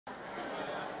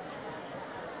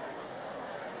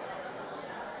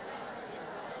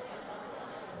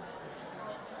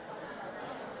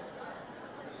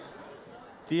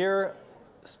Dear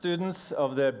students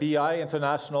of the BI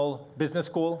International Business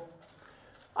School,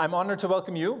 I'm honored to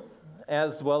welcome you,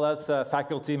 as well as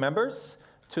faculty members,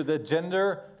 to the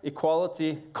Gender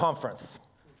Equality Conference.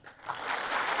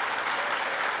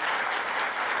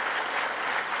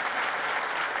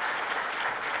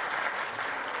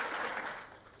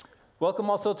 Welcome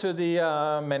also to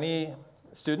the many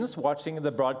students watching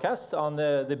the broadcast on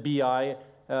the BI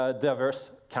diverse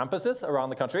campuses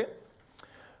around the country.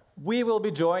 We will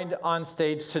be joined on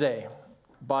stage today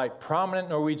by prominent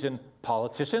Norwegian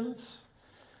politicians,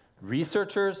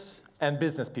 researchers, and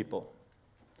business people.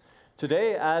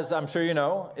 Today, as I'm sure you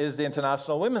know, is the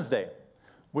International Women's Day,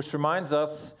 which reminds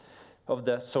us of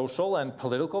the social and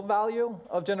political value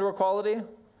of gender equality.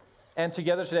 And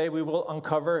together today, we will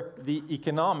uncover the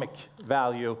economic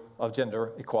value of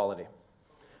gender equality.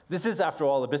 This is, after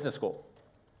all, a business school.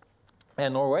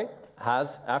 And Norway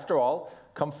has, after all,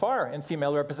 come far in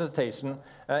female representation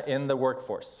in the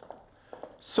workforce.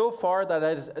 So far that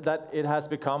it has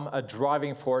become a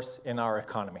driving force in our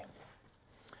economy.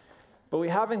 But we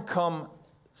haven't come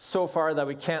so far that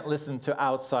we can't listen to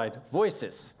outside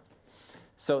voices.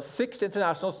 So 6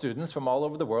 international students from all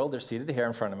over the world, they're seated here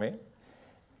in front of me.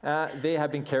 They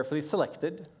have been carefully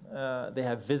selected. They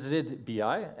have visited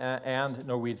BI and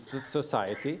Norwegian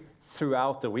society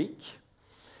throughout the week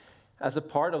as a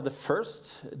part of the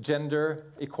first gender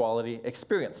equality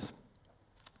experience.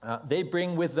 They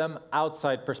bring with them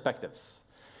outside perspectives,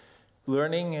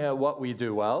 learning what we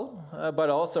do well,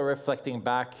 but also reflecting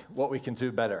back what we can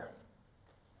do better.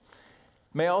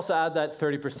 May I also add that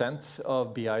 30%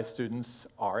 of BI students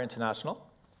are international,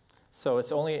 so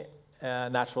it's only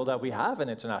natural that we have an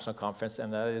international conference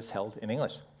and that it is held in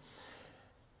English.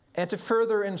 And to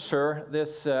further ensure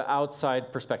this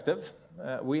outside perspective,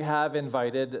 we have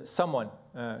invited someone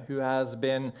who has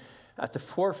been at the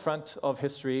forefront of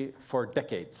history for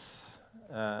decades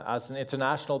as an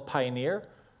international pioneer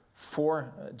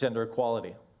for gender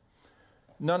equality.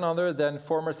 None other than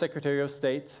former Secretary of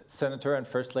State, Senator, and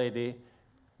First Lady,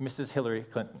 Mrs. Hillary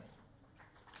Clinton.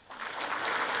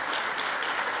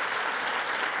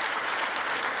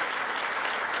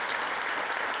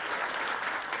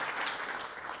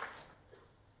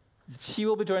 She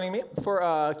will be joining me for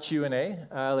a Q&A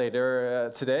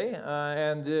later today,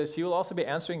 and she will also be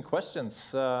answering questions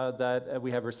that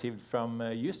we have received from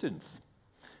you students.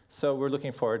 So we're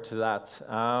looking forward to that.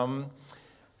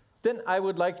 Then I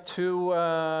would like to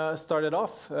start it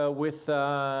off with,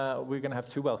 we're going to have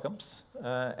 2 welcomes.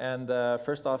 And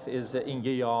first off is Inge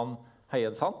Jan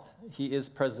Heiadsand. He is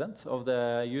president of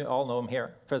the, you all know him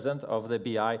here, president of the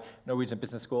BI Norwegian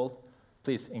Business School.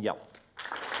 Please, Inge Jan.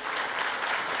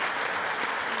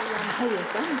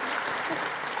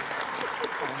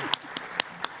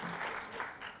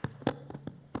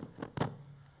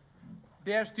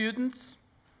 Dear students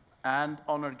and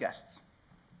honored guests,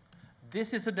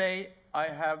 this is a day I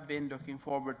have been looking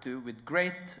forward to with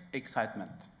great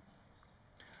excitement.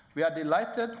 We are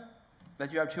delighted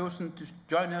that you have chosen to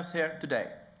join us here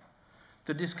today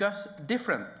to discuss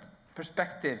different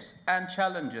perspectives and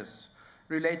challenges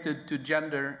related to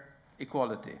gender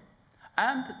equality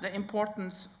and the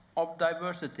importance of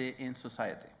diversity in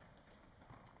society.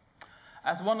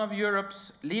 As one of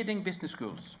Europe's leading business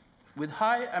schools, with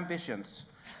high ambitions,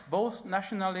 both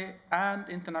nationally and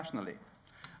internationally,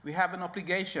 we have an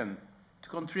obligation to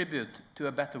contribute to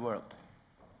a better world.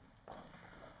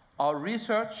 Our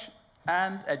research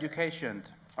and education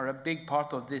are a big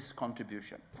part of this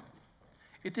contribution.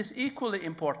 It is equally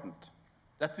important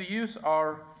that we use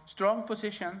our strong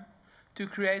position to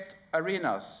create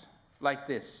arenas like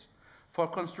this for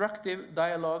constructive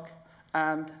dialogue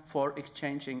and for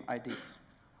exchanging ideas.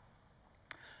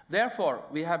 Therefore,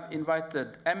 we have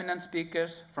invited eminent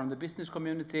speakers from the business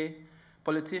community,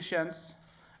 politicians,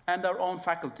 and our own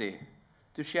faculty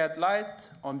to shed light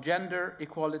on gender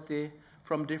equality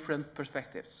from different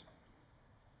perspectives.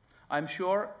 I'm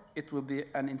sure it will be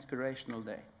an inspirational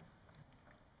day.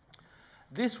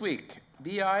 This week,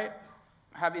 BI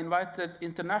have invited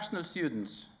international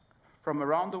students from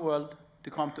around the world to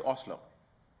come to Oslo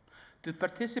to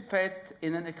participate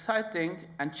in an exciting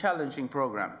and challenging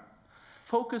program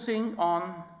focusing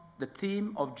on the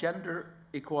theme of gender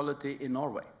equality in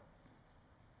Norway.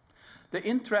 The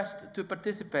interest to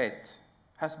participate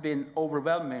has been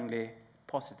overwhelmingly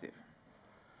positive.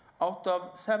 Out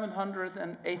of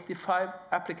 785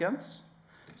 applicants,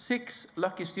 6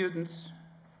 lucky students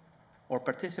or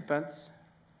participants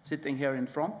sitting here in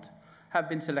front have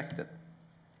been selected.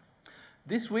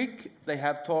 This week, they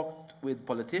have talked with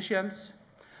politicians,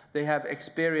 they have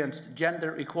experienced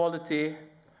gender equality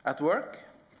at work,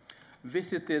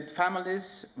 visited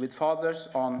families with fathers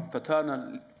on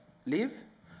paternal leave,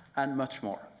 and much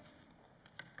more.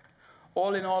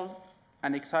 All in all,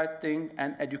 an exciting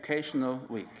and educational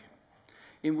week,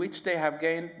 in which they have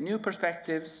gained new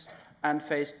perspectives and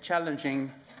faced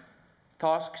challenging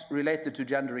tasks related to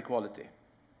gender equality,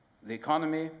 the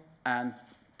economy, and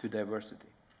to diversity.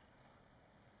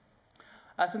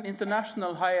 As an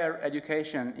international higher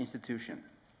education institution,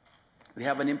 we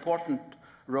have an important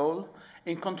role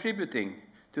in contributing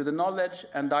to the knowledge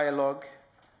and dialogue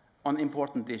on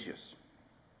important issues.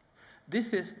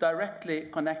 This is directly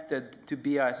connected to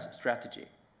BI's strategy,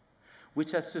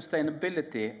 which has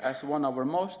sustainability as one of our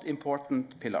most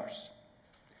important pillars.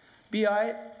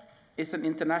 BI is an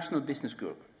international business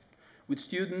school with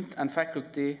students and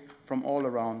faculty from all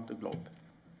around the globe.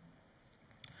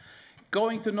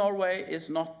 Going to Norway is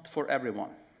not for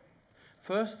everyone.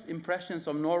 First impressions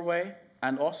of Norway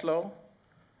and Oslo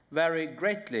vary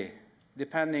greatly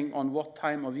depending on what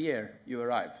time of year you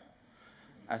arrive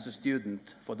as a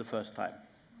student for the first time.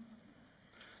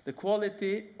 The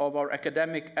quality of our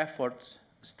academic efforts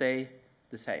stay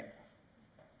the same.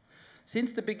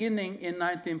 Since the beginning in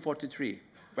 1943,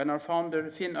 when our founder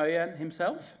Finn Øyen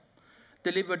himself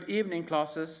delivered evening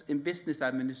classes in business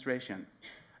administration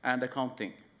and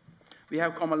accounting, we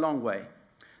have come a long way.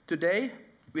 Today,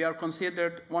 we are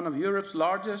considered one of Europe's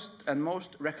largest and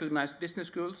most recognized business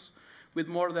schools with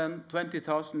more than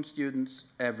 20,000 students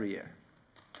every year.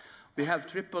 We have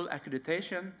triple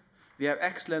accreditation, we have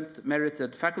excellent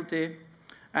merited faculty,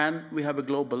 and we have a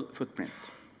global footprint.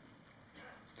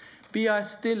 BI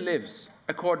still lives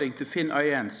according to Finn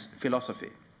Øyen's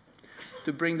philosophy,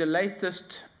 to bring the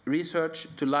latest research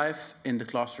to life in the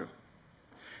classroom,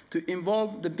 to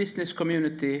involve the business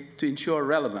community to ensure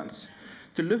relevance,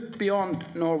 to look beyond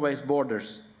Norway's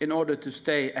borders in order to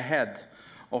stay ahead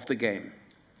of the game,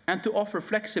 and to offer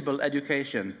flexible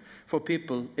education for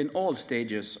people in all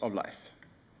stages of life.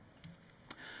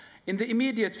 In the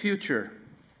immediate future,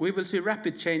 we will see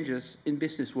rapid changes in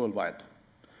business worldwide.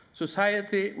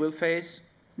 Society will face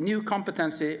new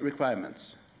competency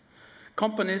requirements.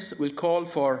 Companies will call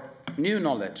for new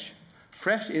knowledge,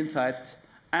 fresh insight,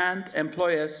 and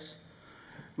employees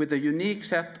with a unique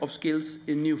set of skills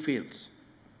in new fields.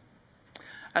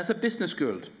 As a business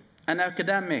school, an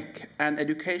academic and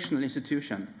educational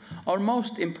institution, our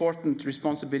most important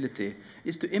responsibility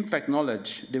is to impact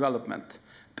knowledge development,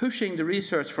 pushing the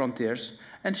research frontiers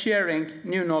and sharing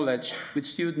new knowledge with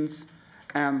students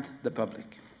and the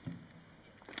public.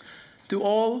 To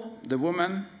all the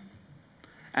women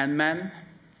and men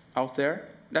out there,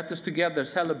 let us together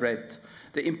celebrate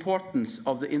the importance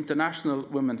of the International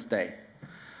Women's Day.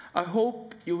 I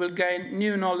hope you will gain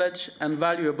new knowledge and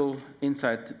valuable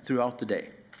insight throughout the day.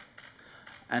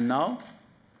 And now,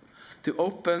 to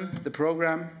open the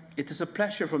program, it is a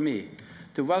pleasure for me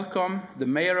to welcome the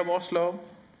Mayor of Oslo,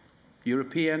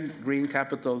 European Green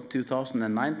Capital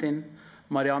 2019,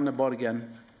 Marianne Borgen,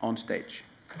 on stage.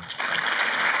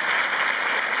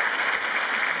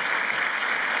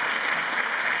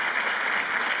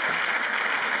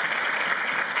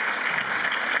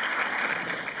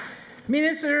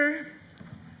 Minister,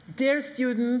 dear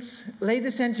students,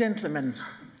 ladies and gentlemen,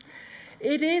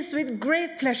 it is with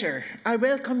great pleasure I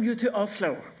welcome you to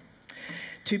Oslo,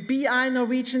 to BI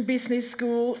Norwegian Business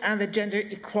School and the Gender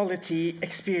Equality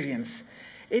Experience.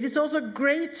 It is also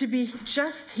great to be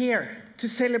just here to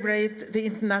celebrate the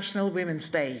International Women's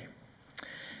Day.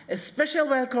 A special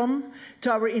welcome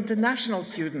to our international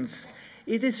students.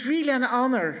 It is really an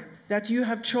honor that you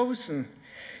have chosen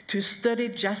to study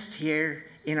just here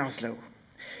in Oslo.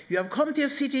 You have come to a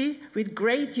city with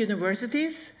great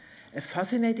universities, a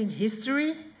fascinating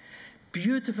history,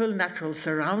 beautiful natural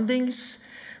surroundings,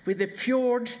 with the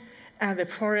fjord and the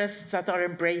forests that are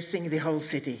embracing the whole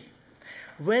city.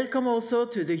 Welcome also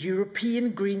to the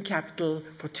European Green Capital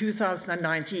for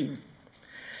 2019.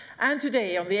 And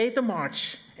today, on the 8th of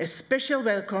March, a special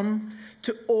welcome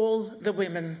to all the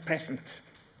women present.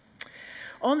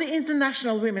 On the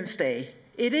International Women's Day,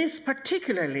 it is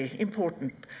particularly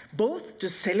important both to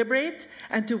celebrate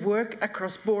and to work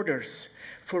across borders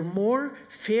for more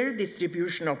fair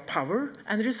distribution of power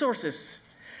and resources.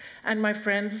 And my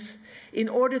friends, in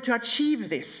order to achieve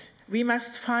this, we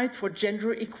must fight for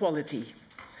gender equality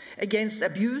against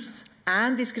abuse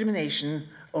and discrimination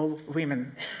of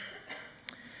women.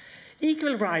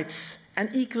 Equal rights and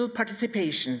equal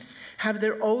participation have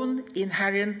their own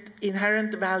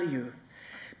inherent value,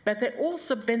 but they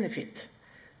also benefit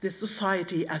the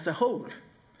society as a whole.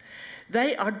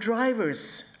 They are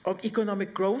drivers of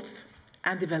economic growth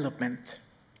and development.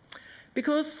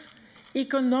 Because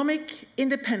economic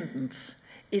independence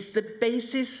is the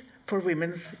basis for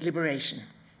women's liberation.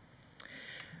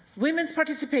 Women's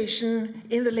participation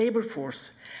in the labor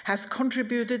force has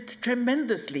contributed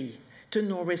tremendously to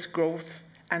Norway's growth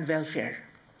and welfare.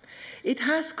 It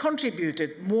has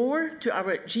contributed more to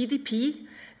our GDP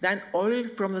than oil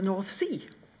from the North Sea.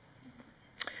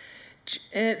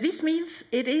 This means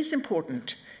it is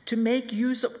important to make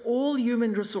use of all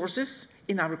human resources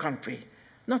in our country,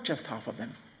 not just half of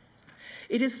them.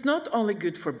 It is not only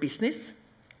good for business,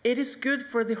 it is good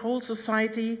for the whole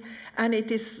society, and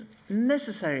it is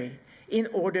necessary in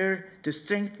order to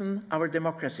strengthen our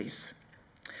democracies.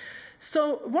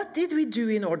 So what did we do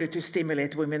in order to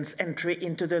stimulate women's entry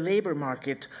into the labor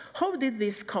market? How did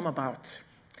this come about?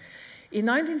 In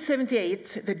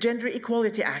 1978, the Gender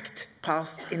Equality Act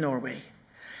passed in Norway.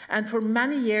 And for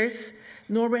many years,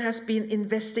 Norway has been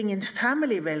investing in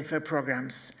family welfare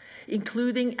programs,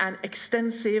 including an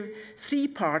extensive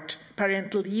three-part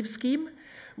parental leave scheme,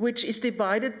 which is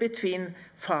divided between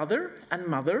father and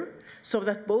mother, so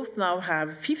that both now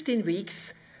have 15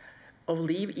 weeks of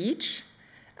leave each,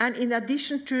 and in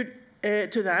addition to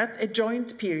that, a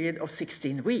joint period of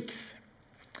 16 weeks.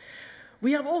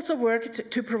 We have also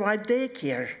worked to provide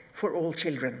daycare for all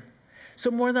children. So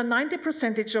more than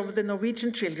 90% of the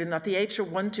Norwegian children at the age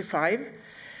of 1 to 5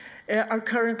 are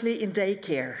currently in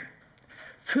daycare.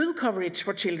 Full coverage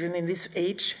for children in this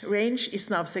age range is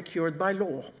now secured by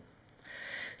law.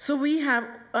 So we have,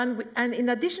 and in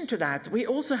addition to that, we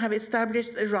also have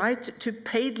established a right to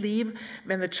paid leave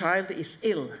when the child is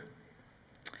ill.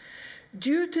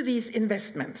 Due to these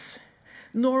investments,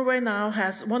 Norway now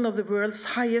has one of the world's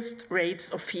highest rates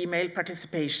of female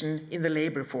participation in the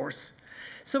labor force.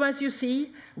 So as you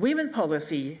see, women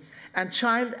policy and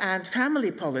child and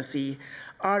family policy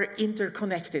are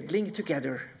interconnected, linked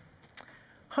together.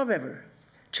 However,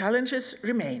 challenges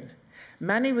remain.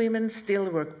 Many women still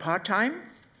work part-time.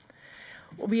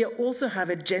 We also have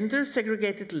a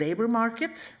gender-segregated labor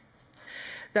market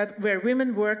where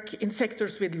women work in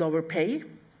sectors with lower pay.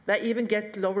 They even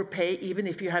get lower pay even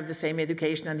if you have the same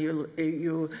education and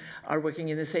you are working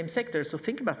in the same sector, so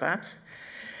think about that.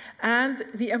 And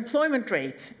the employment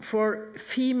rate for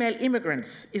female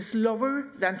immigrants is lower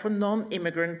than for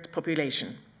non-immigrant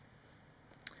population.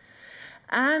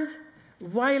 And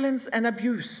violence and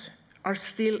abuse are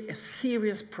still a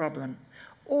serious problem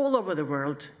all over the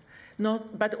world,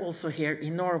 but also here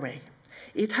in Norway.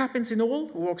 It happens in all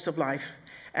walks of life,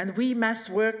 and we must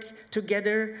work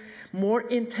together more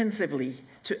intensively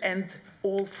to end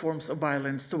all forms of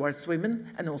violence towards women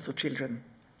and also children.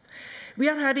 We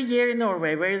have had a year in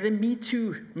Norway where the Me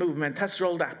Too movement has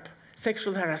rolled up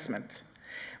sexual harassment.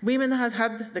 Women have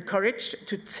had the courage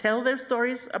to tell their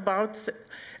stories about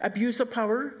abuse of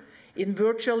power in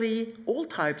virtually all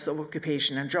types of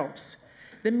occupation and jobs.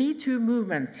 The Me Too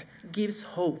movement gives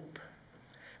hope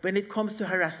when it comes to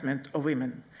harassment of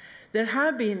women. There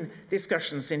have been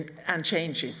discussions and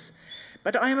changes,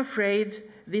 but I am afraid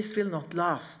this will not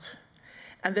last,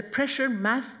 and the pressure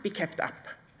must be kept up.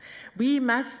 We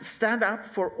must stand up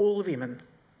for all women,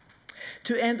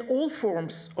 to end all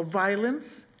forms of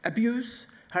violence, abuse,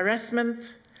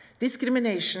 harassment,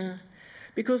 discrimination,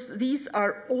 because these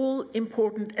are all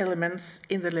important elements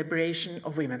in the liberation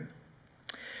of women.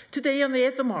 Today, on the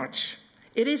 8th of March,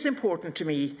 it is important to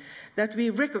me that we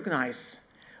recognize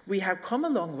we have come a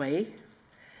long way,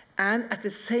 and at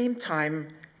the same time,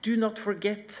 do not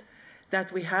forget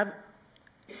that we have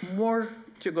more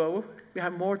to go, we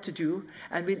have more to do,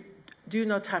 and we do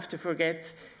not have to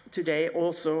forget today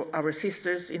also our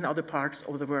sisters in other parts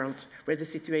of the world where the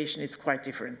situation is quite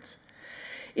different.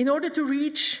 In order to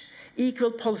reach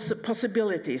equal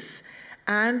possibilities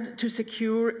and to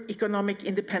secure economic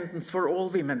independence for all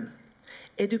women,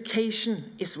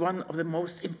 education is one of the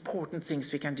most important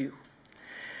things we can do.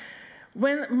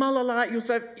 When Malala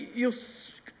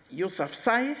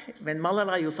Yousafzai,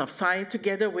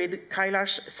 together with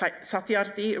Kailash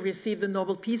Satyarthi, received the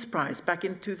Nobel Peace Prize back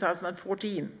in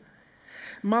 2014,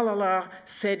 Malala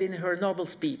said in her Nobel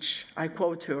speech, I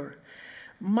quote her,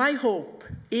 "My hope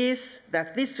is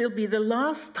that this will be the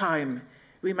last time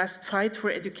we must fight for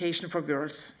education for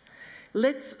girls.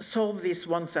 Let's solve this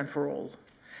once and for all.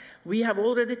 We have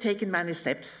already taken many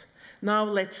steps. Now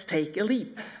let's take a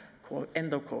leap."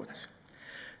 End of quote.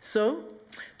 So,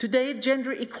 today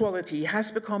gender equality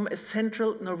has become a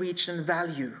central Norwegian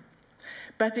value.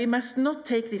 But we must not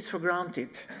take this for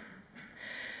granted,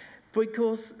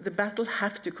 because the battle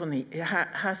has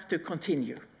to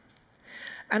continue.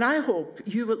 And I hope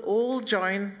you will all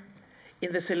join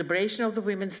in the celebration of the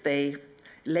Women's Day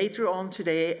later on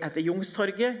today at the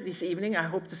Youngstorget this evening. I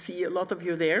hope to see a lot of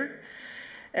you there.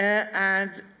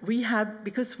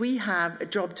 Because we have a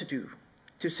job to do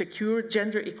to secure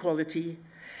gender equality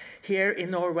here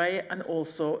in Norway and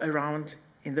also around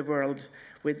in the world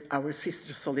with our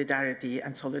sister solidarity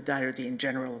and solidarity in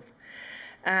general.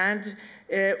 And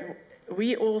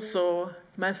we also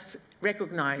must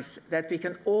recognize that we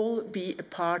can all be a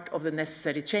part of the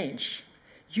necessary change.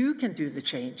 You can do the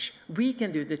change. We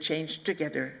can do the change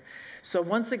together. So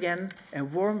once again, a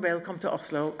warm welcome to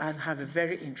Oslo and have a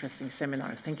very interesting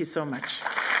seminar. Thank you so much.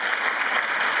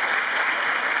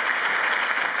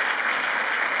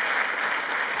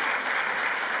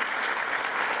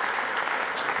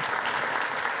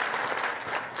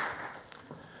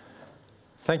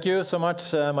 Thank you so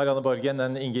much, Marianne Borgen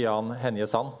and Inge Jan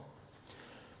Henjesand.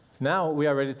 Now we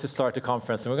are ready to start the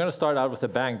conference, and we're going to start out with a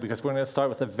bang because we're going to start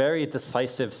with a very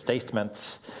decisive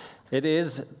statement. It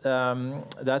is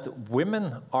that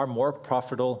women are more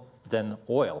profitable than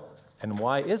oil. And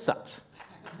why is that?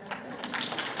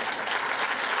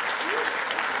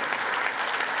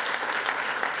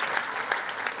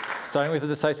 Starting with a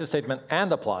decisive statement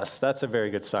and applause. That's a very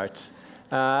good start.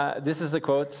 This is a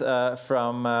quote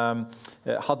from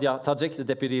Hadia Tajik, the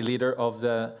deputy leader of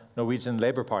the Norwegian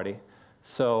Labour Party.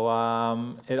 So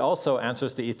it also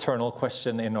answers the eternal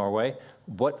question in Norway: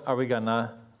 what are we going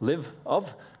to live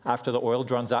of after the oil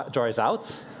dries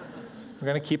out? We're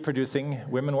going to keep producing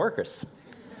women workers.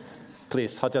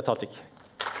 Please, Hadia Tajik.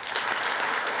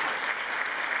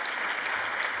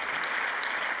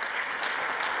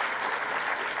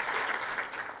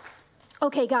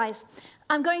 Okay, guys,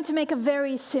 I'm going to make a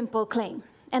very simple claim,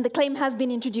 and the claim has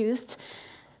been introduced,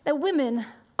 that women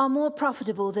are more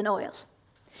profitable than oil.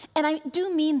 And I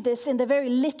do mean this in the very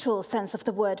literal sense of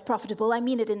the word profitable. I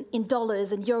mean it in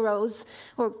dollars and euros,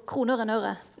 or kroner and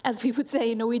øre, as we would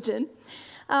say in Norwegian.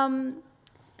 And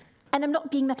I'm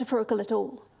not being metaphorical at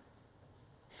all.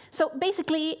 So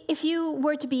basically, if you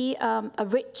were to be a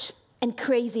rich and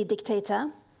crazy dictator,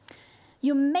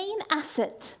 your main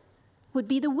asset would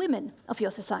be the women of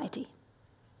your society.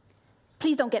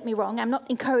 Please don't get me wrong, I'm not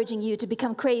encouraging you to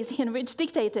become crazy and rich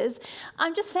dictators.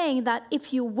 I'm just saying that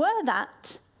if you were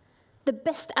that, the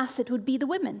best asset would be the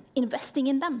women, investing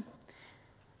in them.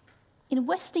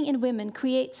 Investing in women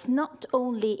creates not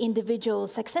only individual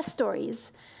success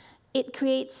stories, it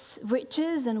creates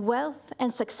riches and wealth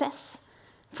and success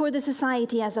for the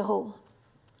society as a whole.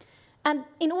 And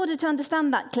in order to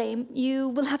understand that claim, you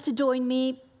will have to join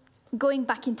me going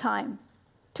back in time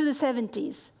to the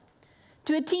 70s,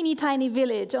 to a teeny tiny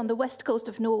village on the west coast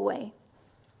of Norway.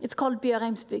 It's called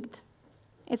Bjørheimsbygd.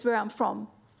 It's where I'm from,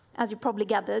 as you probably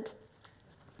gathered.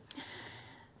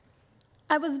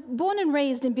 I was born and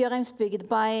raised in Bjørheimsbygd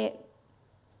by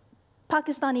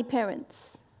Pakistani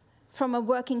parents from a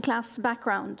working class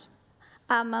background.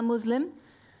 I'm a Muslim,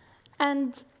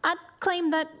 and I'd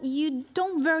claim that you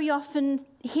don't very often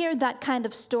hear that kind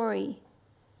of story,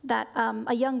 that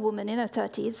a young woman in her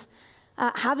 30s,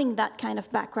 having that kind of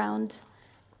background,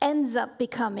 ends up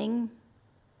becoming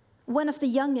one of the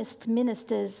youngest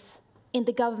ministers in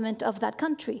the government of that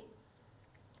country.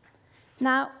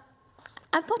 Now,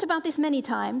 I've thought about this many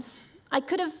times. I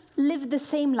could have lived the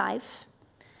same life,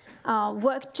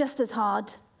 worked just as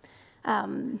hard,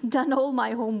 done all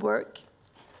my homework,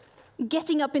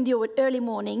 getting up in the early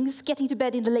mornings, getting to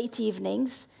bed in the late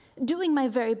evenings, doing my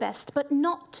very best, but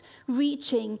not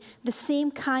reaching the same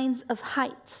kinds of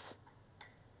heights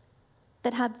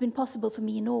that have been possible for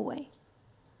me in Norway.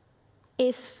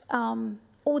 If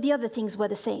all the other things were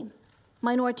the same: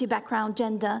 minority background,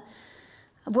 gender,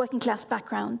 working class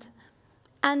background.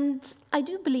 And I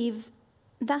do believe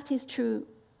that is true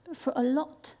for a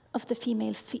lot of the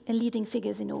female leading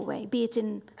figures in Norway, be it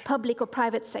in public or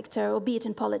private sector, or be it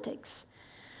in politics.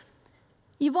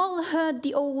 You've all heard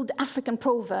the old African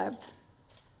proverb,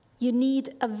 you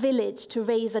need a village to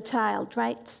raise a child,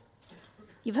 right?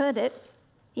 You've heard it?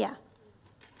 Yeah.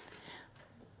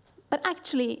 But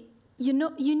actually, you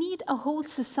need a whole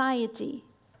society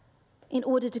in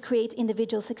order to create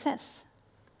individual success.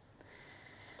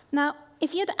 Now,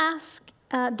 if you'd ask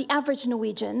the average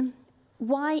Norwegian,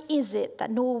 why is it that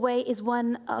Norway is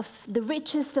one of the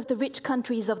rich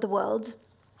countries of the world?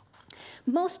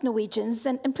 Most Norwegians,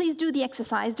 and please do the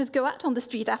exercise, just go out on the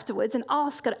street afterwards and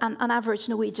ask an average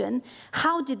Norwegian,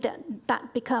 how did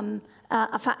that become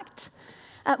a fact?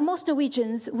 Most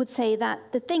Norwegians would say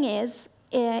that the thing is,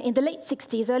 in the late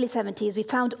 60s, early 70s, we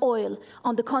found oil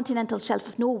on the continental shelf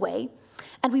of Norway,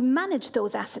 and we managed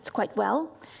those assets quite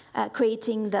well,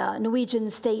 creating the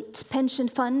Norwegian state pension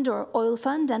fund or oil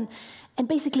fund, and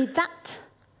basically that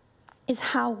is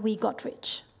how we got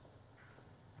rich.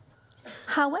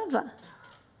 However,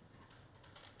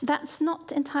 that's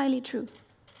not entirely true.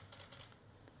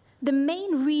 The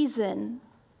main reason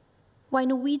why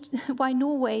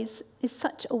Norway is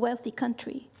such a wealthy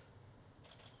country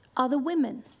are the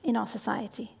women in our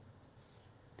society.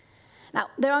 Now,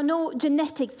 there are no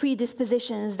genetic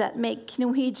predispositions that make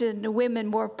Norwegian women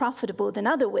more profitable than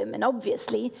other women,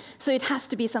 obviously, so it has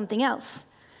to be something else.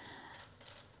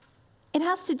 It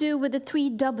has to do with the 3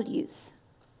 W's: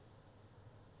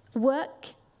 work,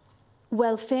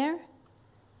 welfare,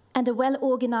 and a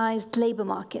well-organized labor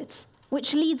market,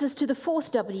 which leads us to the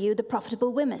 4th W, the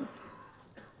profitable women.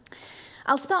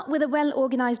 I'll start with a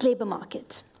well-organized labor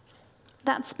market.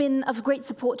 That's been of great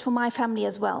support for my family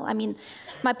as well. I mean,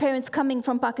 my parents coming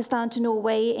from Pakistan to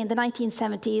Norway in the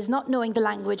 1970s, not knowing the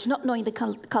language, not knowing the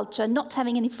culture, not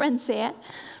having any friends here,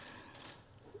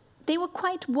 they were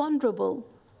quite vulnerable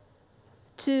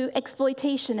to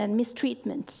exploitation and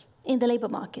mistreatment in the labor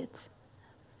market.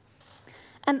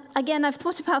 And again, I've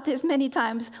thought about this many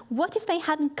times. What if they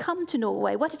hadn't come to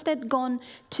Norway? What if they'd gone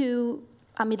to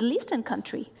a Middle Eastern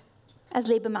country as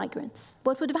labor migrants?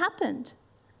 What would have happened?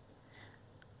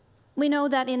 We know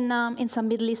that in some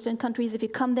Middle Eastern countries, if you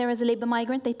come there as a labor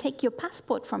migrant, they take your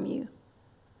passport from you.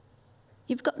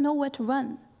 You've got nowhere to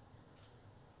run.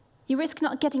 You risk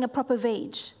not getting a proper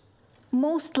wage.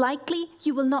 Most likely,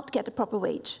 you will not get a proper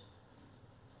wage.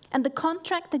 And the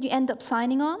contract that you end up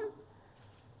signing on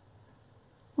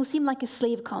will seem like a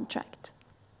slave contract.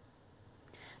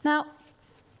 Now,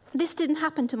 this didn't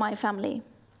happen to my family.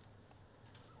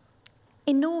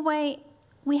 In Norway,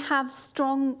 we have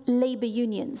strong labor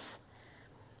unions.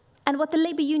 And what the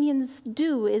labor unions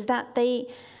do is that they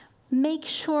make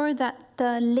sure that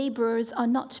the laborers are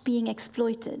not being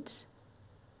exploited.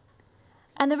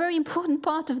 And a very important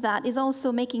part of that is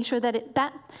also making sure that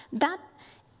that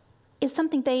is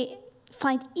something they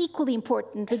find equally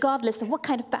important, regardless of what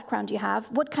kind of background you have,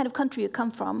 what kind of country you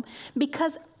come from,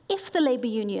 because if the labor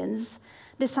unions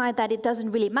decide that it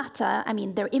doesn't really matter, I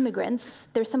mean, they're immigrants,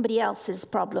 they're somebody else's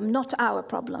problem, not our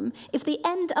problem. If they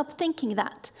end up thinking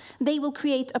that, they will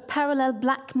create a parallel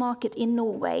black market in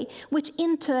Norway, which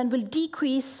in turn will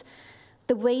decrease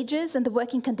the wages and the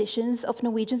working conditions of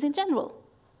Norwegians in general.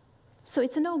 So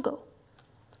it's a no-go.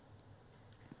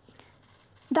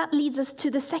 That leads us to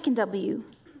the 2nd W,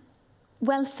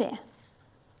 welfare.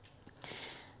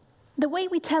 The way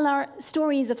we tell our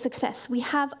stories of success, we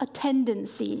have a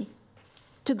tendency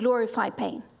to glorify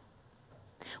pain.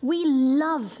 We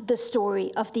love the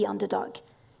story of the underdog,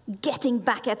 getting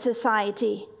back at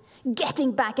society,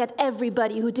 getting back at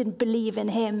everybody who didn't believe in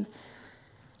him,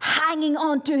 hanging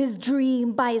on to his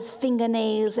dream by his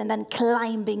fingernails and then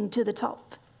climbing to the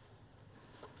top.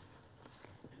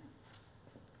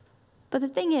 But the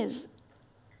thing is,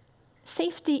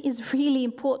 safety is really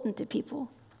important to people.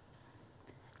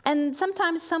 And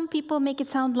sometimes some people make it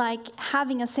sound like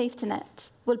having a safety net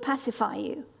will pacify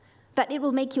you, that it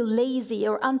will make you lazy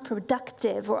or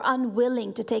unproductive or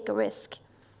unwilling to take a risk.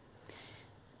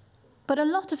 But a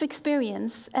lot of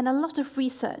experience and a lot of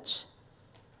research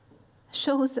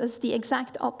shows us the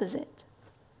exact opposite.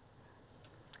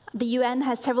 The UN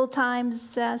has several times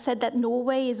said that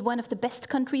Norway is one of the best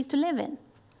countries to live in.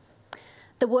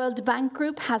 The World Bank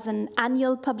Group has an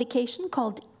annual publication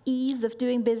called Ease of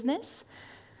Doing Business,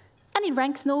 and it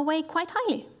ranks Norway quite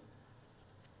highly.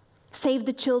 Save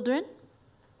the Children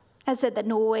has said that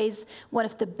Norway is one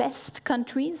of the best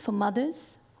countries for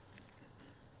mothers.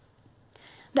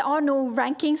 There are no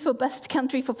rankings for best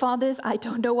country for fathers. I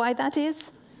don't know why that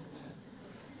is.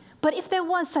 But if there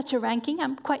was such a ranking,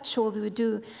 I'm quite sure we would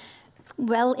do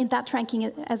well in that ranking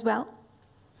as well.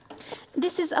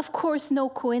 This is, of course, no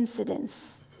coincidence.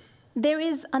 There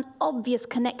is an obvious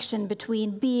connection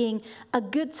between being a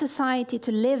good society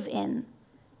to live in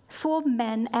for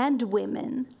men and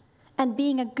women and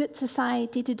being a good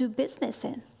society to do business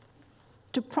in,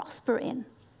 to prosper in,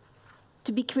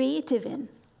 to be creative in,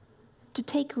 to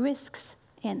take risks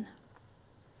in.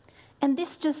 And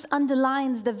this just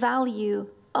underlines the value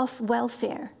of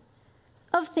welfare,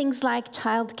 of things like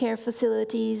childcare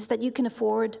facilities that you can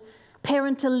afford,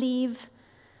 parental leave.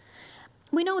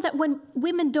 We know that when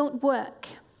women don't work,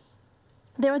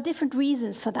 there are different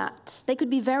reasons for that. They could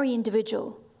be very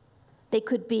individual. They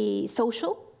could be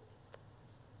social.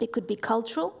 They could be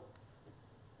cultural.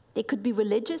 They could be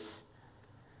religious.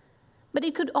 But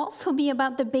it could also be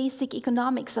about the basic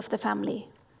economics of the family.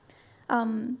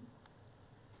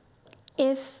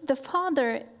 If the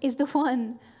father is the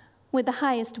one with the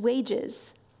highest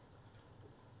wages,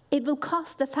 it will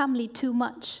cost the family too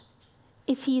much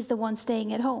if he's the one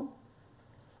staying at home.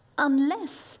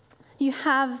 Unless you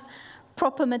have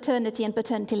proper maternity and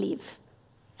paternity leave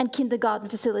and kindergarten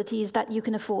facilities that you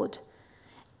can afford.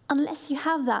 Unless you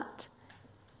have that,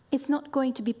 it's not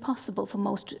going to be possible for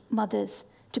most mothers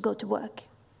to go to work.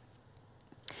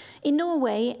 In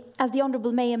Norway, as the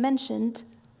Honourable Mayor mentioned,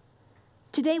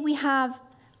 today we have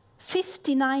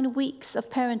 59 weeks of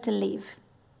parental leave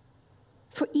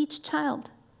for each child.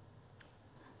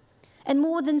 And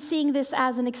more than seeing this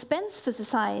as an expense for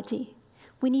society,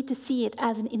 we need to see it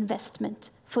as an investment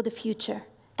for the future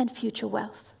and future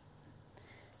wealth.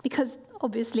 Because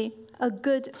obviously, a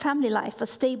good family life, a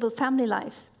stable family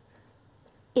life,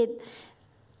 it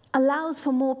allows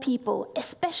for more people,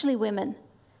 especially women,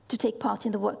 to take part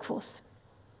in the workforce.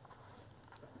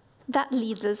 That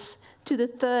leads us to the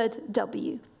third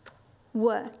W,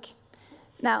 work.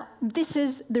 Now, this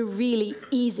is the really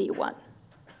easy one.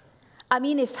 I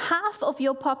mean, if half of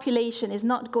your population is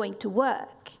not going to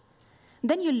work,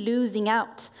 then you're losing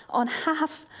out on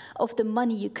half of the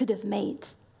money you could have made.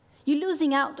 You're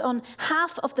losing out on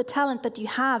half of the talent that you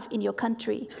have in your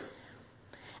country.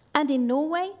 And in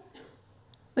Norway,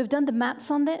 we've done the maths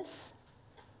on this.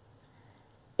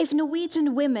 If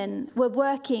Norwegian women were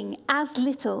working as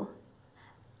little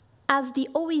as the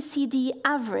OECD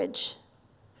average,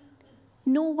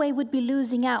 Norway would be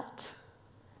losing out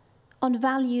on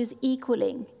values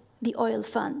equaling the oil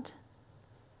fund.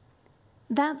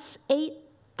 That's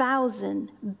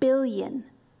 8,000 billion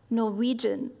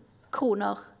Norwegian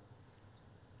kroner.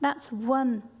 That's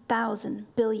 1,000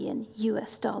 billion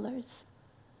US dollars.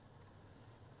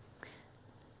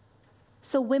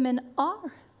 So women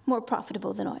are more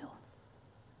profitable than oil.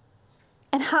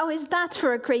 And how is that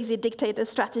for a crazy dictator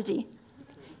strategy?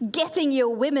 Getting your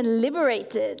women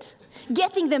liberated,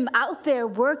 getting them out there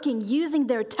working, using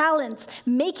their talents,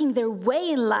 making their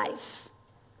way in life.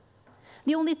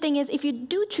 The only thing is, if you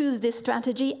do choose this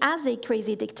strategy as a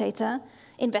crazy dictator,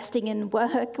 investing in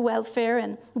work, welfare,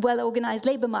 and well-organized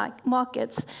labor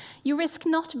markets, you risk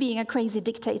not being a crazy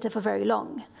dictator for very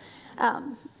long.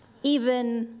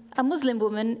 Even a Muslim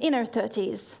woman in her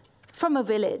 30s, from a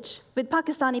village, with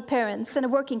Pakistani parents and a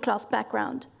working-class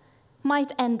background,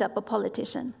 might end up a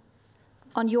politician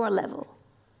on your level.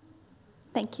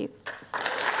 Thank you.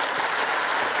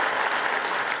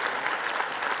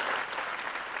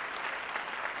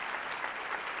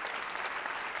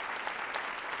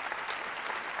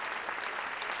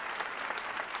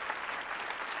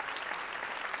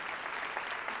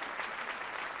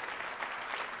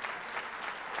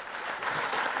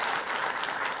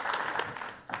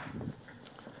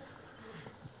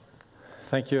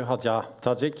 Thank you, Hadia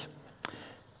Tajik.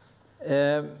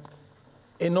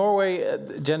 In Norway,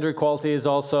 gender equality is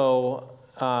also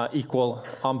equal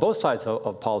on both sides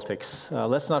of politics.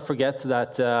 Let's not forget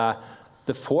that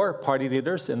the 4 party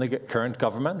leaders in the current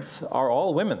government are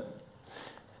all women,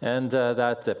 and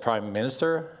that the Prime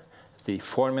Minister, the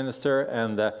Foreign Minister,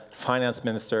 and the Finance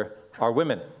Minister are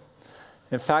women.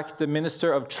 In fact, the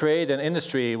Minister of Trade and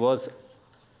Industry was,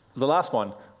 the last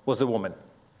one, was a woman.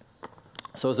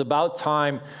 So it's about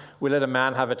time we let a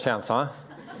man have a chance, huh?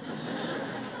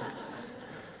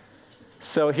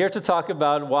 So here to talk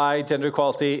about why gender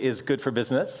equality is good for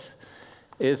business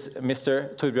is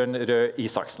Mr. Torbjørn Røe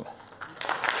Isaksen.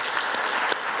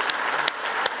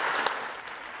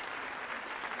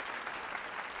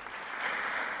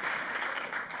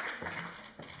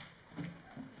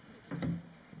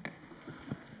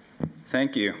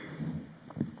 Thank you.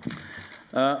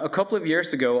 A couple of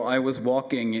years ago, I was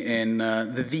walking in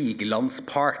the Vigelands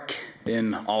Park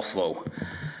in Oslo.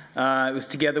 It was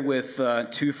together with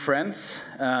 2 friends.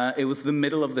 It was the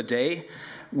middle of the day.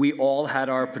 We all had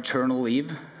our paternal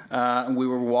leave, and we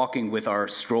were walking with our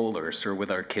strollers, or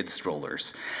with our kids'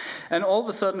 strollers. And all of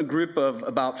a sudden, a group of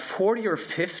about 40 or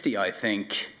 50, I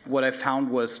think, what I found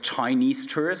was Chinese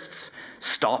tourists,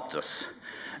 stopped us.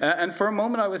 And for a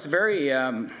moment, I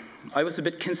was a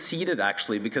bit conceited,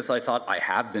 actually, because I thought I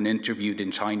have been interviewed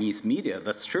in Chinese media.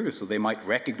 That's true, so they might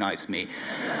recognize me.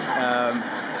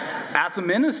 As a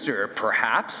minister,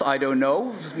 perhaps, I don't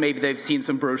know. Maybe they've seen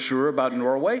some brochure about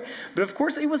Norway. But of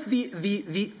course, it was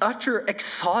the utter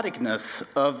exoticness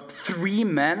of 3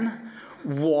 men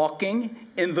walking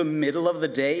in the middle of the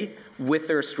day with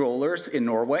their strollers in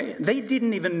Norway. They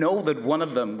didn't even know that one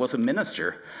of them was a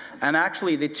minister. And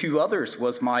actually, the 2 others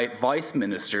was my vice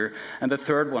minister, and the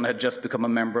 3rd one had just become a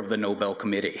member of the Nobel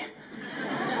Committee.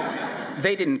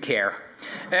 They didn't care.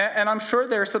 And I'm sure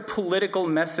there's a political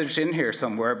message in here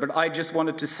somewhere, but I just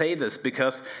wanted to say this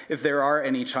because if there are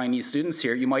any Chinese students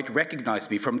here, you might recognize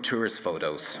me from tourist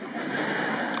photos.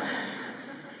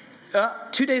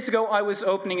 2 days ago, I was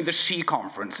opening the SHE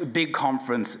conference, a big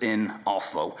conference in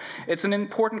Oslo. It's an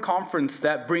important conference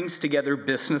that brings together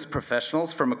business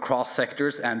professionals from across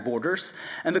sectors and borders,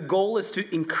 and the goal is to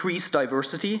increase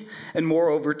diversity and,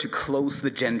 moreover, to close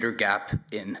the gender gap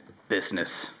in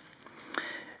business.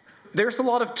 There's a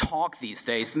lot of talk these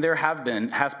days, and there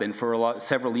has been for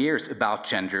several years, about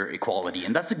gender equality.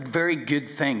 And that's a very good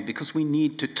thing, because we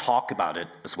need to talk about it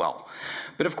as well.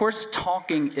 But of course,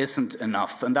 talking isn't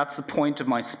enough. And that's the point of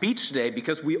my speech today,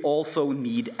 because we also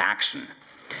need action.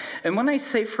 And when I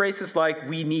say phrases like,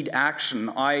 we need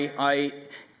action, I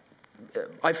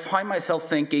find myself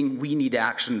thinking, we need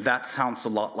action. That sounds a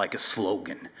lot like a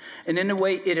slogan. And in a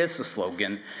way, it is a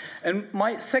slogan. And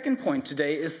my second point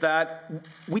today is that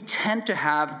we tend to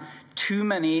have too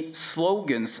many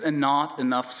slogans and not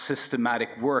enough systematic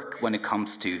work when it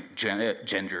comes to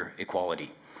gender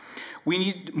equality. We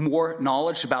need more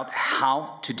knowledge about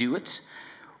how to do it.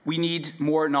 We need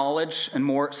more knowledge and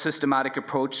more systematic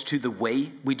approach to the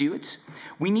way we do it.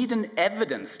 We need an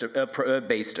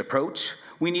evidence-based approach.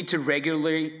 We need to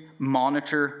regularly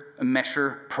monitor and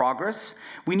measure progress.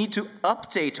 We need to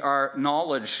update our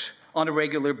knowledge on a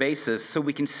regular basis so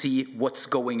we can see what's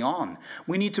going on.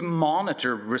 We need to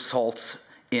monitor results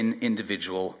in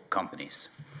individual companies.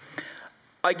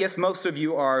 I guess most of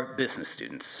you are business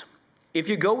students. If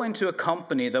you go into a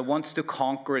company that wants to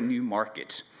conquer a new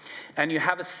market, and you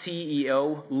have a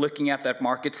CEO looking at that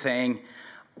market saying,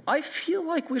 I feel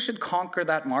like we should conquer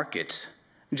that market,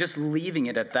 just leaving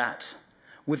it at that.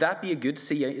 Would that be a good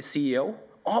CEO?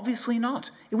 Obviously not.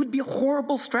 It would be a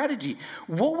horrible strategy.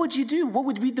 What would you do? What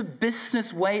would be the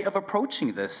business way of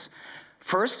approaching this?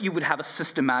 First, you would have a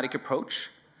systematic approach.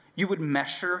 You would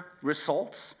measure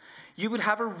results. You would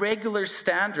have a regular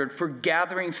standard for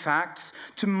gathering facts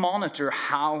to monitor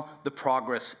how the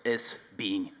progress is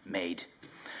being made.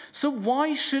 So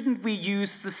why shouldn't we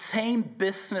use the same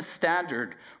business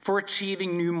standard for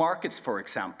achieving new markets, for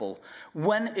example,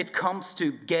 when it comes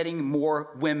to getting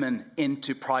more women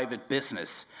into private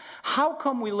business? How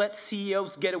come we let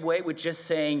CEOs get away with just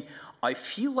saying, I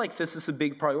feel like this is a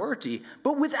big priority,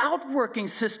 but without working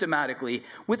systematically,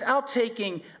 without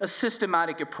taking a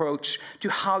systematic approach to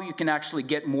how you can actually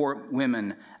get more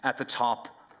women at the top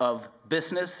of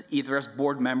business, either as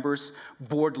board members,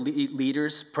 board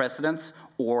leaders, presidents,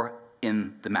 or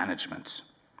in the management.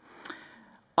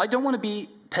 I don't want to be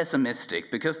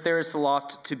pessimistic, because there's a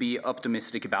lot to be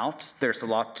optimistic about. There's a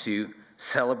lot to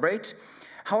celebrate.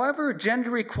 However,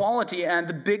 gender equality and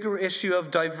the bigger issue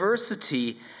of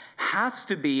diversity has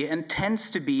to be and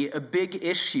tends to be a big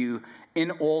issue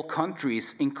in all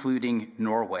countries, including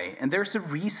Norway. And there's a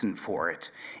reason for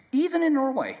it. Even in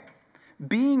Norway,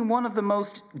 being one of the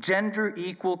most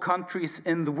gender-equal countries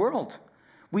in the world,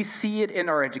 we see it in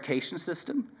our education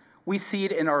system, we see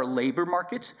it in our labor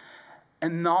market,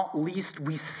 and not least,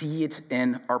 we see it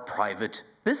in our private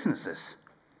businesses.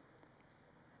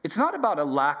 It's not about a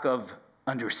lack of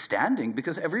understanding,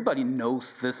 because everybody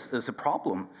knows this is a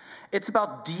problem. It's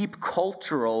about deep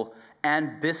cultural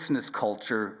and business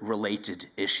culture-related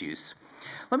issues.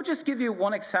 Let me just give you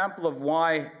one example of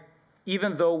why,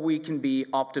 even though we can be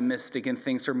optimistic and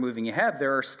things are moving ahead,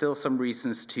 there are still some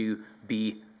reasons to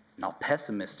be not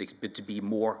pessimistic, but to be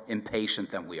more impatient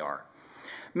than we are.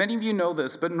 Many of you know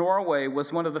this, but Norway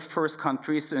was one of the first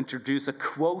countries to introduce a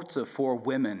quota for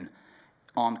women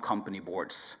on company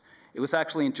boards. It was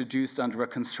actually introduced under a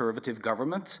conservative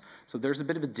government, so there's a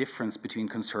bit of a difference between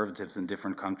conservatives in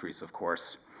different countries, of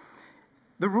course.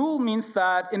 The rule means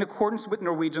that, in accordance with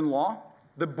Norwegian law,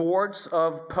 the boards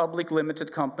of public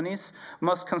limited companies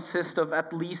must consist of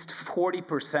at least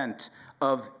 40%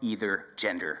 of either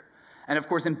gender. And of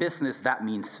course, in business, that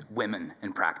means women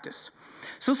in practice.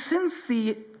 So since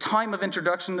the time of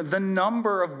introduction, the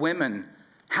number of women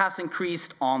has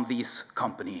increased on these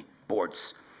company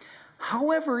boards.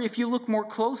 However, if you look more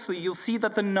closely, you'll see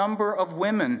that the number of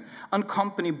women on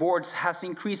company boards has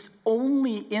increased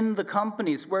only in the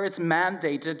companies where it's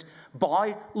mandated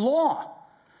by law.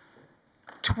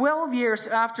 12 years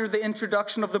after the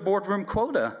introduction of the boardroom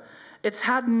quota, it's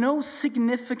had no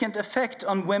significant effect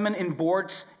on women in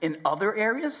boards in other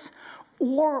areas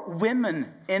or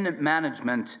women in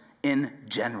management in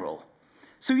general.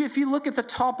 So if you look at the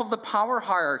top of the power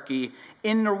hierarchy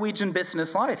in Norwegian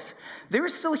business life, there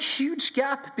is still a huge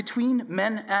gap between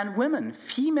men and women.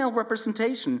 Female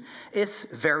representation is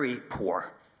very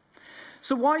poor.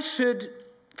 So why should,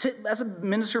 as a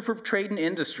Minister for Trade and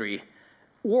Industry,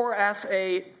 or as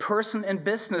a person in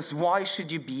business, why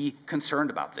should you be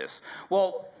concerned about this?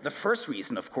 Well, the first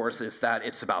reason, of course, is that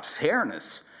it's about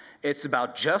fairness. It's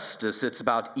about justice. It's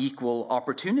about equal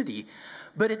opportunity.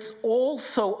 But it's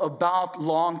also about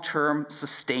long-term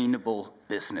sustainable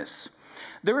business.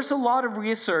 There is a lot of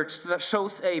research that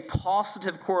shows a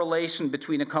positive correlation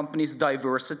between a company's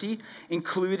diversity,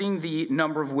 including the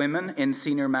number of women in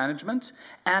senior management,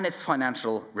 and its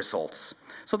financial results.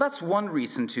 So that's one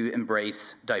reason to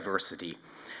embrace diversity.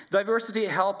 Diversity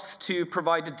helps to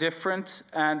provide a different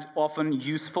and often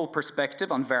useful perspective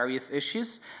on various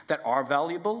issues that are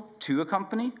valuable to a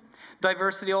company.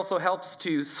 Diversity also helps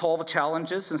to solve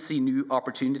challenges and see new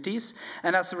opportunities,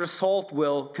 and as a result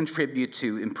will contribute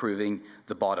to improving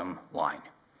the bottom line.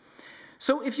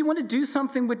 So if you want to do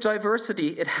something with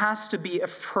diversity, it has to be a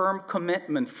firm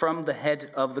commitment from the head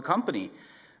of the company,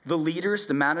 the leaders,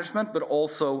 the management, but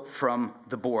also from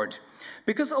the board.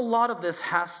 Because a lot of this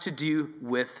has to do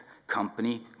with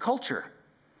company culture.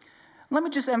 Let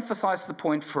me just emphasize the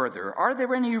point further. Are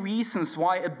there any reasons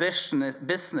why a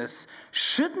business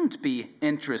shouldn't be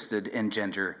interested in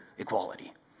gender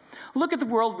equality? Look at the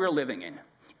world we're living in.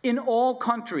 In all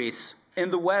countries,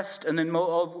 in the West and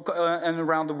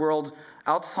around the world,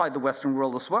 outside the Western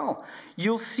world as well,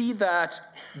 you'll see that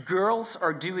girls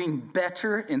are doing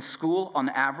better in school on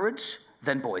average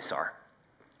than boys are.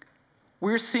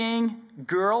 We're seeing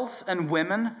girls and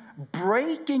women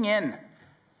breaking in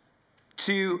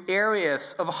to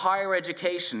areas of higher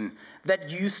education that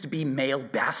used to be male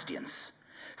bastions.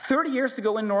 30 years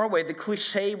ago in Norway, the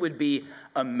cliché would be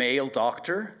a male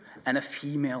doctor and a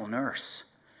female nurse.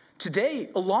 Today,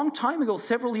 a long time ago,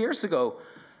 several years ago,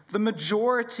 the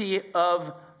majority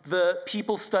of the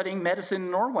people studying medicine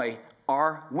in Norway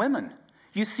are women.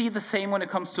 You see the same when it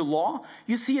comes to law.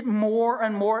 You see it more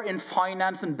and more in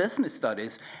finance and business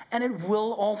studies, and it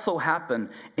will also happen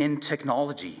in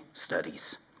technology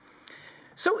studies.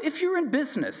 So if you're in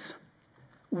business,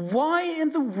 why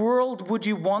in the world would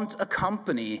you want a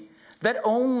company that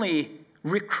only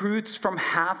recruits from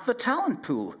half the talent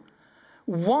pool?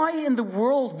 Why in the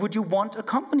world would you want a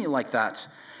company like that?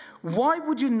 Why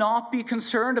would you not be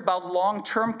concerned about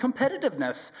long-term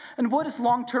competitiveness? And what is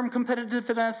long-term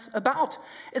competitiveness about?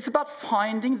 It's about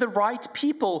finding the right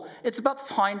people. It's about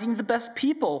finding the best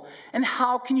people. And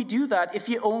how can you do that if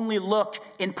you only look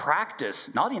in practice,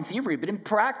 not in theory, but in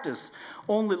practice,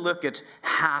 only look at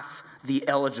half the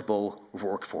eligible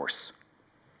workforce?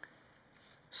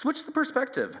 Switch the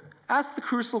perspective. Ask the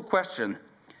crucial question.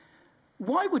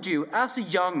 Why would you, as a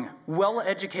young,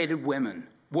 well-educated woman,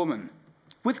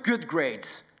 with good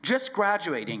grades, just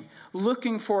graduating,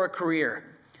 looking for a career,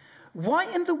 why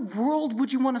in the world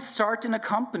would you want to start in a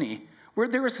company where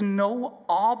there is no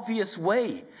obvious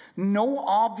way, no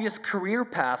obvious career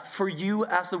path for you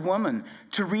as a woman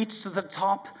to reach to the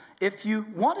top if you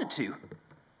wanted to?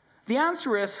 The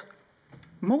answer is,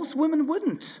 most women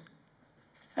wouldn't.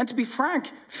 And to be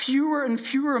frank, fewer and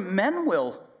fewer men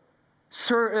will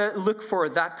look for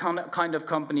that kind of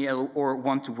company or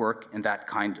want to work in that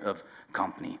kind of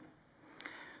company.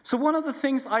 So one of the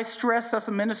things I stress as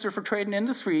a Minister for Trade and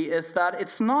Industry is that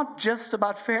it's not just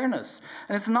about fairness,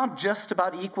 and it's not just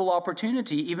about equal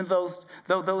opportunity, even though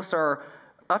those are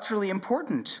utterly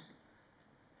important.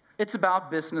 It's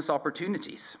about business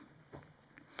opportunities.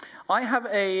 I have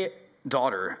a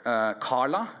daughter,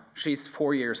 Carla. She's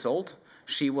 4 years old.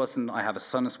 I have a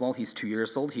son as well. He's 2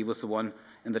 years old. He was the one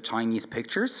in the Chinese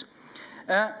pictures.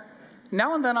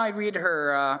 Now and then I read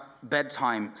her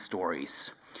bedtime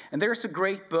stories. And there's a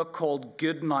great book called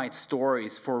Good Night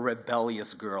Stories for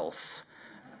Rebellious Girls.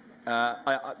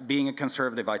 Being a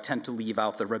conservative, I tend to leave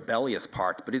out the rebellious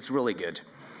part, but it's really good.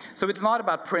 So it's not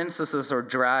about princesses or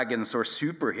dragons or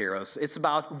superheroes. It's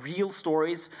about real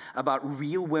stories, about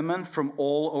real women from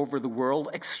all over the world,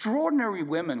 extraordinary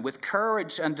women with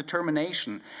courage and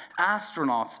determination,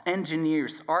 astronauts,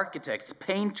 engineers, architects,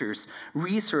 painters,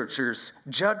 researchers,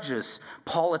 judges,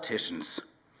 politicians.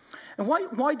 And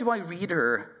why do I read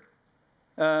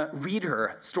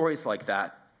her stories like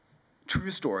that,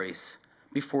 true stories,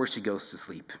 before she goes to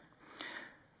sleep?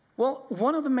 Well,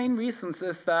 one of the main reasons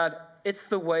is that it's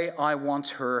the way I want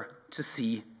her to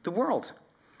see the world.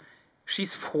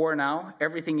 She's 4 now.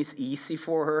 Everything is easy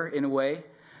for her in a way.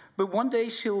 But one day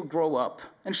she'll grow up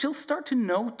and she'll start to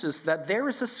notice that there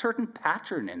is a certain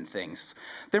pattern in things.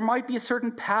 There might be a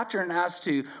certain pattern as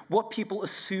to what people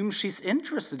assume she's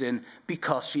interested in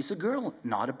because she's a girl,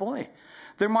 not a boy.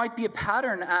 There might be a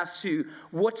pattern as to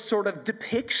what sort of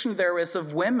depiction there is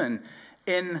of women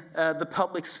in the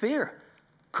public sphere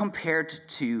compared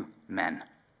to men.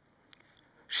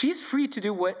 She's free to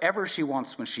do whatever she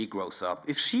wants when she grows up.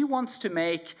 If she wants to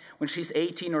make, when she's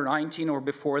 18 or 19 or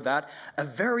before that, a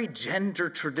very gender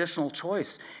traditional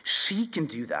choice, she can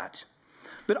do that.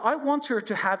 But I want her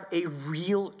to have a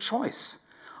real choice.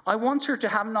 I want her to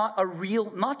have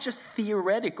not just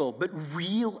theoretical, but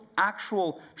real,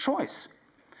 actual choice.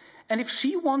 And if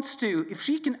she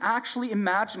can actually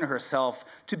imagine herself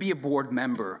to be a board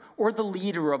member or the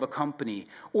leader of a company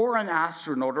or an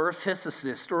astronaut or a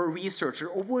physicist or a researcher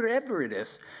or whatever it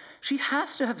is, she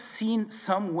has to have seen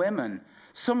some women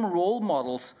some role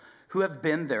models who have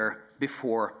been there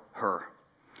before her.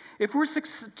 If we're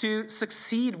to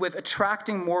succeed with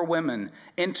attracting more women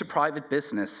into private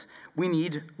business, we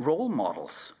need role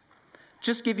models.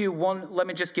 Let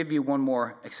me just give you one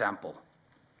more example.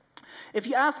 If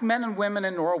you ask men and women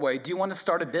in Norway, do you want to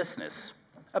start a business?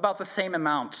 About the same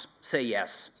amount say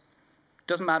yes.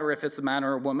 Doesn't matter if it's a man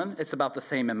or a woman, it's about the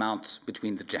same amount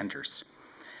between the genders.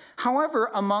 However,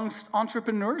 amongst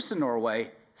entrepreneurs in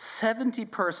Norway,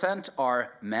 70%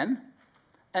 are men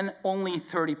and only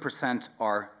 30%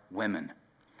 are women.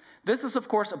 This is, of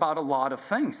course, about a lot of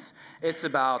things. It's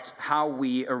about how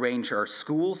we arrange our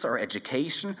schools, our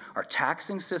education, our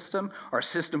taxing system, our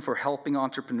system for helping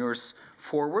entrepreneurs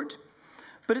forward.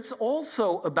 But it's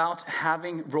also about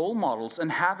having role models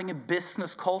and having a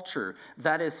business culture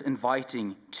that is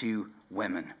inviting to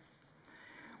women.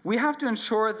 We have to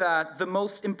ensure that the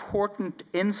most important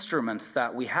instruments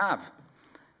that we have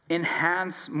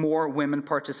enhance more women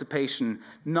participation,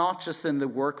 not just in the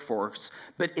workforce,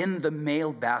 but in the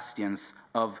male bastions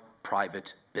of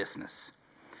private business.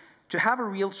 To have a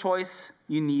real choice,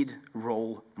 you need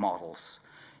role models.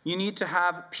 You need to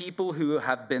have people who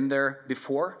have been there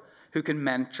before, who can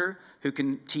mentor, who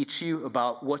can teach you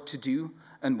about what to do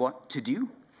and what to do.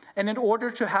 And in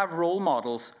order to have role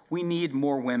models, we need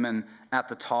more women at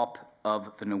the top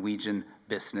of the Norwegian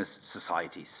business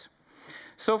societies.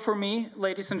 So for me,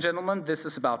 ladies and gentlemen, this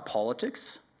is about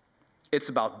politics. It's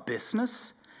about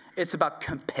business. It's about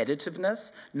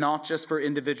competitiveness, not just for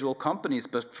individual companies,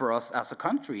 but for us as a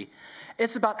country.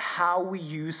 It's about how we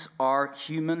use our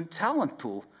human talent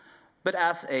pool. But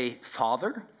as a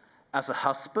father, as a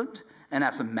husband, and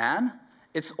as a man,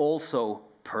 it's also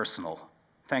personal.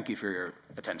 Thank you for your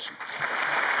attention.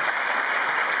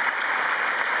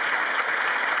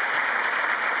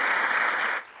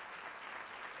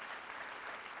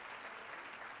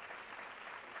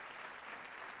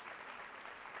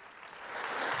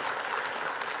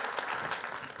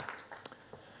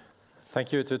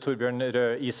 Thank you to Torbjørn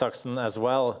Røe Isaksen as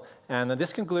well. And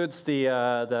this concludes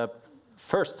the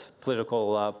first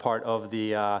political part of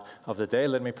the day.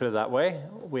 Let me put it that way.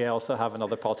 We also have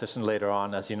another politician later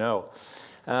on, as you know.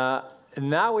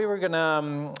 Now we were going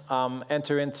to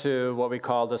enter into what we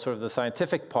call the sort of the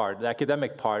scientific part, the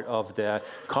academic part of the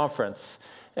conference.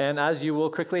 And as you will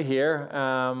quickly hear,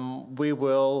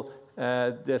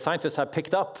 the scientists have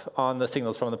picked up on the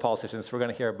signals from the politicians. We're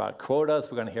going to hear about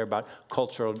quotas. We're going to hear about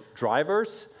cultural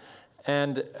drivers.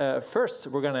 And first,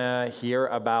 we're going to hear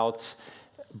about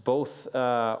both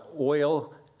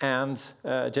oil and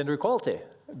gender equality,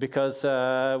 because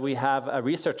we have a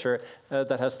researcher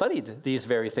that has studied these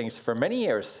very things for many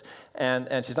years.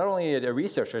 And she's not only a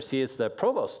researcher, she is the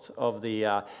provost of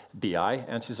the BI,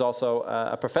 and she's also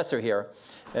a professor here.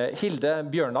 Hilde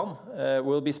Bjørnland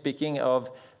will be speaking of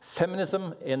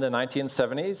Feminism in the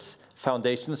 1970s,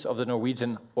 Foundations of the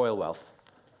Norwegian Oil Wealth.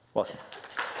 Welcome.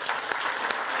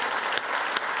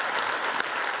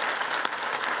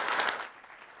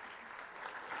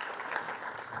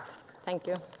 Thank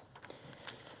you.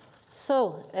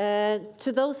 So,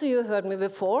 to those of you who heard me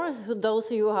before, those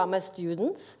of you who are my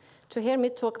students, to hear me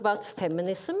talk about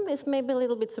feminism is maybe a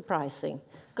little bit surprising.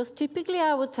 Because typically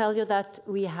I would tell you that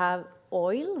we have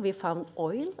oil, we found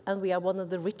oil, and we are one of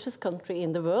the richest countries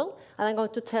in the world. And I'm going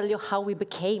to tell you how we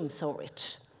became so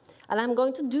rich. And I'm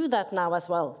going to do that now as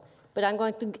well. But I'm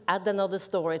going to add another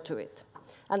story to it.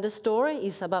 And the story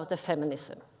is about the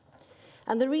feminism.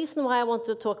 And the reason why I want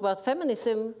to talk about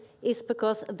feminism is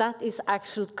because that is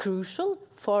actually crucial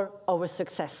for our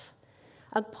success.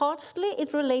 And partly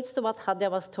it relates to what Hadia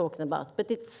was talking about,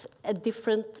 but it's a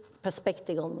different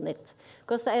perspective on it.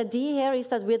 Because the idea here is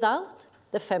that without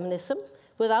the feminism,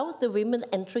 without the women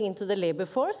entering into the labor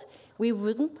force, we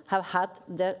wouldn't have had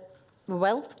the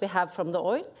wealth we have from the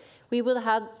oil. We would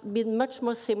have been much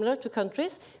more similar to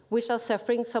countries which are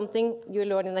suffering something you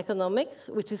learn in economics,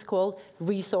 which is called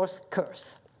resource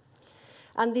curse.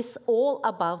 And it's all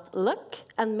about luck,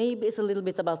 and maybe it's a little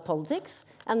bit about politics,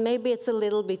 and maybe it's a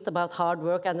little bit about hard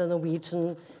work and the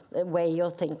Norwegian way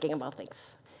of thinking about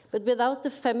things. But without the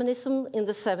feminism in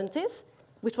the 70s,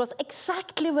 which was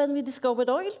exactly when we discovered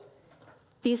oil,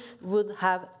 this would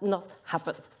have not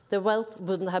happened. The wealth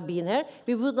wouldn't have been here.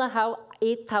 We wouldn't have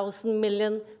 8,000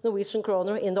 million Norwegian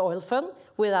kroner in the oil fund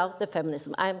without the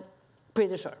feminism, I'm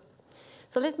pretty sure.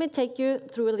 So let me take you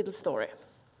through a little story.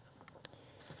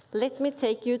 Let me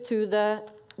take you to the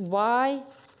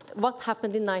what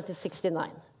happened in 1969.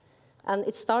 And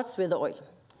it starts with the oil.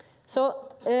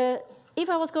 So if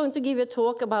I was going to give you a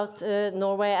talk about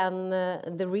Norway and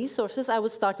the resources, I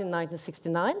would start in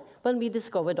 1969 when we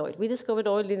discovered oil. We discovered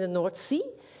oil in the North Sea,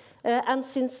 And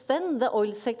since then, the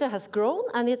oil sector has grown,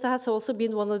 and it has also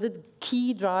been one of the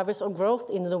key drivers of growth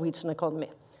in the Norwegian economy.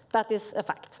 That is a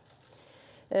fact.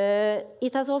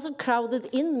 It has also crowded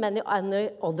in many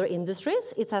other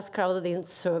industries. It has crowded in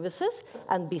services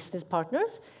and business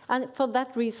partners. And for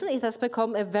that reason, it has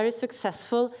become a very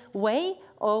successful way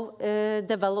of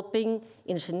developing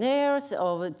engineers,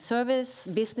 of service,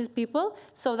 business people,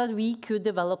 so that we could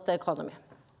develop the economy.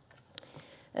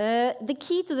 The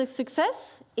key to the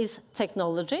success is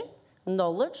technology,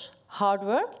 knowledge, hard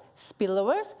work,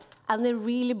 spillovers, and a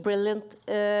really brilliant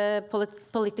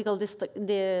political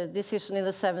decision in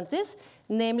the 70s,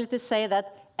 namely to say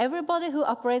that everybody who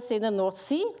operates in the North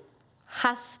Sea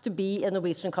has to be a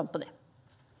Norwegian company.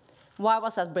 Why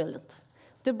was that brilliant?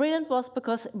 The brilliant was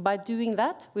because by doing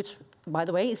that, which, by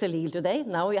the way, is illegal today,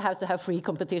 now we have to have free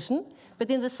competition, but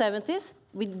in the 70s,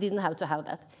 we didn't have to have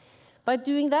that. By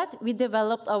doing that, we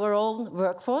developed our own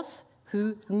workforce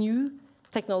who knew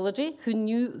technology,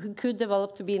 who could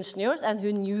develop to be engineers, and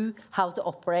who knew how to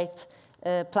operate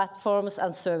platforms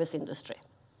and service industry.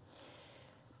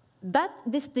 That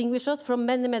distinguished us from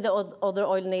many, many other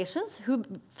oil nations who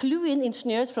flew in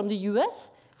engineers from the US,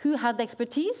 who had the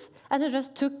expertise, and who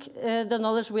just took the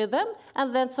knowledge with them,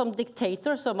 and then some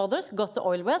dictator, some others, got the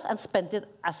oil wealth and spent it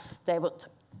as they would.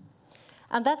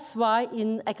 And that's why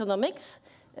in economics,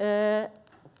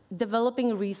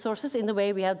 developing resources in the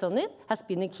way we have done it has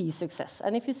been a key success.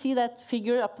 And if you see that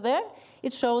figure up there,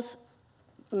 it shows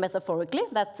metaphorically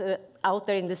that out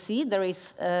there in the sea there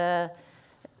is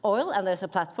oil and there's a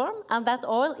platform, and that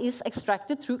oil is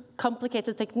extracted through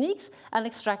complicated techniques and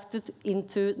extracted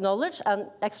into knowledge and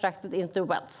extracted into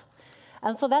wealth.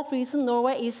 And for that reason,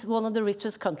 Norway is one of the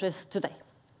richest countries today.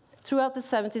 Throughout the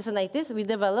 70s and 80s, we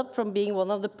developed from being one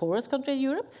of the poorest countries in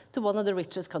Europe to one of the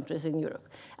richest countries in Europe.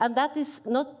 And that is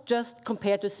not just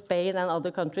compared to Spain and other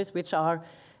countries which are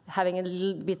having a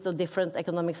little bit of different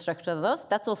economic structure than us.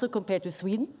 That's also compared to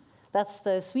Sweden. That's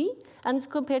the Swede. And it's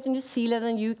compared to New Zealand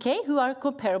and UK, who are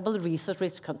comparable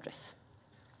resource-rich countries.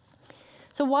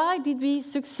 So why did we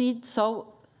succeed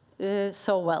so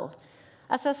well?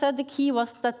 As I said, the key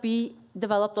was that we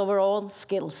developed our own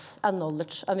skills and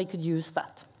knowledge, and we could use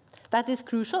that. That is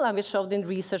crucial, and we showed in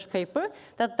research paper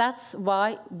that that's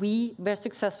why we were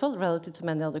successful relative to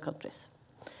many other countries.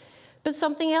 But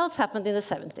something else happened in the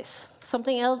 70s.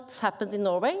 Something else happened in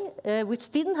Norway, which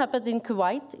didn't happen in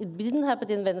Kuwait, it didn't happen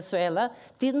in Venezuela,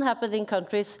 didn't happen in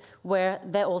countries where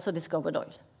they also discovered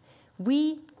oil.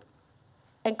 We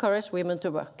encouraged women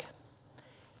to work.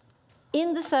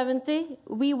 In the 70s,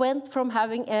 we went from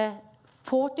having a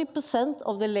 40%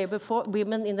 of the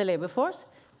women in the labor force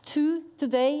to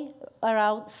today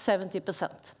around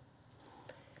 70%.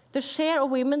 The share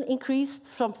of women increased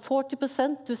from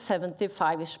 40% to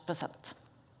 75-ish%.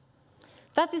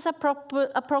 That is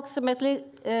approximately,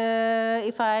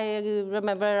 if I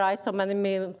remember right, how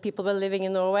many people were living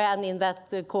in Norway and in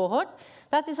that cohort,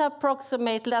 that is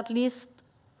approximately at least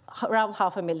around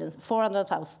 500,000,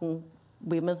 400,000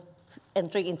 women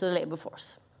entering into the labor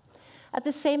force. At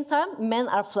the same time, men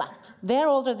are flat. They're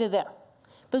already there.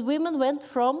 But women went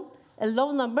from a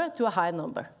low number to a high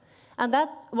number. And that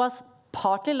was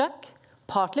partly luck,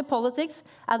 partly politics,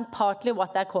 and partly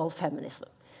what I call feminism.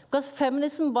 Because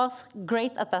feminism was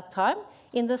great at that time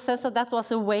in the sense that that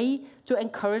was a way to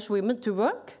encourage women to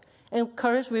work,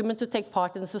 encourage women to take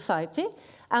part in society,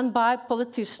 and by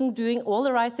politicians doing all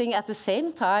the right thing at the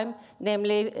same time,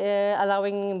 namely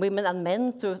allowing women and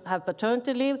men to have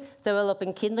paternity leave,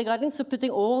 developing kindergarten, so putting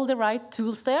all the right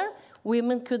tools there,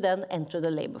 women could then enter the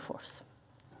labor force.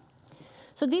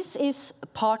 So this is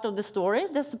part of the story.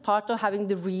 That's the part of having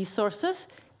the resources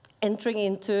entering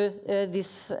into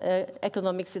this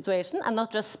economic situation and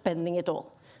not just spending it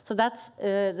all. So that's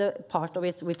the part of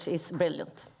it which is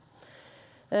brilliant.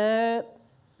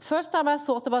 First time I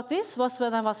thought about this was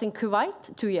when I was in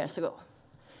Kuwait 2 years ago.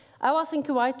 I was in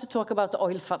Kuwait to talk about the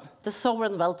oil fund, the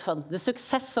sovereign wealth fund, the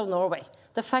success of Norway,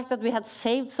 the fact that we had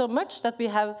saved so much that we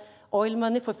have oil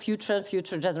money for future and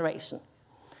future generation.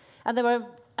 And there were,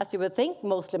 as you would think,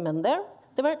 mostly men there.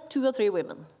 There were 2 or 3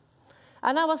 women.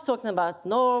 And I was talking about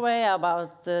Norway,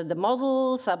 about the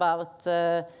models, about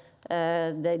the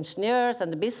engineers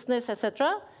and the business,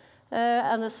 etc.,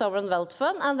 and the sovereign wealth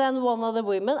fund. And then one of the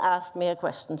women asked me a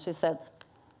question. She said,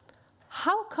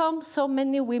 "How come so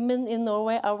many women in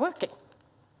Norway are working?"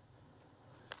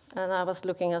 And I was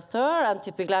looking at her, and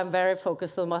typically I'm very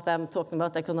focused on what I'm talking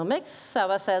about economics.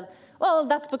 So I said, well,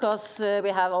 that's because we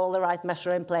have all the right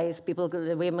measures in place.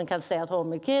 Women can stay at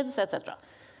home with kids, etc.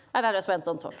 And I just went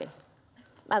on talking.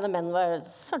 And the men were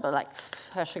sort of like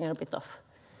hushing her a bit off.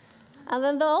 And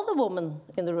then the other woman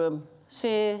in the room,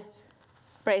 she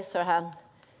raised her hand.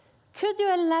 Could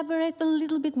you elaborate a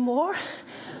little bit more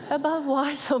about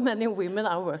why so many women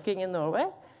are working in Norway?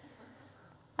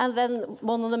 And then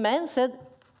one of the men said,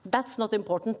 that's not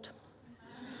important.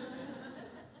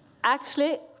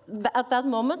 Actually, at that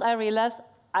moment, I realized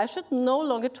I should no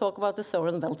longer talk about the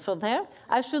sovereign wealth fund here.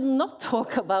 I should not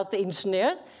talk about the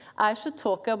engineers. I should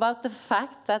talk about the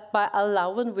fact that by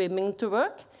allowing women to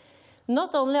work,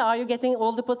 not only are you getting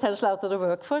all the potential out of the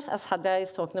workforce, as Hadia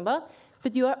is talking about,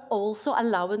 but you are also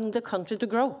allowing the country to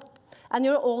grow. And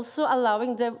you're also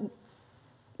allowing the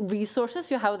resources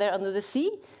you have there under the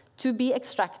sea to be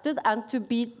extracted and to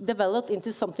be developed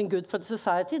into something good for the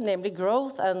society, namely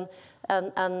growth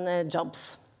and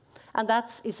jobs. And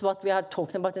that is what we are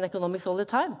talking about in economics all the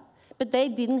time. But they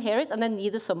didn't hear it, and they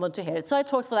needed someone to hear it. So I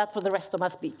talked for that for the rest of my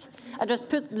speech. I just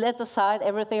let aside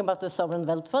everything about the sovereign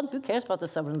wealth fund. Who cares about the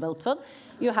sovereign wealth fund?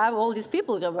 You have all these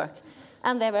people who work.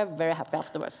 And they were very happy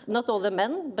afterwards. Not all the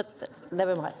men, but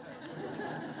never mind.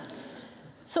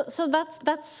 So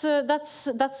that's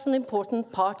an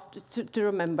important part to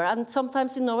remember. And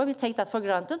sometimes in Norway we take that for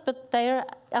granted, but there,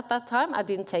 at that time I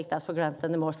didn't take that for granted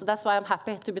anymore. So that's why I'm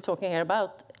happy to be talking here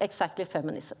about exactly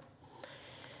feminism.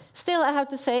 Still, I have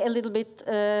to say a little bit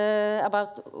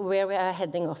about where we are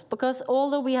heading off, because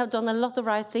although we have done a lot of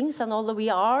right things, and although we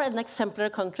are an exemplary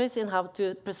country in how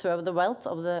to preserve the wealth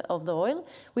of the oil,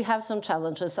 we have some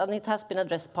challenges, and it has been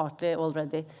addressed partly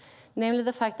already. Namely,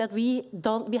 the fact that we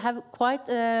have quite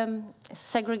a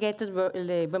segregated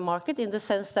labor market in the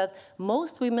sense that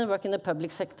most women work in the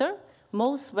public sector,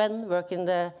 most men work in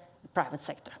the private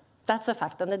sector. That's a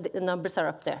fact, and the numbers are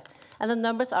up there. And the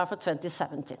numbers are for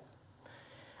 2017.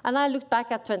 And I looked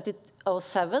back at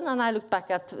 2007, and I looked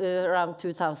back at around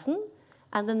 2000,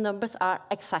 and the numbers are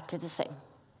exactly the same.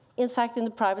 In fact, in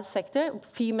the private sector,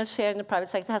 female share in the private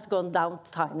sector has gone down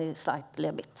slightly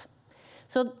a bit.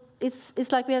 So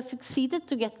it's like we have succeeded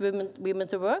to get women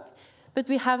to work, but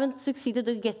we haven't succeeded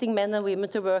in getting men and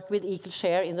women to work with equal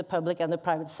share in the public and the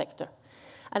private sector.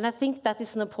 And I think that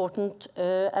is an important,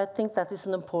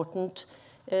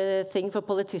 thing for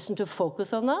politicians to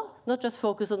focus on now, not just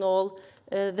focus on all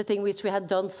the thing which we had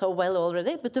done so well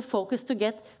already, but to focus to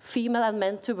get female and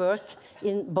men to work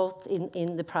in both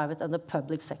in the private and the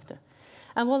public sector.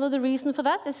 And one of the reasons for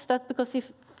that is that because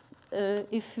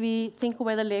if we think of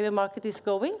where the labor market is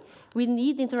going, we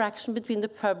need interaction between the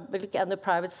public and the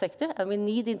private sector, and we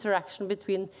need interaction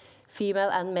between female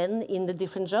and men in the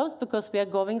different jobs, because we are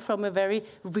going from a very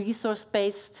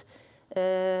resource-based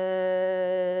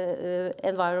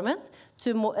environment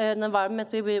to an environment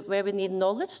where we need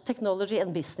knowledge, technology,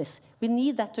 and business. We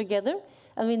need that together,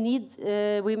 and we need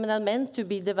women and men to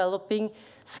be developing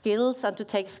skills and to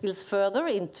take skills further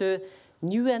into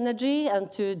new energy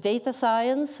and to data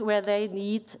science, where they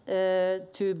need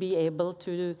to be able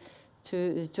to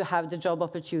have the job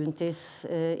opportunities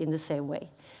in the same way.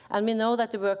 And we know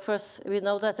that the workforce, we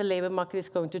know that the labor market is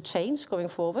going to change going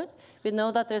forward. We know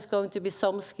that there's going to be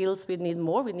some skills we need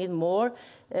more. We need more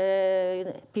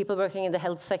people working in the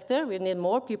health sector. We need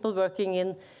more people working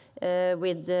in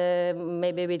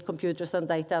maybe with computers and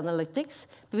data analytics.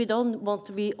 But we don't want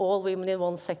to be all women in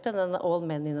one sector and all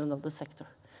men in another sector.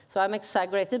 So I'm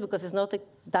exaggerated because it's not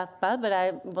that bad, but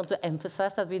I want to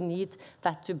emphasize that we need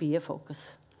that to be a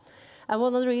focus. And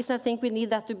one of the reasons I think we need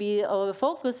that to be our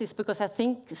focus is because I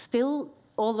think still,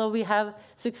 although we have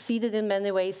succeeded in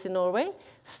many ways in Norway,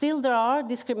 still there are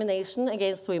discrimination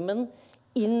against women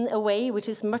in a way which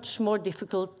is much more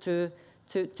difficult to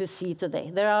see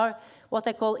today. There are what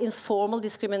I call informal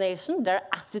discrimination. There are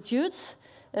attitudes,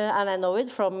 and I know it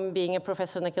from being a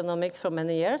professor in economics for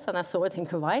many years, and I saw it in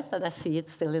Kuwait, and I see it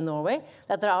still in Norway,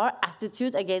 that there are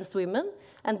attitudes against women,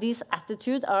 and these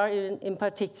attitudes are in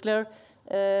particular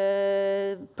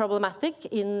problematic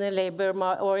in labor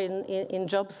or in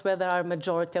jobs where there are a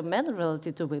majority of men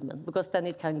relative to women, because then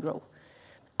it can grow.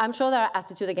 I'm sure there are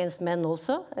attitudes against men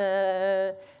also,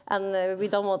 and we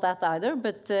don't want that either,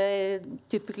 but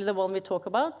typically the one we talk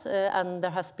about, and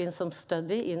there has been some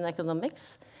study in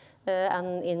economics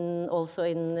and also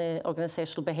in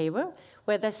organizational behavior,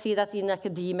 where they see that in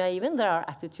academia even there are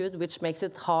attitudes which makes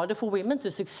it harder for women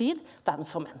to succeed than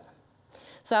for men.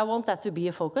 So I want that to be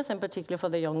a focus, and particularly for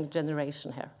the young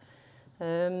generation here.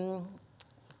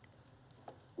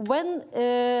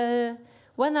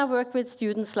 When I work with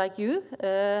students like you,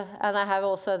 and I have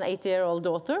also an 8-year-old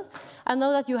daughter, I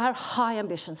know that you have high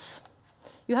ambitions.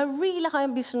 You have really high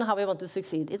ambition how we want to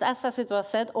succeed. As it was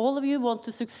said, all of you want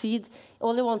to succeed,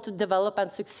 all you want to develop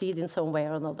and succeed in some way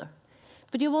or another.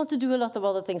 But you want to do a lot of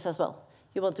other things as well.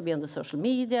 You want to be on the social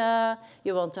media,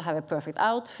 you want to have a perfect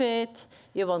outfit,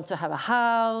 you want to have a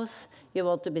house, you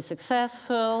want to be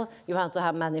successful, you want to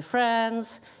have many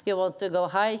friends, you want to go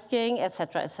hiking,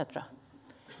 etc., etc.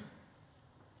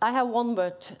 I have one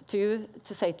word to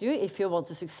say to you if you want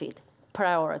to succeed.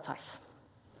 Prioritize.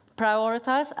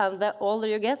 Prioritize, and the older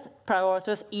you get,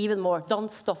 prioritize even more.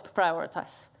 Don't stop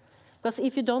prioritize. Because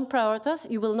if you don't prioritize,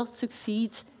 you will not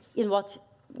succeed in what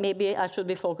maybe I should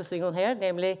be focusing on here,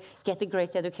 namely get a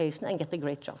great education and get a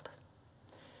great job.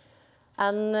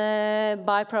 And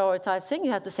by prioritizing,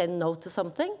 you have to say no to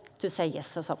something, to say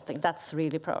yes to something. That's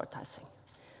really prioritizing.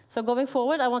 So going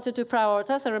forward, I wanted to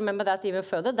prioritize and remember that even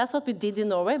further. That's what we did in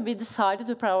Norway. We decided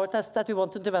to prioritize that we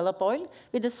want to develop oil.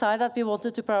 We decided that we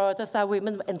wanted to prioritize our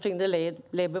women entering the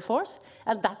labor force,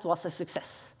 and that was a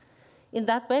success. In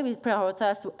that way, we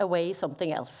prioritized away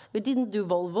something else. We didn't do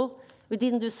Volvo. We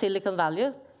didn't do Silicon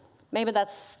Valley. Maybe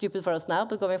that's stupid for us now,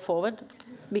 but going forward,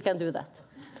 we can do that.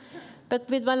 But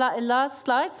with my last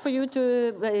slide for you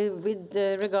to, with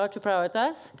regard to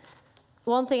prioritize,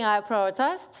 one thing I have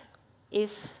prioritized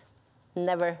is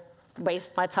never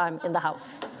waste my time in the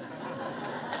house.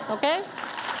 Okay?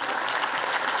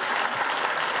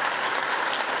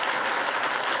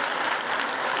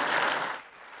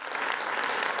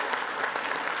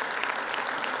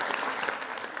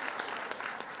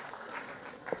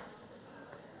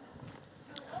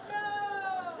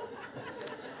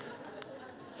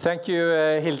 Thank you,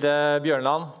 Hilde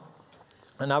Bjørnland.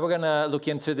 And now we're going to look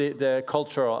into the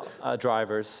cultural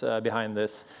drivers behind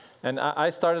this. And I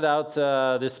started out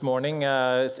this morning,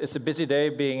 it's a busy day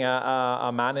being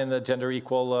a man in the gender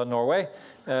equal Norway,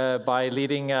 by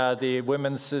leading the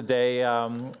Women's Day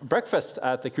breakfast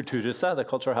at the Kulturhuset, the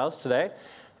cultural house today.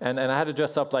 And I had to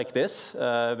dress up like this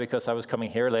because I was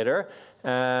coming here later.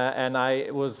 And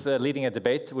I was leading a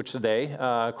debate, which today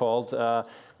called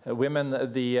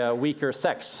Women the Weaker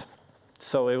Sex.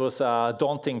 So it was a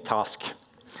daunting task,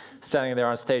 standing there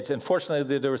on stage.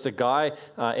 Unfortunately, there was a guy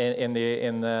in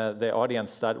the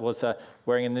audience that was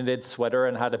wearing a knitted sweater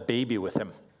and had a baby with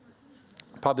him,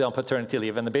 probably on paternity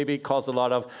leave. And the baby caused a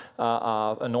lot of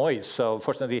noise. So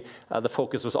unfortunately, the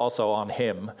focus was also on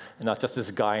him, and not just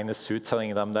this guy in the suit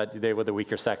telling them that they were the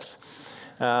weaker sex.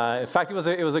 In fact,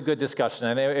 it was a good discussion,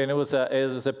 and it was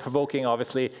a provoking,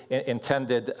 obviously,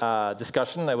 intended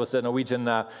discussion. It was the Norwegian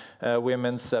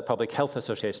Women's Public Health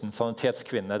Association,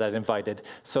 Sanitetskvinne, that invited.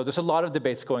 So there's a lot of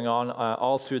debates going on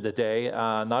all through the day,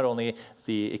 not only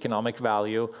the economic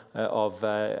value of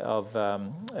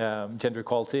gender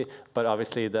equality, but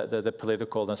obviously the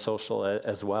political and social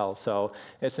as well. So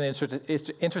it's an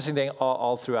interesting thing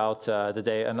all throughout the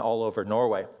day and all over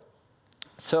Norway.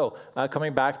 So,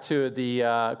 coming back to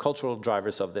the cultural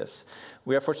drivers of this,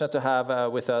 we are fortunate to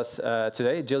have with us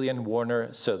today Gillian Warner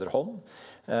Söderholm.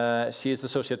 She is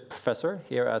associate professor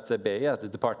here at the BI, at the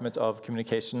Department of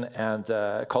Communication and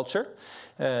Culture.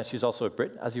 She's also a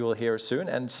Brit, as you will hear soon,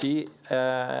 and she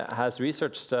has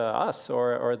researched us,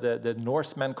 or the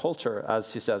Norseman culture, as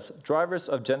she says, drivers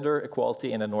of gender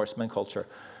equality in a Norseman culture.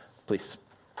 Please.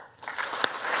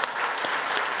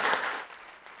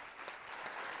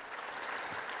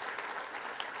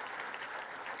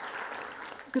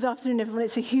 Good afternoon, everyone.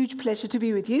 It's a huge pleasure to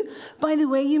be with you. By the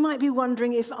way, you might be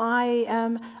wondering if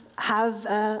I have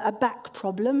a back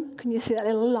problem. Can you see that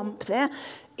little lump there?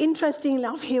 Interestingly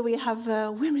enough, here we have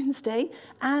Women's Day,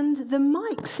 and the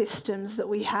mic systems that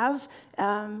we have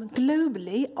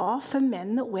globally are for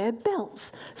men that wear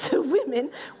belts. So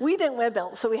women, we don't wear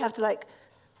belts, so we have to like,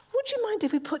 would you mind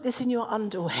if we put this in your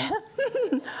underwear?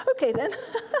 Okay, then.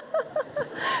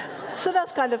 So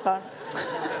that's kind of fun.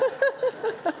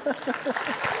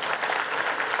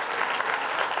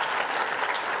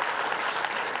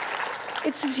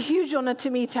 It's a huge honor to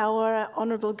meet our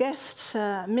honorable guests,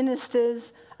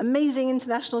 ministers, amazing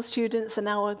international students, and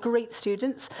our great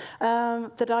students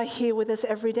that are here with us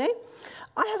every day.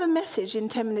 I have a message in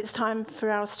 10 minutes' time for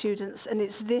our students, and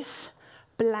it's this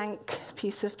blank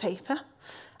piece of paper.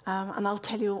 And I'll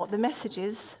tell you what the message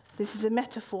is. This is a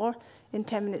metaphor in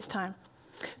 10 minutes' time.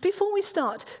 Before we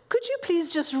start, could you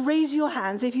please just raise your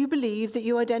hands if you believe that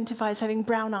you identify as having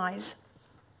brown eyes?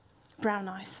 Brown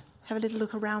eyes. Have a little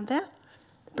look around there.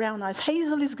 Brown eyes.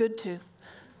 Hazel is good too.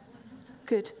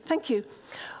 Good. Thank you.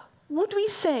 Would we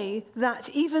say that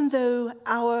even though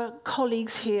our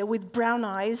colleagues here with brown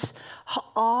eyes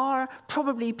are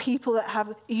probably people that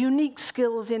have unique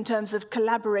skills in terms of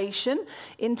collaboration,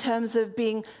 in terms of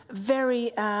being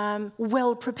very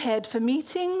well prepared for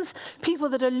meetings, people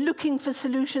that are looking for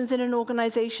solutions in an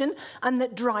organization and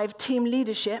that drive team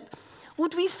leadership,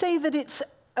 would we say that it's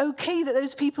okay that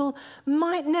those people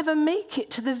might never make it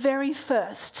to the very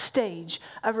first stage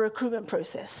of a recruitment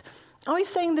process? Are we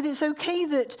saying that it's okay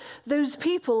that those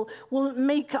people will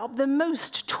make up the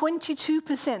most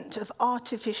 22% of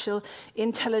artificial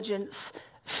intelligence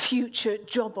future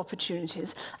job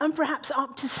opportunities, and perhaps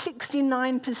up to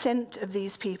 69% of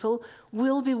these people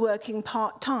will be working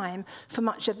part-time for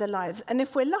much of their lives? And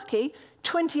if we're lucky,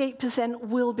 28%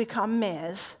 will become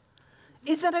mayors.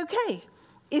 Is that okay?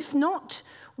 If not,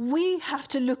 we have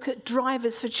to look at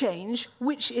drivers for change,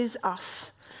 which is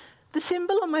us. The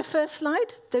symbol on my first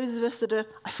slide, those of us that are,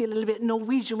 I feel a little bit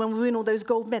Norwegian when we win all those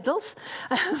gold medals.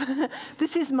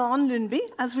 This is Maren Lundby,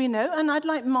 as we know, and I'd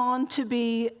like Maren to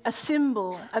be a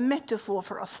symbol, a metaphor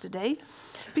for us today,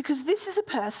 because this is a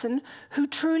person who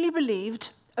truly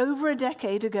believed over a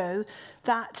decade ago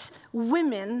that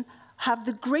women have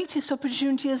the greatest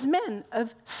opportunity as men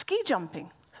of ski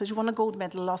jumping. So she won a gold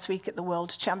medal last week at the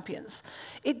World Champions.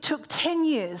 It took 10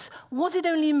 years. Was it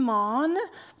only Maren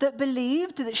that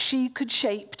believed that she could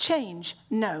shape change?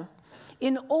 No.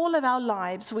 In all of our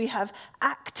lives, we have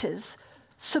actors,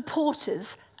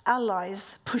 supporters,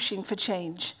 allies pushing for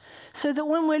change. So that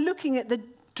when we're looking at the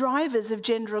drivers of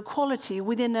gender equality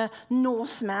within a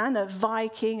Norseman, a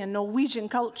Viking, a Norwegian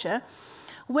culture,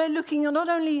 we're looking at not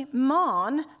only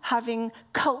Maren having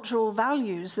cultural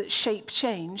values that shape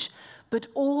change, but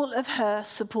all of her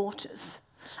supporters.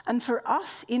 And for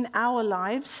us in our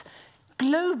lives,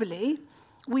 globally,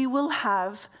 we will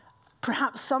have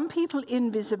perhaps some people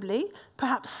invisibly,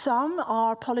 perhaps some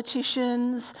are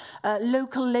politicians,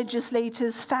 local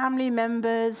legislators, family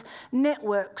members,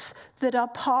 networks that are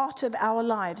part of our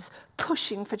lives,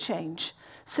 pushing for change.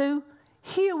 So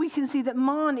here we can see that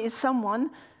Maren is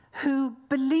someone who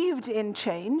believed in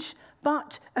change,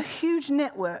 but a huge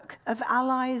network of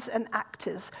allies and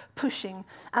actors pushing.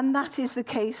 And that is the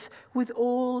case with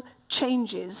all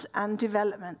changes and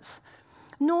developments.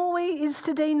 Norway is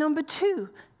today number 2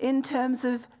 in terms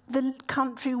of the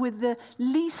country with the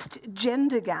least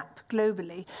gender gap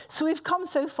globally. So we've come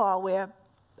so far, we're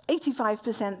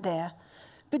 85% there.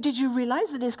 But did you realize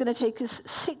that it's going to take us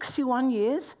 61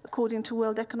 years, according to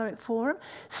World Economic Forum,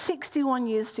 61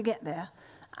 years to get there?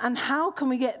 And how can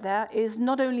we get there is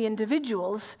not only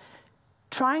individuals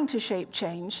trying to shape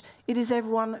change, it is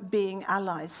everyone being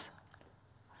allies.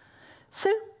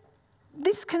 So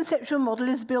this conceptual model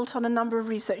is built on a number of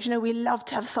research. You know, we love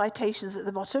to have citations at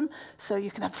the bottom, so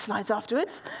you can have the slides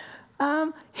afterwards.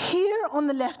 Here on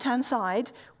the left-hand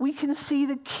side, we can see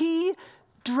the key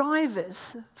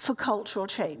drivers for cultural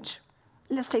change.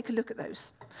 Let's take a look at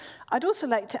those. I'd also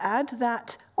like to add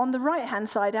that on the right-hand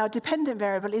side, our dependent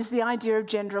variable is the idea of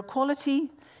gender equality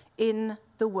in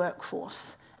the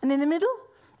workforce. And in the middle,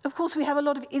 of course, we have a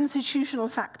lot of institutional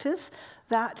factors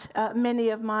that many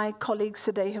of my colleagues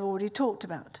today have already talked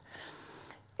about.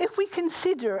 If we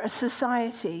consider a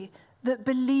society that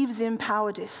believes in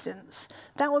power distance,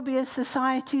 that would be a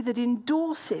society that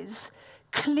endorses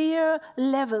clear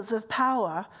levels of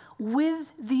power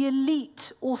with the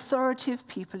elite, authoritative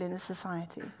people in a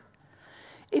society.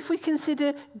 If we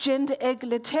consider gender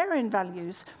egalitarian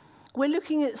values, we're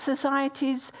looking at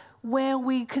societies where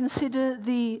we consider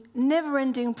the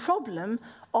never-ending problem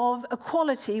of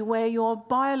equality, where your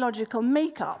biological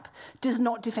makeup does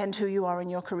not define who you are in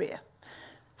your career.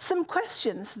 Some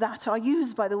questions that are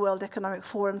used by the World Economic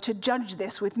Forum to judge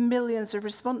this with millions of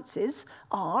responses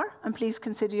are, and please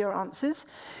consider your answers,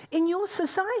 in your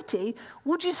society,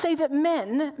 would you say that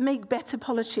men make better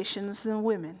politicians than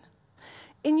women?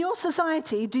 In your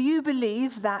society, do you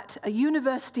believe that a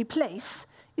university place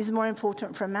is more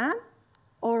important for a man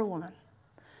or a woman?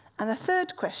 And the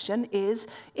third question is,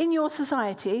 in your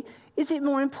society, is it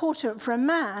more important for a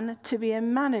man to be a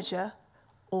manager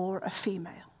or a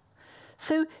female?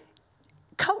 So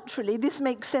culturally, this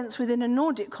makes sense within a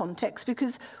Nordic context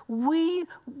because we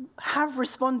have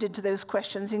responded to those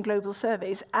questions in global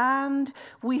surveys, and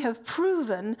we have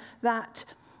proven that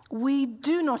we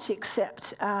do not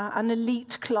accept an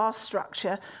elite class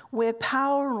structure where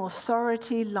power and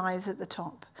authority lies at the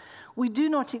top. We do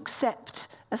not accept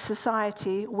a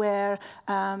society where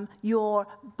your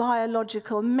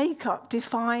biological makeup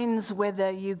defines whether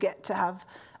you get to have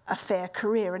a fair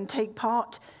career and take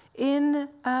part in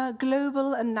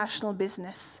global and national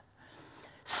business.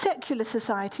 Secular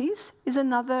societies is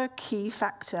another key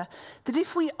factor. That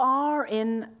if we are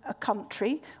in a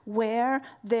country where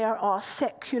there are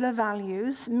secular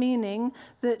values, meaning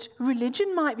that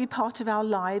religion might be part of our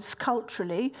lives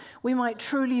culturally, we might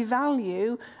truly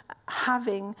value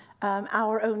having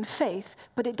our own faith,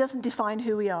 but it doesn't define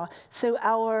who we are. So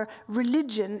our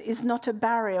religion is not a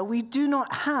barrier. We do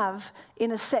not have,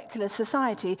 in a secular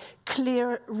society,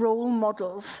 clear role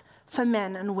models for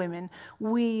men and women.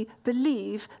 We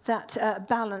believe that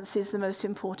balance is the most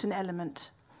important element.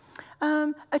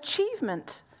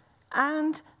 Achievement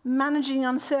and managing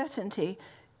uncertainty.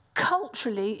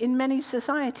 Culturally, in many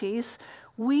societies,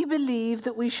 we believe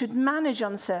that we should manage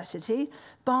uncertainty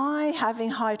by having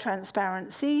high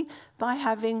transparency, by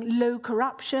having low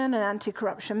corruption and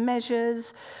anti-corruption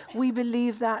measures. We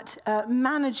believe that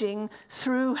managing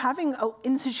through having an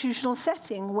institutional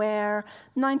setting where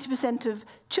 90% of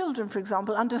children, for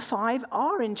example, under 5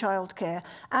 are in childcare,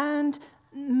 and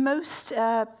most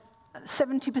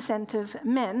 70% of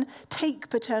men take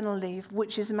paternal leave,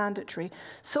 which is mandatory.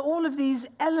 So all of these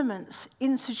elements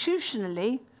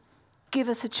institutionally give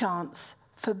us a chance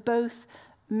for both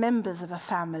members of a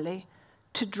family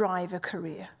to drive a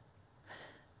career.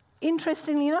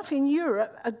 Interestingly enough, in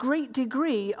Europe, a great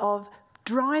degree of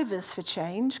drivers for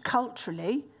change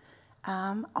culturally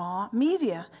are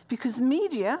media, because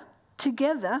media,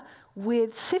 together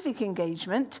with civic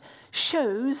engagement,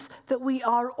 shows that we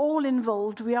are all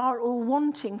involved, we are all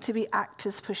wanting to be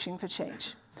actors pushing for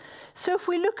change. So if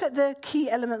we look at the key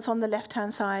elements on the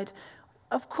left-hand side,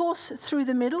 of course, through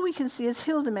the middle, we can see, as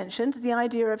Hilda mentioned, the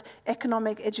idea of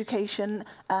economic education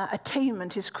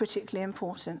attainment is critically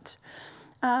important.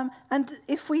 And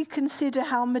if we consider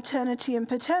how maternity and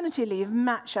paternity leave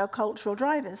match our cultural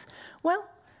drivers, well,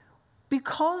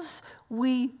 because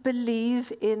we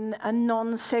believe in a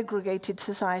non-segregated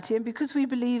society and because we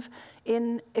believe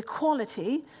in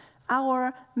equality,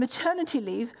 our maternity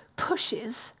leave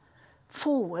pushes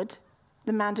forward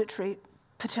the mandatory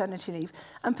paternity leave.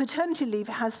 And paternity leave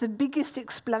has the biggest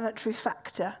explanatory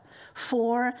factor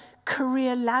for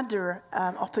career ladder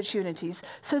opportunities,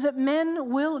 so that men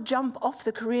will jump off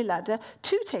the career ladder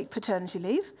to take paternity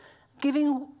leave,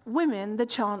 giving women the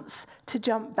chance to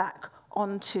jump back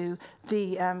onto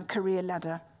the career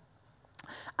ladder.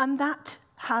 And that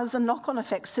has a knock-on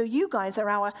effect. So you guys are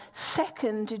our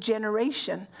second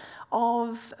generation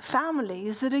of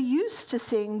families that are used to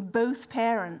seeing both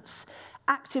parents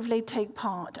actively take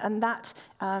part, and that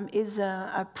is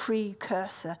a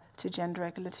precursor to gender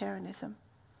egalitarianism.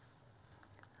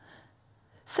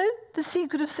 So the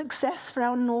secret of success for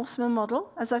our Norseman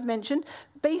model, as I've mentioned,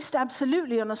 based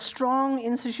absolutely on a strong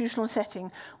institutional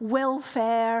setting,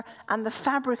 welfare, and the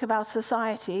fabric of our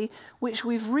society, which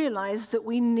we've realized that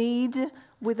we need.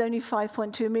 With only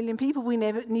 5.2 million people, we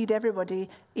need everybody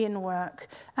in work.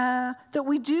 That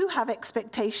we do have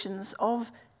expectations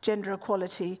of gender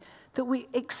equality, that we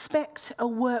expect a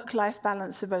work-life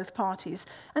balance for both parties.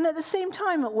 And at the same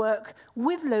time at work,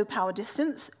 with low power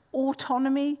distance,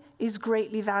 autonomy is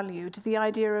greatly valued. The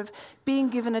idea of being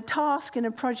given a task in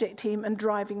a project team and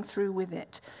driving through with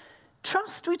it.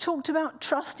 Trust, we talked about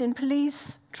trust in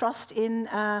police, trust in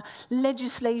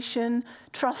legislation,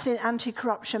 trust in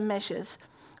anti-corruption measures,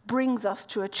 brings us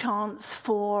to a chance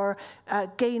for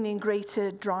gaining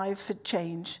greater drive for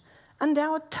change. And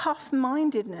our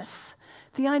tough-mindedness,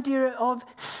 the idea of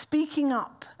speaking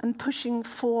up and pushing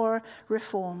for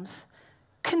reforms.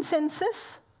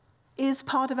 Consensus is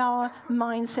part of our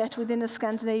mindset within a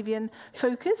Scandinavian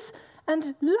focus,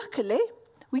 and luckily,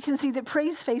 we can see that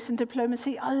praise, face, and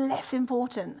diplomacy are less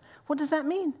important. What does that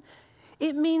mean?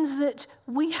 It means that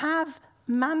we have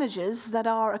managers that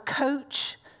are a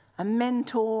coach, a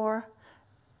mentor,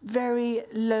 very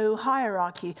low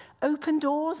hierarchy. Open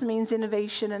doors means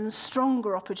innovation and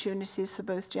stronger opportunities for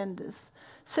both genders.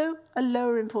 So a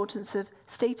lower importance of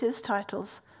status,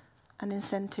 titles, and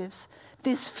incentives.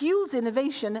 This fuels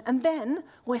innovation, and then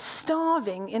we're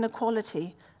starving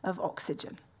inequality of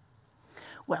oxygen.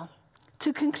 Well,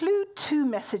 to conclude, 2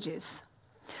 messages.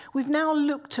 We've now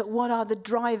looked at what are the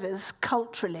drivers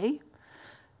culturally,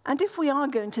 and if we are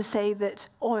going to say that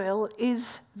oil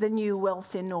is the new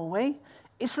wealth in Norway,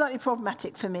 it's slightly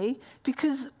problematic for me,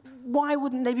 because why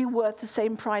wouldn't they be worth the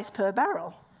same price per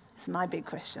barrel? Is my big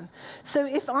question. So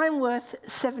if I'm worth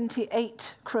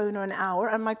 78 kroner an hour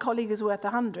and my colleague is worth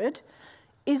 100,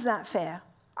 is that fair?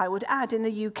 I would add, in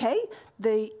the UK,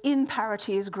 the in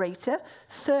parity is greater.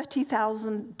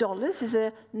 $30,000 is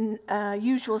a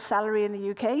usual salary in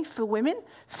the UK for women,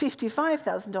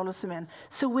 $55,000 for men.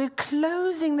 So we're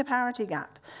closing the parity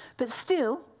gap. But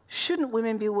still, Shouldn't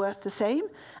women be worth the same?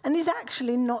 And is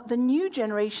actually not the new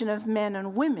generation of men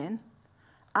and women,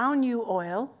 our new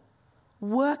oil,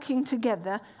 working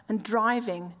together and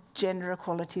driving gender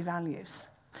equality values?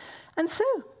 And so,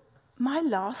 my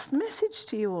last message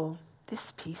to you all,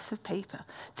 this piece of paper,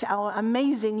 to our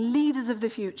amazing leaders of the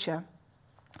future.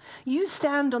 You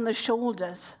stand on the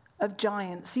shoulders of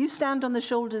giants. You stand on the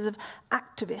shoulders of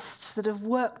activists that have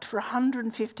worked for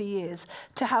 150 years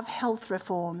to have health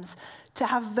reforms, to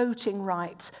have voting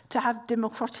rights, to have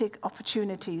democratic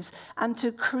opportunities, and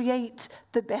to create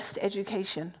the best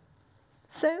education.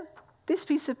 So, this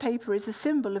piece of paper is a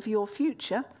symbol of your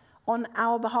future on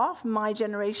our behalf, my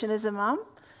generation as a mum.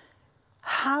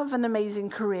 Have an amazing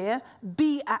career,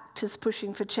 be actors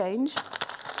pushing for change.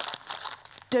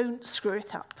 Don't screw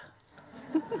it up.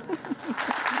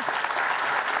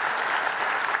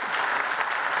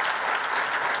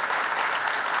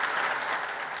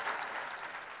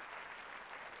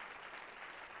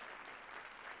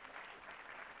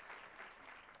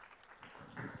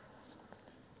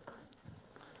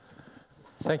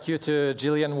 Thank you to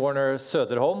Gillian Warner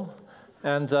Söderholm.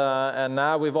 And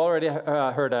now we've already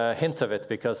heard a hint of it,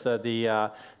 because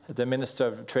the Minister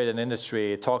of Trade and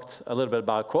Industry talked a little bit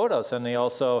about quotas, and he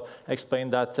also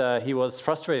explained that he was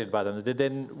frustrated by them. They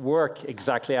didn't work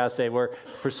exactly as they were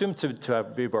presumed to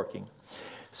be working.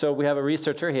 So we have a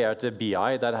researcher here at the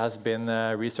BI that has been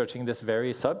researching this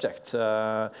very subject.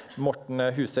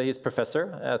 Morten Huse, he's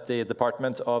professor at the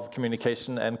Department of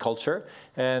Communication and Culture,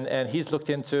 and he's looked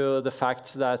into the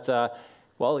fact that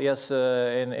well, yes,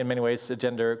 in many ways,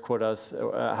 gender quotas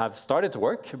have started to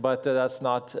work, but that's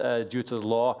not due to the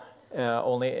law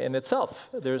only in itself.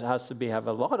 There has to have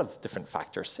a lot of different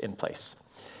factors in place.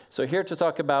 So here to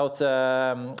talk about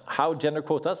how gender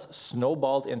quotas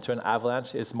snowballed into an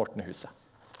avalanche is Morten Huse.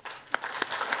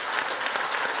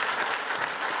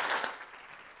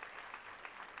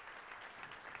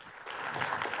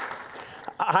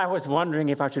 I was wondering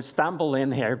if I should stumble in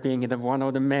here, being one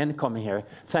of the men coming here.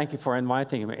 Thank you for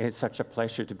inviting me. It's such a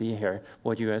pleasure to be here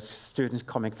with you as students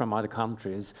coming from other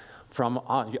countries, from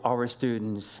our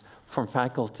students, from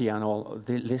faculty and all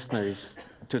the listeners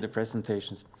to the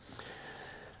presentations.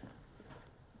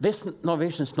 This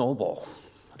Norwegian snowball,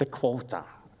 the quota,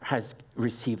 has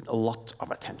received a lot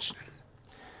of attention.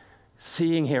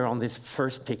 Seeing here on this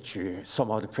first picture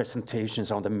some of the presentations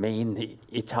on the main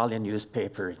Italian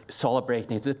newspaper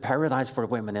celebrating the paradise for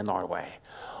women in Norway.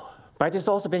 But it's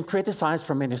also been criticized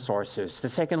from many sources. The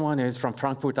second one is from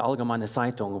Frankfurt Allgemeine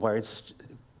Zeitung, where it's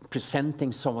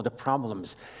presenting some of the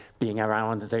problems being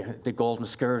around the golden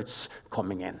skirts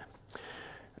coming in.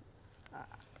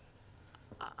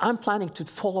 I'm planning to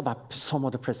follow up some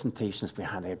of the presentations we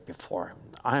had here before.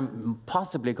 I'm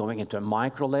possibly going into a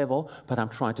micro level, but I'm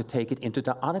trying to take it into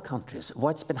the other countries.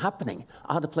 What's been happening,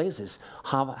 other places?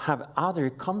 How have other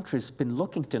countries been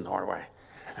looking to Norway?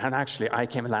 And actually, I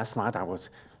came last night,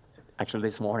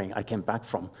 this morning, I came back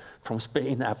from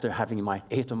Spain after having my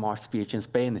 8th of March speech in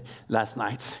Spain last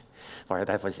night. Well,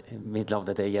 that was middle of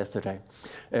the day yesterday.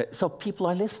 So people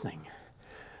are listening.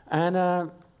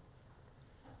 And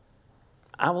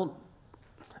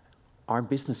our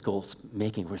business schools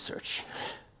making research.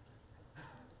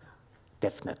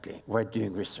 Definitely, we're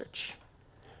doing research.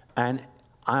 And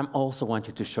I'm also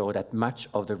wanting to show that much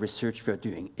of the research we're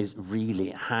doing is really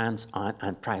hands-on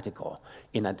and practical,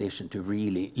 in addition to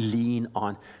really lean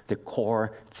on the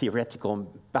core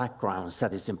theoretical backgrounds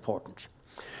that is important.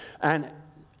 And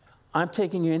I'm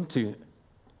taking you into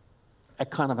a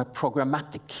kind of a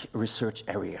programmatic research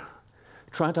area,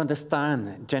 trying to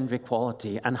understand gender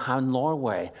equality and how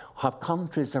Norway, how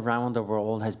countries around the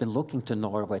world has been looking to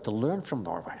Norway to learn from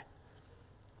Norway.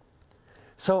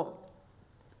 So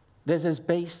this is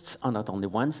based on not only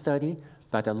one study,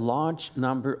 but a large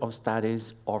number of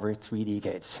studies over 3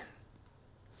 decades.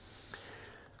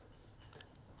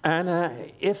 And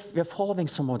if we're following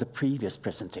some of the previous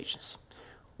presentations,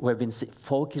 we've been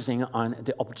focusing on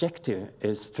the objective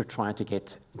is to try to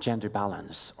get gender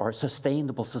balance or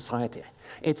sustainable society.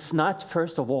 It's not,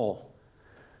 first of all,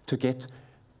 to get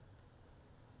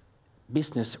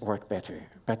business work better,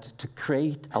 but to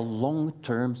create a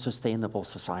long-term sustainable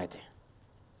society.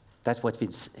 That's what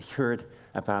we've heard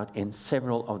about in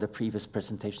several of the previous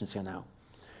presentations here now.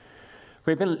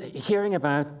 We've been hearing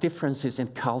about differences in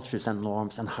cultures and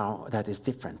norms and how that is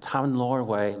different, how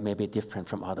Norway may be different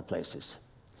from other places.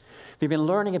 We've been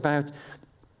learning about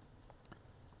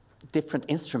different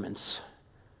instruments,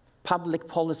 public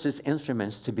policies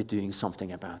instruments to be doing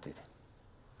something about it.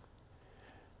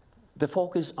 The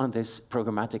focus on this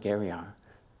programmatic area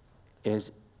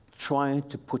is trying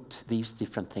to put these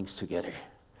different things together,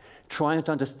 trying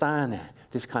to understand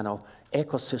this kind of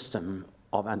ecosystem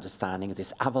of understanding,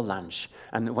 this avalanche.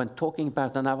 And when talking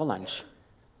about an avalanche,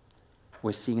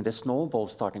 we're seeing the snowball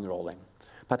starting rolling.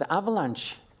 But the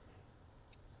avalanche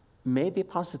may be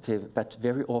positive, but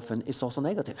very often it's also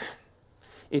negative.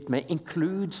 It may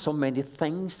include so many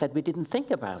things that we didn't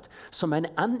think about, so many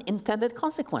unintended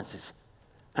consequences.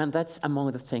 And that's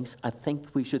among the things I think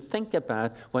we should think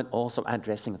about when also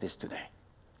addressing this today.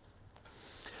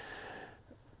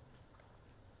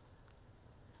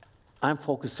 I'm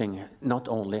focusing not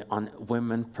only on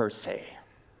women per se.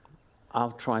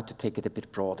 I'll try to take it a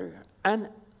bit broader and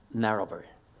narrower.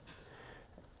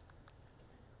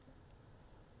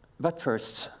 But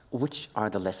first, which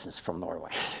are the lessons from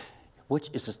Norway?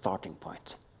 Which is a starting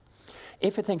point?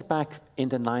 If you think back in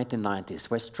the 1990s,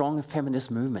 there were strong feminist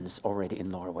movements already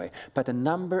in Norway, but the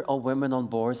number of women on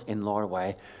boards in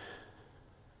Norway,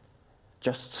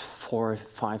 just 4 or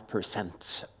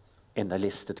 5% in the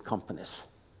listed companies.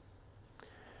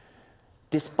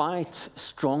 Despite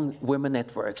strong women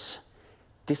networks,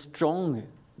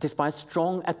 despite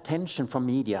strong attention from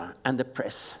media and the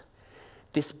press,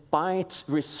 despite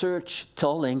research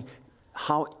telling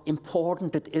how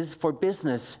important it is for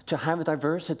business to have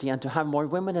diversity and to have more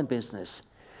women in business,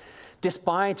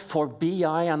 despite for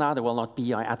BI and other, well, not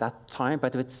BI at that time,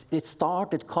 but it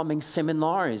started coming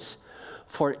seminars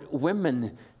for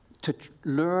women to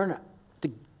learn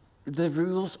the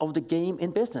rules of the game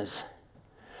in business.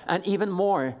 And even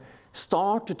more,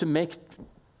 started to make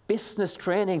business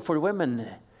training for women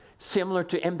similar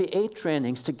to MBA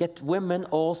trainings to get women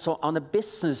also on a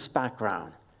business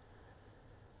background.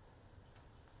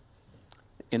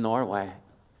 In Norway,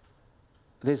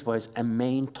 this was a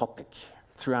main topic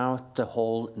throughout the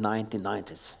whole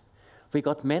 1990s. We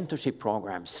got mentorship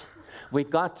programs. We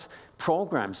got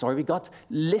programs, or we got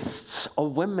lists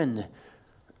of women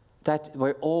that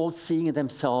were all seeing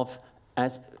themselves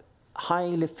as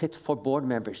highly fit for board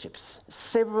memberships.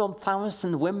 Several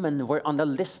thousand women were on the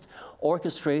list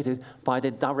orchestrated by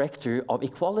the director of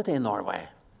equality in Norway.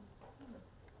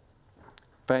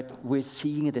 But we're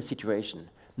seeing the situation.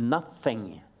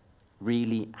 Nothing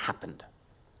really happened.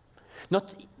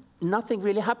 Nothing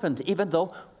really happened, even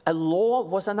though a law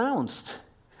was announced.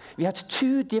 We had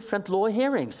 2 different law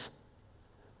hearings,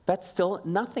 but still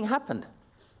nothing happened.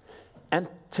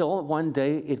 Until one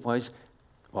day it was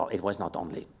not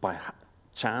only by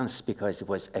chance, because it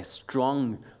was a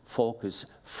strong focus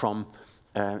from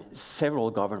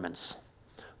several governments,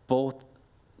 both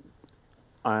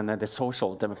on the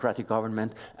social democratic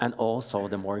government and also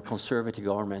the more conservative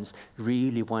governments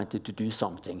really wanted to do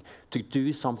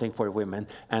something for women,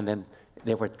 and then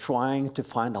they were trying to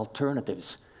find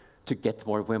alternatives to get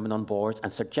more women on boards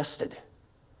and suggested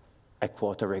a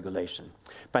quota regulation.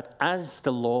 But as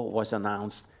the law was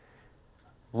announced,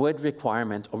 with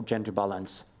requirement of gender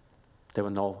balance, there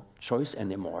was no choice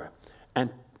anymore. And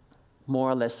more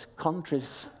or less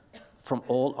countries from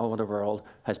all over the world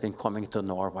has been coming to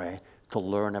Norway to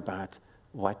learn about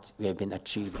what we have been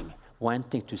achieving,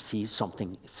 wanting to see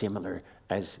something similar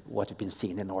as what we've been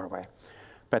seeing in Norway.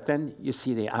 But then you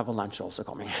see the avalanche also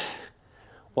coming.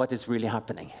 What is really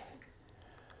happening?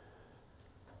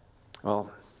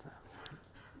 Well,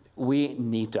 we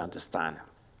need to understand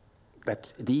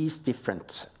that these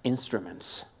different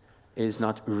instruments is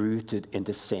not rooted in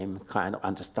the same kind of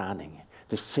understanding,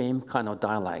 the same kind of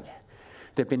dialogue.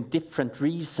 There have been different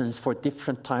reasons for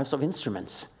different types of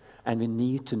instruments, and we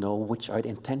need to know which are the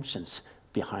intentions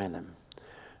behind them.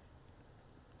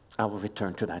 I will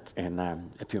return to that in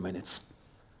a few minutes.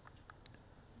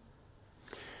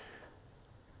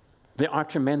 There are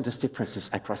tremendous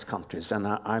differences across countries, and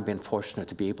I've been fortunate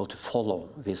to be able to follow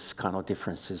these kind of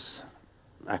differences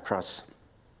across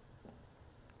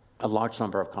a large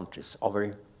number of countries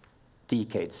over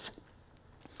decades.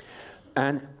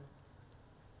 And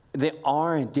there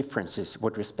are differences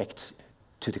with respect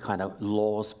to the kind of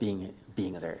laws being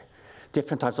there.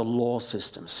 Different types of law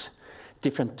systems,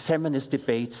 different feminist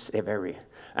debates, they vary.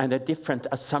 And there are different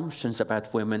assumptions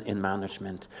about women in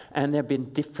management. And there have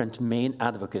been different main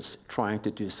advocates trying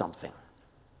to do something.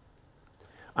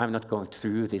 I'm not going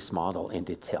through this model in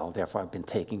detail, therefore I've been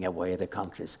taking away the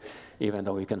countries, even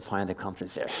though you can find the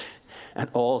countries there. And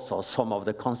also some of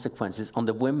the consequences on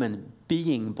the women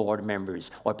being board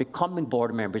members or becoming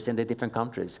board members in the different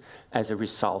countries as a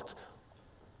result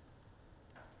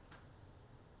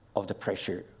of the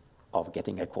pressure of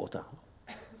getting a quota.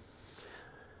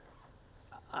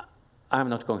 I'm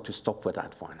not going to stop with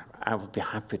that one. I would be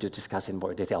happy to discuss in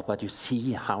more detail, but you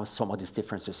see how some of these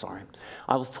differences are.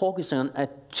 I will focus on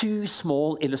 2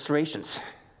 small illustrations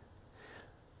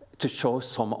to show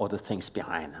some of the things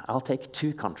behind. I'll take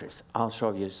 2 countries. I'll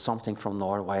show you something from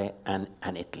Norway and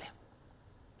Italy.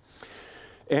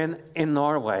 In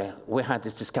Norway, we had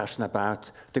this discussion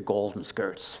about the golden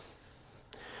skirts.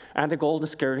 And the golden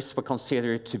skirts were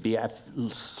considered to be a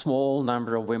small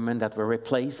number of women that were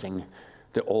replacing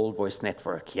the old boys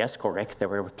network. Yes, correct, they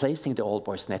were replacing the old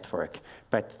boys network,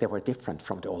 but they were different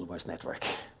from the old boys network.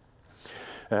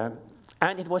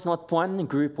 And it was not one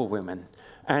group of women,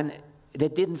 and they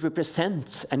didn't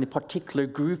represent any particular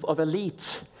group of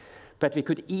elite, but we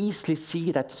could easily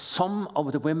see that some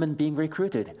of the women being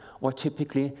recruited were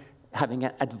typically having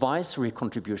an advisory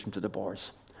contribution to the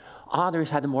boards. Others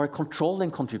had more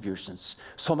controlling contributions.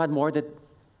 Some had more the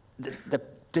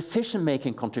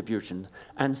decision-making contribution,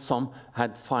 and some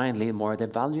had finally more the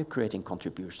value-creating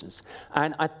contributions.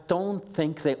 And I don't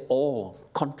think they all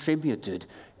contributed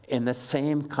in the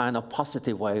same kind of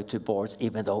positive way to boards,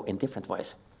 even though in different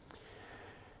ways.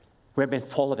 We've been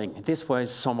following. This was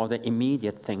some of the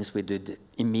immediate things we did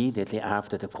immediately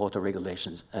after the quota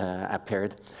regulations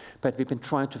appeared. But we've been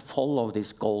trying to follow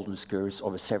these golden skirts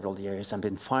over several years and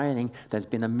been finding there's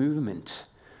been a movement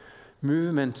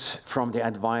from the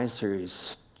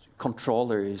advisors,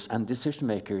 controllers, and decision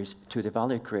makers to the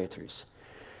value creators.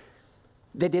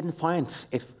 They didn't find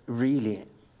it really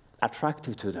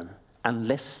attractive to them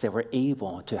unless they were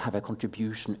able to have a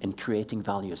contribution in creating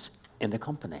values in the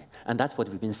company. And that's what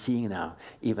we've been seeing now,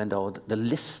 even though the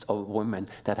list of women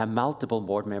that have multiple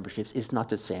board memberships is not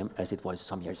the same as it was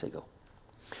some years ago.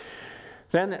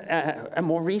 Then a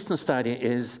more recent study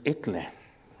is Italy.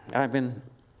 I've been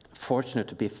fortunate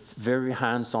to be very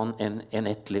hands-on in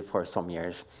Italy for some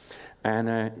years,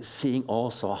 and seeing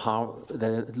also how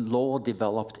the law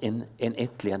developed in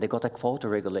Italy, and they got a quota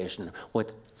regulation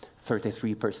with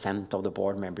 33% of the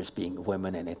board members being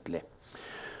women in Italy.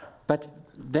 But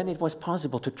then it was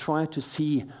possible to try to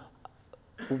see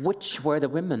which were the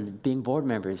women being board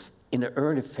members in the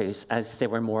early phase, as they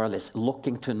were more or less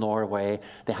looking to Norway.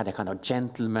 They had a kind of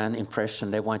gentleman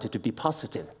impression. They wanted to be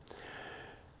positive.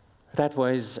 That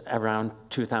was around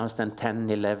 2010,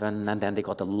 11, and then they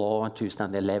got a law in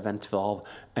 2011, 12,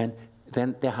 and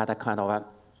then they had a kind of a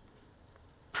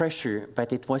pressure,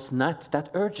 but it was not that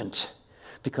urgent,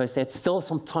 because they had still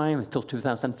some time until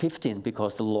 2015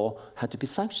 because the law had to be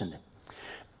sanctioned.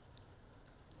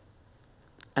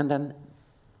 And then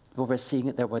we were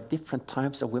seeing there were different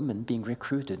types of women being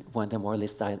recruited when they more or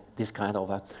less this kind of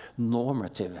a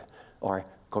normative, or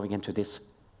going into this,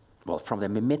 well, from the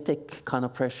mimetic kind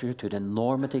of pressure to the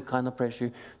normative kind of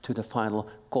pressure to the final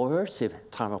coercive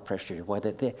type of pressure, where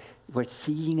they were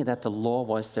seeing that the law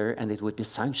was there and it would be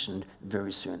sanctioned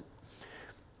very soon.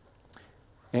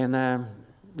 In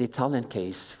the Italian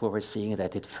case, we were seeing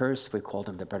that at first we called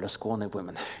them the Berlusconi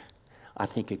women. I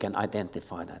think you can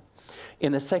identify that.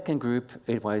 In the second group,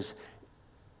 it was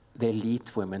the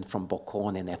elite women from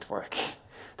Bocconi network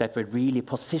that were really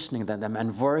positioning them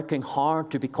and working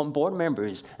hard to become board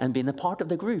members and being a part of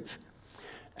the group.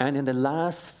 And in the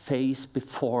last phase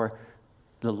before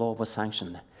the law was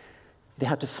sanctioned, they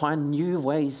had to find new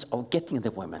ways of getting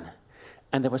the women.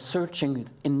 And they were searching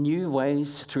in new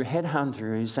ways through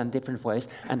headhunters and different ways,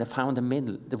 and they found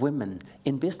the women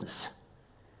in business,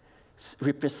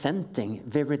 representing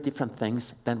very different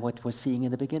things than what we're seeing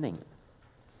in the beginning.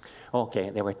 Okay,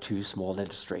 there were 2 small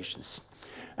illustrations.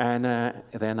 And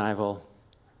then I will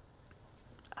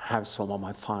have some of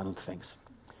my final things.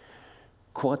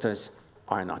 Quotas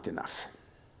are not enough.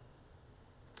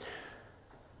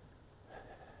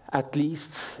 At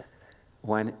least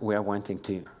when we are wanting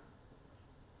to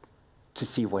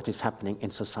see what is happening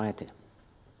in society.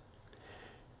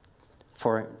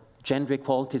 For gender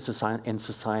equality in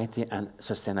society and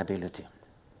sustainability.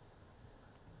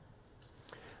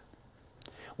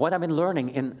 What I've been learning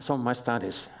in some of my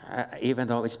studies, even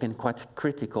though it's been quite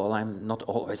critical, I'm not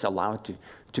always allowed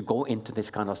to go into this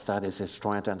kind of studies, is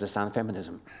trying to understand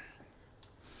feminism.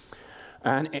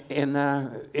 And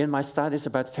in my studies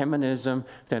about feminism,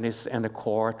 then is in the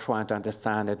core trying to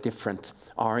understand the different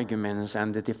arguments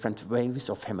and the different waves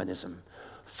of feminism,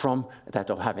 from that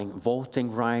of having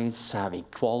voting rights, having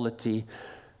equality,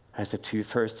 as the 2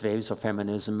 first waves of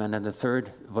feminism, and then the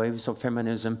third waves of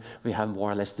feminism, we have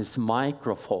more or less this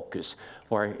micro-focus,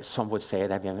 where some would say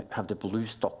that we have the blue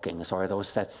stockings, or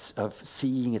those that's of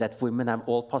seeing that women have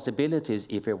all possibilities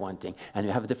if you're wanting, and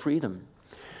you have the freedom.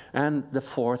 And the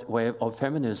fourth wave of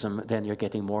feminism, then you're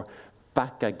getting more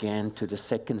back again to the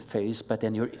second phase, but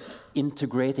then you're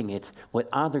integrating it with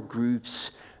other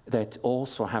groups that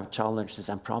also have challenges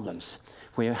and problems.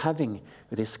 We're having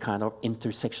this kind of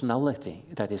intersectionality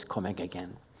that is coming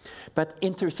again. But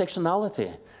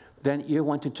intersectionality then you're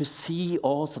wanting to see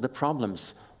also the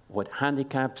problems with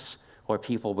handicaps or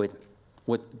people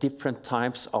with different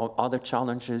types of other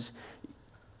challenges,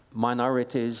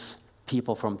 minorities,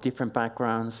 people from different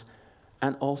backgrounds,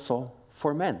 and also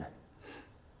for men.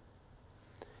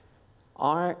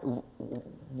 Are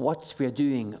what we are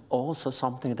doing also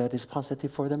something that is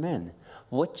positive for the men?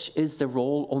 What is the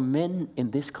role of men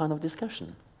in this kind of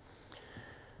discussion?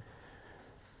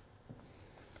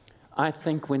 I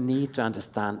think we need to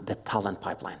understand the talent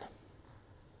pipeline.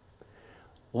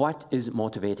 What is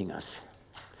motivating us?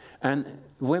 And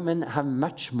women have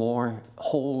much more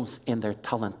holes in their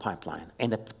talent pipeline, in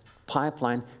the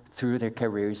pipeline through their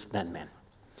careers than men.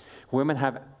 Women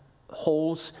have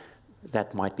holes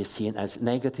that might be seen as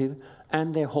negative,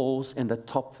 and their holes in the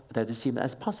top that are seen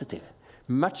as positive.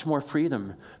 Much more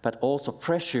freedom, but also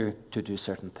pressure to do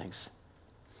certain things.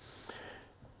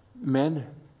 Men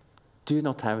do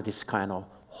not have this kind of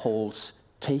holes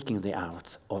taking them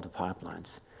out of the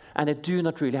pipelines. And they do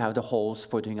not really have the holes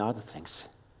for doing other things.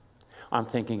 I'm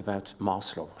thinking about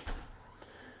Maslow.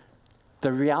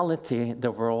 The reality,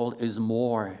 the world is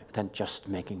more than just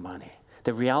making money.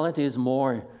 The reality is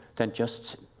more than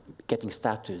just getting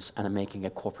status and making a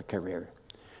corporate career.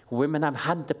 Women have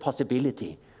had the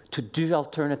possibility to do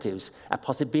alternatives, a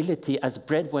possibility as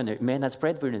breadwinners, men as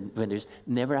breadwinners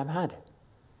never have had.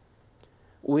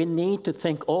 We need to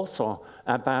think also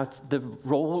about the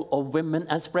role of women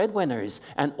as breadwinners,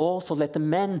 and also let the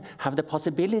men have the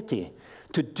possibility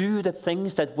to do the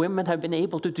things that women have been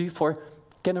able to do for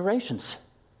generations.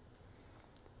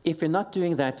 If you're not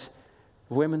doing that,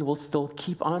 women will still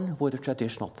keep on with the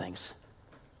traditional things.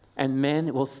 And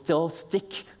men will still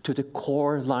stick to the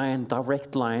core line,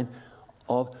 direct line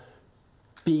of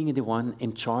being the one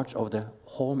in charge of the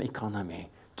home economy,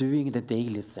 doing the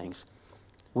daily things.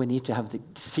 We need to have the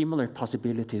similar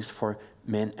possibilities for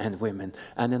men and women.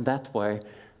 And in that way,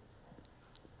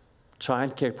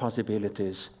 childcare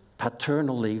possibilities,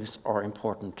 paternal leaves are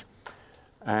important.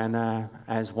 And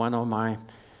as one of my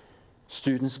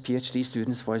students, PhD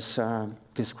students, was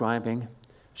describing,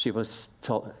 she was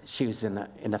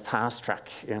in a fast track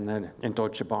in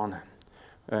Deutsche Bahn.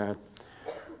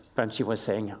 And she was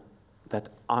saying that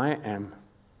I am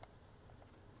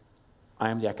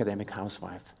the academic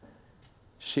housewife.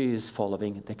 She is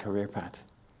following the career path.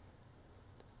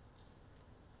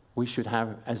 We should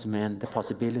have, as men, the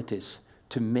possibilities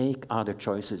to make other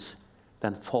choices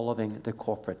than following the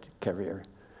corporate career.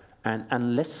 And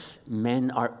unless men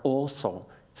are also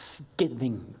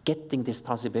getting this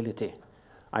possibility,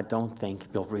 I don't think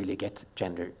we'll really get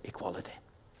gender equality.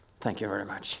 Thank you very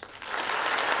much.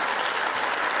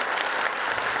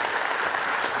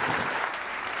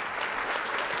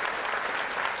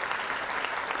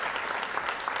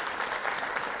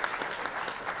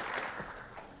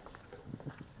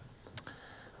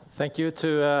 Thank you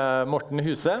to Morten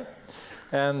Huse.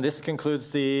 And this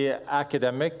concludes the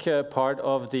academic part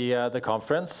of the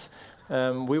conference.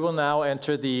 We will now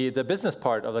enter the business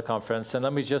part of the conference. And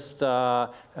let me just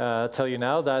tell you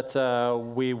now that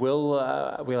we'll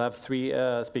have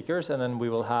 3 speakers, and then we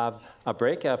will have a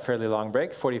break, a fairly long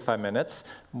break, 45 minutes,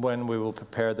 when we will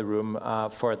prepare the room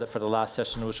for the last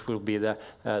session, which will be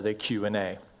the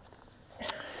Q&A.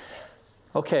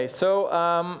 Okay,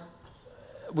 so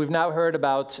we've now heard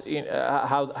about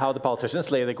how the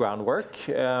politicians lay the groundwork,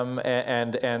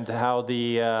 and how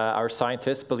our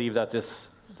scientists believe that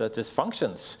this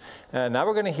functions. Now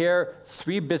we're going to hear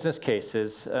 3 business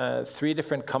cases, 3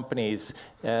 different companies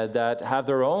that have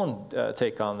their own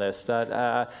take on this,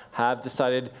 that have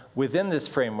decided within this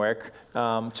framework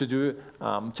to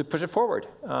push it forward.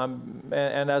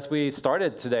 And as we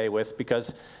started today with,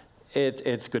 because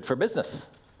it's good for business,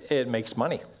 it makes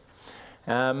money.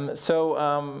 So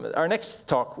our next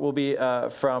talk will be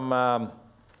from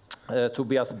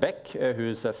Tobias Beck,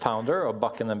 who's a founder of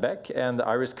Bakken & Beck, and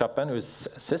Iris Kappen, who's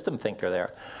a system thinker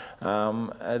there.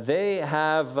 They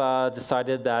have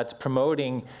decided that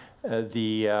promoting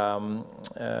the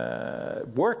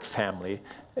work family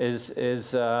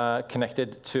is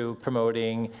connected to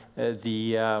promoting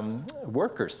the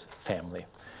workers' family.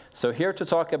 So here to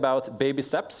talk about baby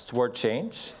steps toward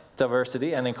change,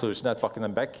 diversity and inclusion at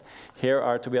Bakken & Beck, here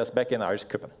are Tobias Beck and Iris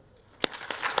Kappen.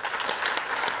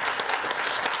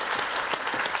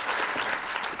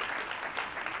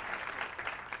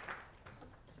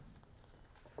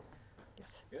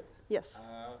 Yes. Good. Yes.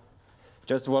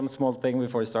 Just one small thing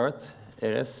before we start.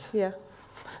 Iris? Yeah.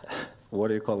 What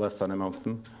do you call a funny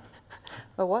mountain?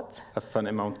 A what? A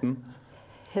funny mountain.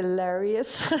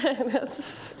 Hilarious.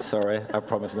 Sorry, I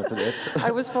promise not to do it.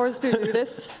 I was forced to do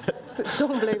this.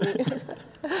 Don't blame me.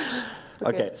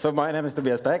 Okay, so my name is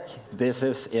Tobias Beck. This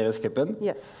is Iris Kippen.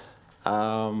 Yes.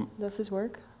 Does this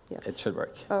work? Yes. It should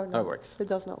work. Oh, no. It works. It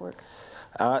does not work.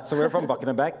 So we're from Bakken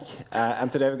and Beck,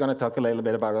 and today we're going to talk a little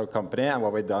bit about our company and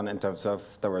what we've done in terms of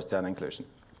diversity and inclusion.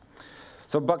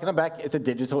 So Bakken and Beck is a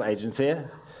digital agency,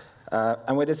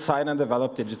 and we design and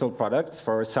develop digital products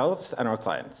for ourselves and our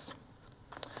clients.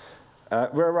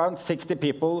 We're around 60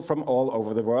 people from all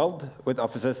over the world, with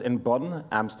offices in Bonn,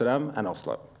 Amsterdam, and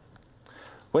Oslo.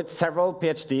 With several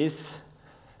PhDs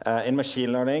in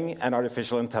machine learning and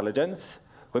artificial intelligence,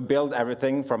 we build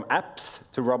everything from apps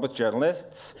to robot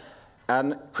journalists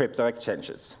and crypto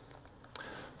exchanges.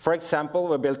 For example,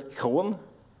 we built Kron,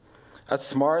 a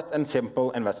smart and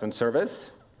simple investment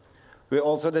service. We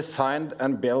also designed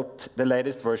and built the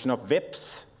latest version of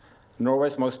Vipps,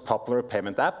 Norway's most popular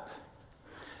payment app.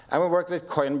 And we worked with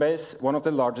Coinbase, one of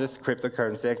the largest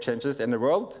cryptocurrency exchanges in the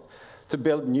world, to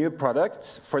build new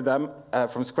products for them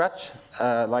from scratch,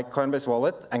 like Coinbase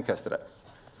Wallet and Custody.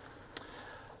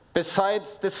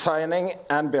 Besides designing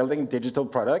and building digital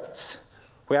products,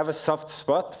 we have a soft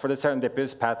spot for the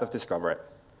serendipitous path of discovery.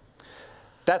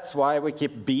 That's why we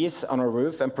keep bees on our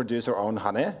roof and produce our own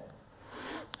honey,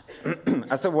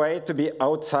 as a way to be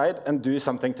outside and do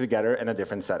something together in a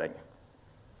different setting.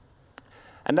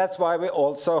 And that's why we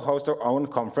also host our own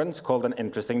conference called An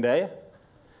Interesting Day,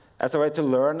 as a way to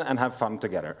learn and have fun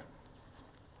together.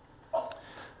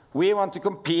 We want to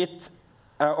compete,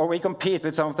 we compete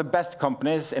with some of the best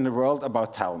companies in the world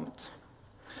about talent.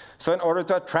 So in order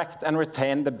to attract and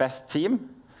retain the best team,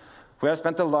 we have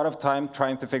spent a lot of time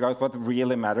trying to figure out what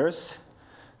really matters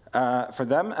for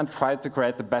them and tried to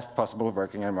create the best possible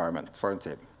working environment for a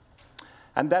team.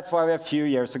 And that's why we, a few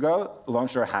years ago,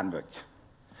 launched our handbook.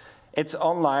 It's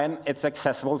online, it's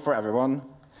accessible for everyone,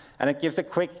 and it gives a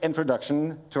quick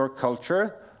introduction to our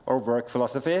culture, our work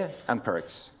philosophy, and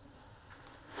perks.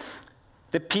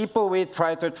 The people we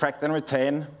try to attract and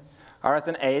retain are at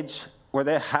an age where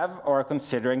they have or are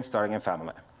considering starting a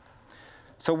family.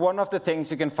 So one of the things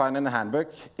you can find in the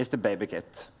handbook is the baby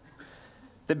kit.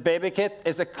 The baby kit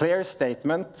is a clear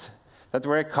statement that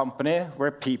we're a company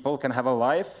where people can have a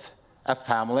life, a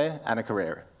family, and a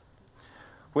career.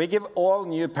 We give all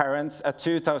new parents a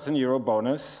 €2,000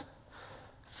 bonus,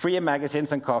 free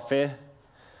magazines and coffee,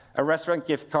 a restaurant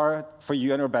gift card for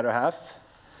you and your better half,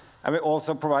 and we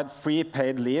also provide free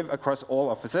paid leave across all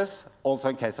offices, also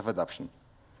in case of adoption.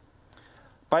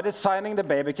 By designing the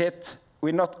baby kit,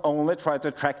 we not only try to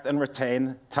attract and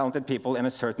retain talented people in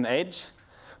a certain age,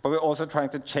 but we're also trying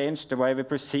to change the way we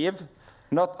perceive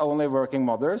not only working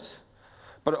mothers,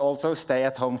 but also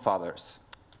stay-at-home fathers.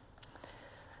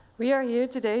 We are here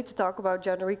today to talk about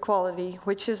gender equality,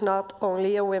 which is not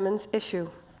only a women's issue.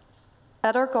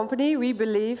 At our company, we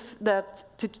believe that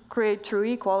to create true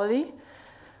equality,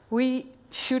 we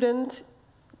shouldn't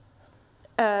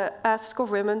ask of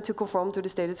women to conform to the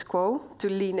status quo, to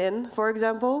lean in, for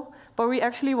example, but we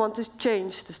actually want to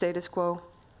change the status quo.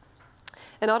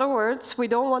 In other words, we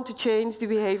don't want to change the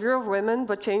behavior of women,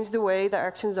 but change the way their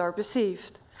actions are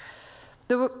perceived.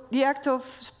 The act of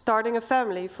starting a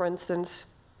family, for instance.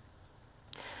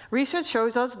 Research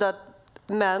shows us that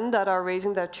men that are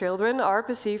raising their children are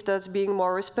perceived as being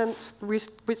more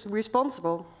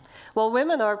responsible, while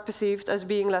women are perceived as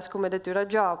being less committed to their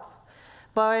job.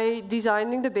 By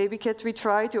designing the baby kit, we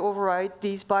try to override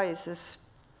these biases.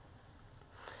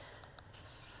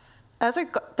 As a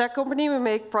tech company, we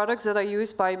make products that are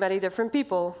used by many different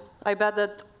people. I bet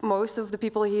that most of the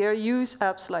people here use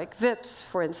apps like Vipps,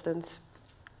 for instance.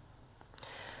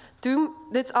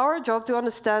 It's our job to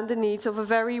understand the needs of a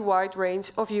very wide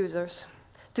range of users.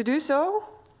 To do so,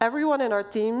 everyone in our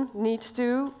team needs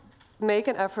to make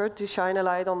an effort to shine a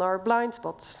light on our blind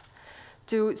spots,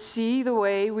 to see the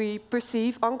way we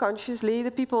perceive unconsciously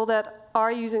the people that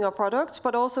are using our products,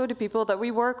 but also the people that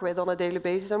we work with on a daily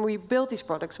basis and we build these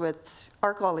products with,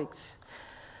 our colleagues.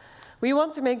 We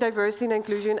want to make diversity and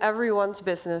inclusion everyone's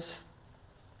business.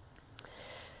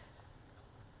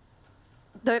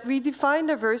 That we define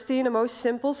diversity in the most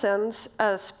simple sense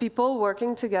as people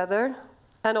working together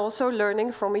and also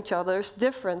learning from each other's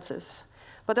differences.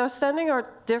 But understanding our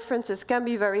differences can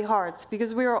be very hard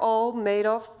because we are all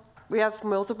we have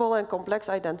multiple and complex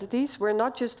identities. We're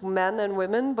not just men and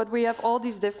women, but we have all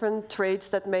these different traits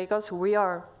that make us who we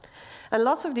are. And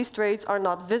lots of these traits are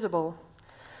not visible.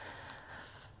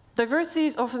 Diversity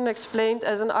is often explained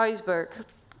as an iceberg.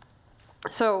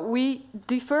 So we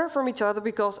differ from each other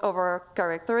because of our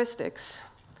characteristics.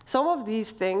 Some of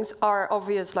these things are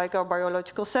obvious, like our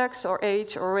biological sex, or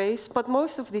age, or race, but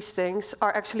most of these things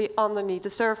are actually underneath the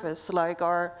surface, like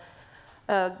our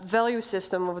value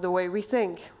system of the way we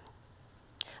think.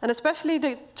 And especially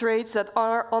the traits that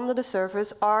are under the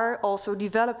surface are also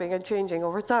developing and changing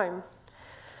over time.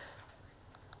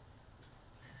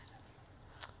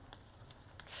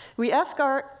 We ask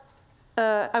our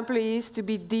employees to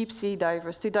be deep sea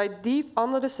divers, to dive deep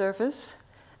under the surface,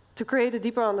 to create a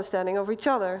deeper understanding of each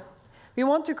other. We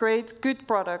want to create good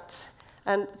products.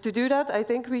 And to do that, I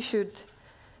think we should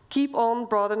keep on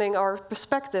broadening our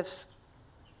perspectives.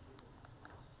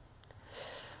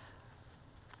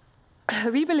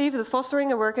 We believe that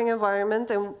fostering a working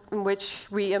environment in which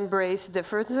we embrace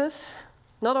differences,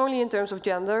 not only in terms of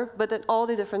gender, but in all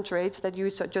the different traits that you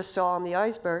just saw on the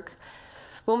iceberg,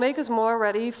 will make us more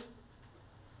ready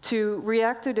to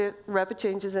react to the rapid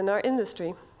changes in our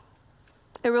industry.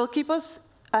 It will keep us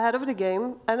ahead of the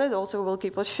game, and it also will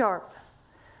keep us sharp.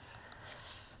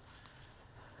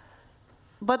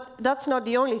 But that's not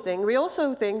the only thing. We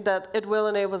also think that it will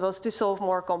enable us to solve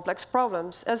more complex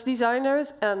problems. As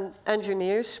designers and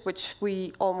engineers, which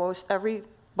almost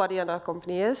everybody in our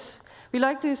company is, we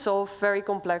like to solve very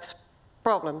complex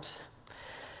problems.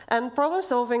 And problem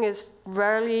solving is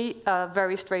rarely a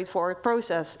very straightforward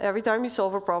process. Every time you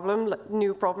solve a problem,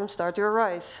 new problems start to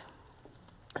arise.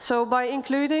 So by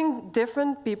including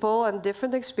different people and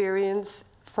different experience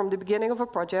from the beginning of a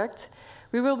project,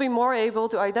 we will be more able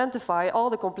to identify all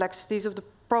the complexities of the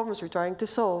problems we're trying to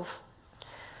solve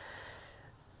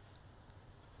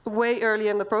way early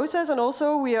in the process, and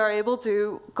also we are able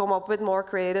to come up with more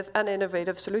creative and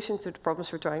innovative solutions to the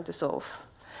problems we're trying to solve.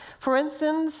 For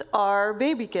instance, our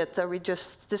baby kit that we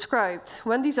just described.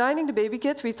 When designing the baby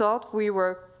kit, we thought we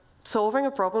were solving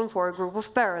a problem for a group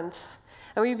of parents.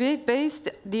 And we based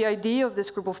the idea of this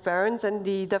group of parents and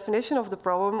the definition of the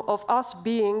problem of us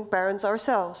being parents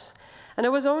ourselves. And it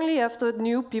was only after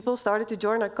new people started to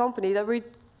join our company that we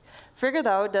figured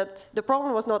out that the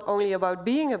problem was not only about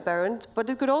being a parent, but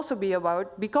it could also be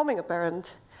about becoming a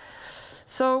parent.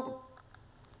 So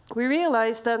we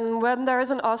realized that when there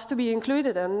is an us to be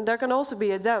included in, there can also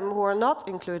be a them who are not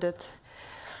included.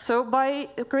 So by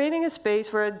creating a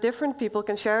space where different people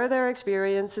can share their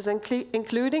experiences and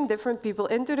including different people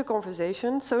into the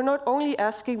conversation, so not only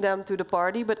asking them to the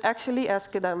party, but actually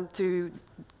asking them to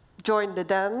join the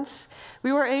dance,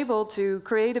 we were able to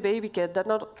create a baby kit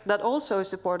that also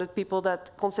supported people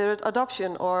that considered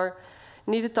adoption or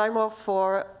needed time off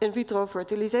for in vitro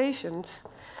fertilizations.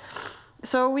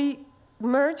 So we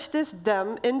merged this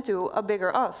them into a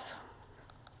bigger us.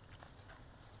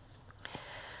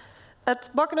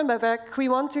 At Bakken and Bebek, we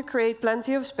want to create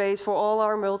plenty of space for all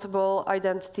our multiple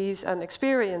identities and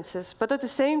experiences, but at the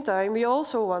same time, we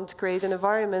also want to create an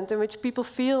environment in which people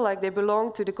feel like they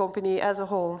belong to the company as a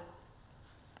whole.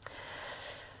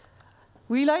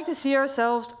 We like to see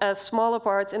ourselves as smaller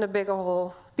parts in a bigger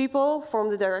whole. People form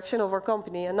the direction of our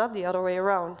company and not the other way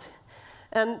around.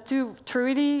 And to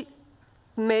truly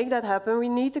make that happen, we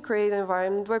need to create an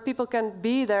environment where people can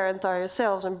be their entire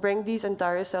selves and bring these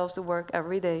entire selves to work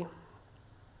every day.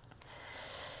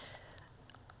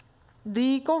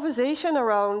 The conversation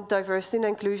around diversity and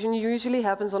inclusion usually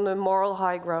happens on the moral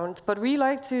high ground, but we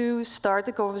like to start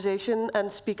the conversation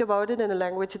and speak about it in a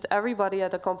language that everybody at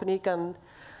the company can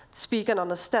speak and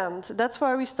understand. That's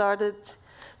why we started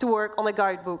to work on a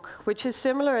guidebook, which is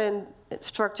similar in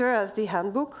structure as the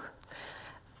handbook.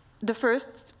 The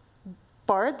first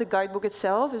part, the guidebook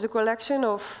itself, is a collection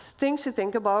of things to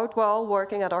think about while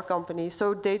working at our company,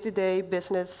 so day-to-day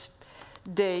business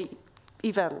day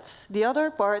events. The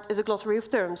other part is a glossary of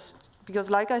terms, because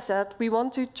like I said, we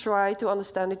want to try to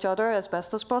understand each other as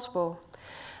best as possible.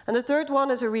 And the third one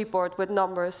is a report with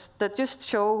numbers that just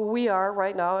show who we are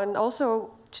right now, and also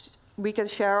we can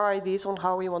share our ideas on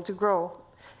how we want to grow.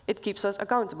 It keeps us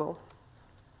accountable.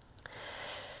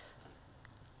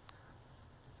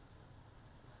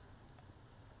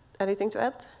 Anything to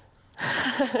add?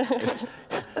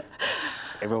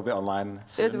 It will be online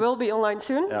soon. It will be online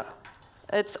soon. Yeah.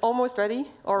 It's almost ready,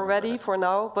 or ready for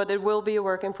now, but it will be a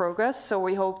work in progress, so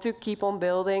we hope to keep on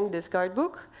building this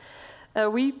guidebook.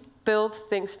 We build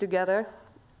things together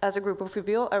as a group of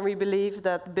people, and we believe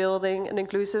that building an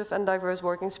inclusive and diverse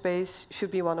working space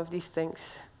should be one of these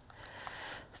things.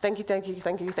 Thank you, thank you,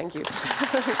 thank you, thank you.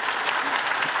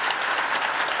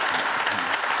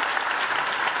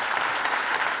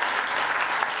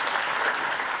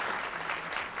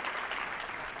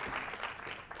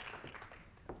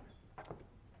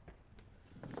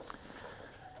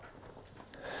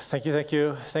 Thank you, thank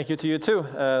you. Thank you to you too,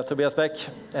 Tobias Beck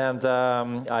and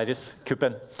Iris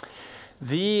Kuppen.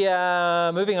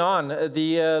 Moving on,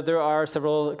 there are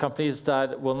several companies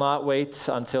that will not wait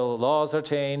until laws are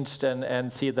changed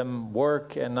and see them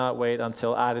work, and not wait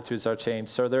until attitudes are changed.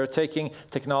 So they're taking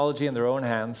technology in their own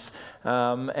hands.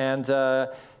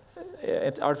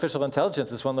 Artificial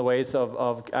intelligence is one of the ways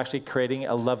of actually creating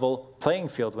a level playing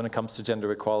field when it comes to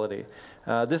gender equality.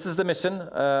 This is the mission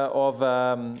of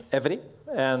Evry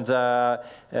and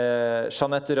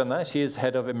Jeanette Rønne. She is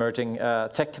head of emerging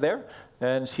tech there.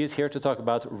 And she's here to talk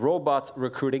about robot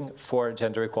recruiting for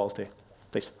gender equality.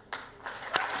 Please.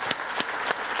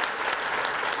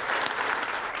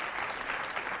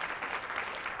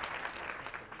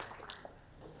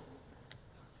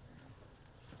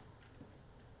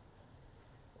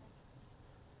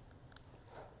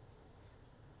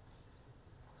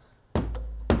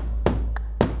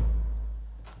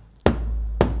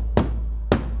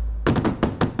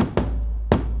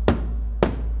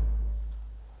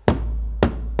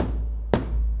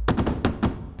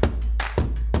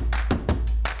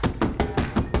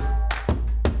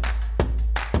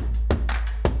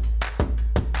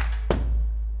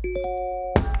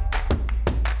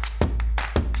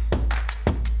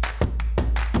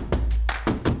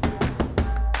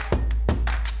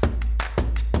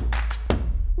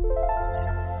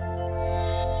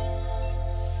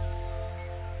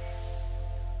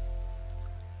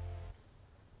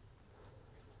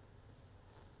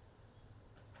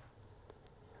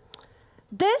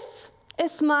 This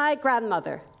is my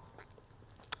grandmother.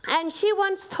 And she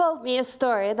once told me a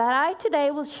story that I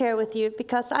today will share with you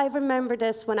because I remember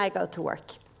this when I go to work.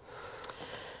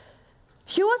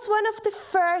 She was one of the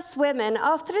first women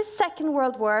after the Second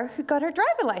World War who got her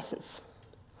driver license.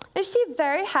 And she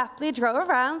very happily drove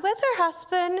around with her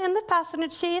husband in the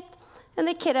passenger seat and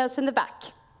the kiddos in the back.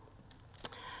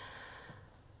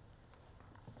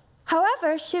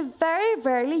 However, she very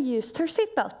rarely used her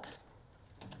seatbelt.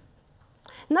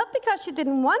 Not because she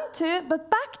didn't want to, but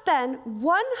back then,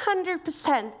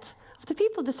 100% of the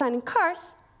people designing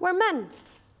cars were men.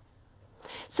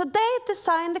 So they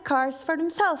designed the cars for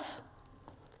themselves,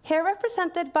 here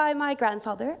represented by my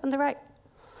grandfather on the right.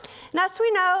 And as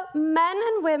we know, men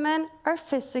and women are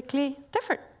physically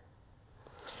different.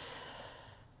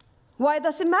 Why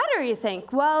does it matter, you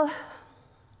think? Well,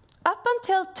 up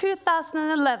until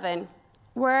 2011,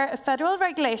 where a federal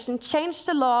regulation changed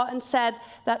the law and said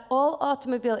that all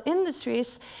automobile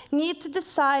industries need to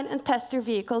design and test their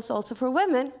vehicles also for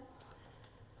women,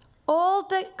 all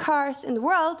the cars in the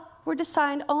world were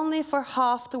designed only for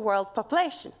half the world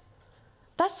population.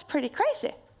 That's pretty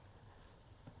crazy.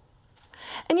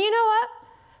 And you know what?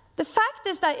 The fact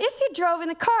is that if you drove in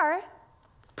a car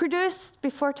produced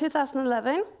before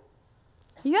 2011,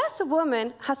 you as a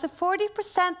woman has a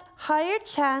 40% higher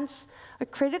chance of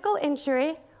critical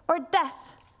injury or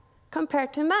death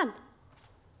compared to men.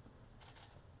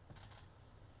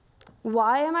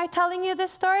 Why am I telling you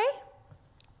this story?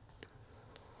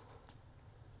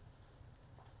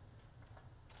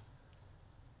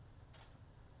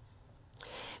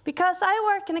 Because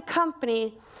I work in a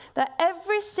company that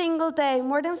every single day,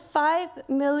 more than 5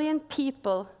 million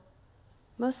people,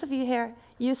 most of you here,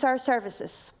 use our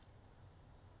services.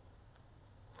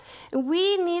 And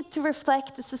we need to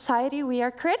reflect the society we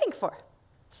are creating for.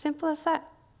 Simple as that.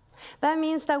 That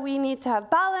means that we need to have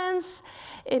balance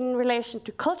in relation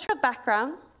to cultural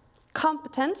background,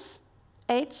 competence,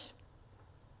 age,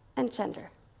 and gender.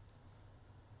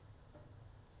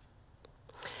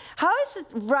 How is it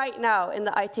right now in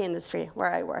the IT industry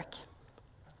where I work?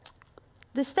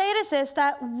 The status is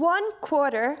that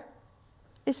 1/4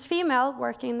 is female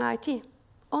working in IT.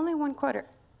 Only 1/4.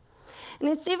 And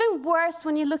it's even worse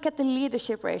when you look at the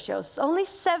leadership ratios. Only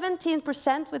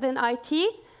 17% within IT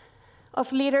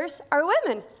of leaders are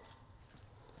women.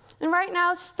 And right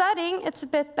now, studying, it's a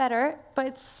bit better, but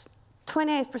it's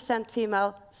 28%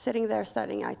 female sitting there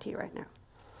studying IT right now.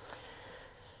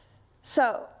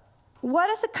 So, what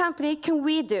as a company can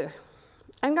we do?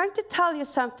 I'm going to tell you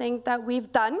something that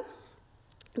we've done,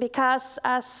 because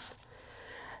as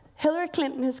Hillary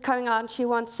Clinton, who's coming on, she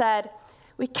once said,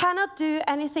 we cannot do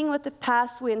anything with the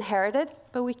past we inherited,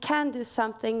 but we can do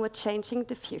something with changing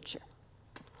the future.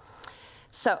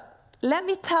 So, let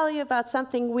me tell you about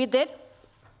something we did,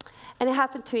 and it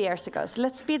happened 2 years ago. So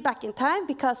let's speed back in time,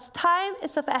 because time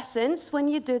is of essence when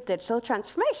you do digital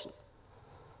transformation.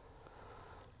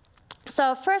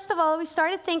 So first of all, we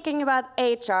started thinking about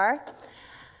HR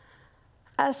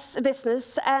as a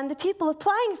business, and the people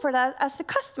applying for that as the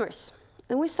customers.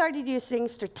 And we started using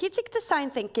strategic design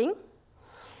thinking,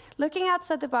 looking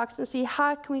outside the box and see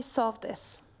how can we solve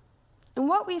this. And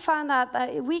what we found out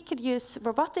that we could use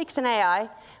robotics and AI,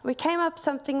 we came up with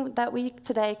something that we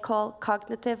today call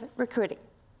cognitive recruiting.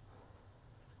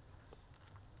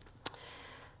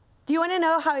 Do you want to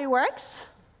know how it works?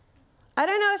 I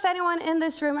don't know if anyone in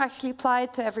this room actually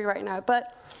applied to Every right now,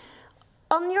 but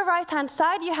on your right-hand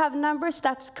side, you have numbers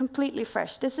that's completely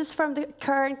fresh. This is from the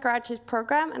current graduate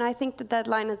program, and I think the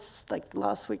deadline is like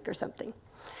last week or something.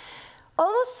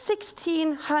 Almost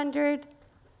 1,600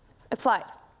 applied.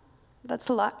 That's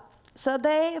a lot. So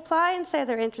they apply and say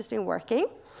they're interested in working.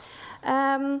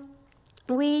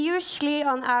 We usually,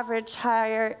 on average,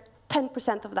 hire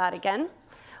 10% of that again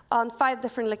on 5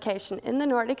 different locations in the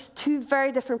Nordics, 2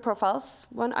 very different profiles,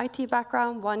 one IT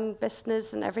background, one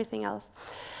business, and everything else.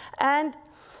 And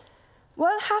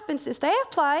what happens is they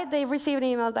apply, they receive an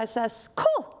email that says,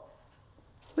 cool,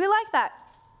 we like that.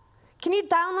 Can you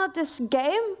download this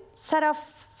game, set up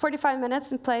 45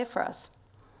 minutes and play it for us?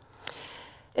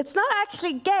 It's not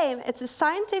actually a game, it's a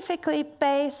scientifically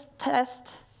based test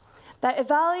that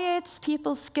evaluates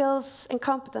people's skills and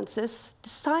competences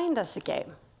designed as a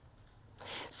game.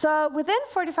 So within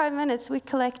 45 minutes, we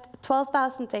collect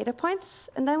 12,000 data points,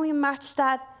 and then we match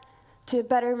that to a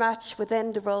better match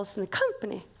within the roles in the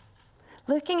company.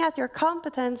 Looking at your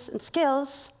competence and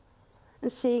skills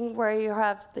and seeing where you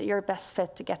have your best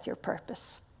fit to get your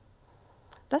purpose.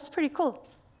 That's pretty cool.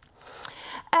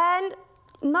 And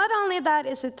not only that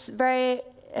is it very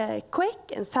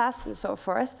quick and fast and so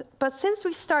forth, but since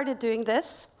we started doing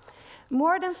this,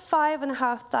 more than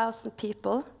 5,500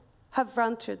 people have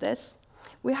run through this.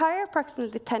 We hire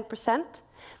approximately 10%,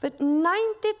 but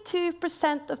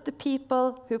 92% of the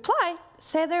people who apply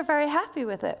say they're very happy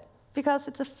with it because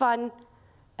it's a fun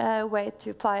way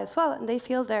to apply as well, and they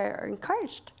feel they're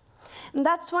encouraged. And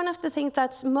that's one of the things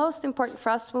that's most important for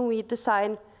us when we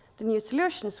design the new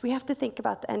solutions. We have to think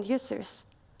about the end users,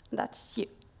 and that's you.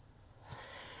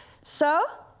 So,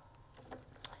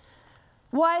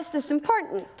 why is this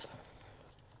important?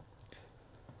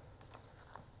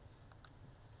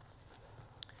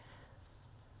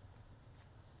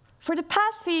 For the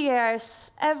past few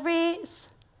years, every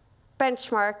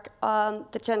benchmark on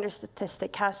the gender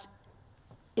statistic has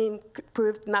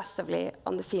improved massively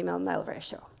on the female-male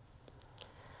ratio.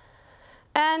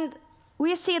 And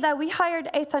we see that we hired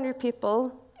 800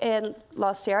 people in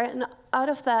last year, and out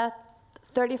of that,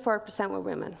 34% were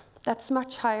women. That's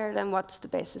much higher than what the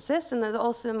basis is, and it's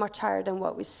also much higher than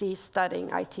what we see studying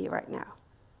IT right now.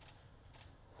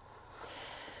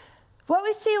 What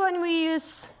we see when we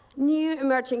use new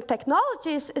emerging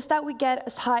technologies is that we get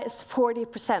as high as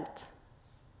 40%.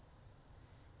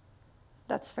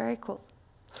 That's very cool.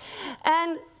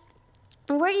 And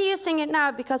we're using it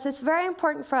now because it's very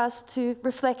important for us to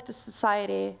reflect the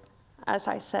society, as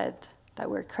I said, that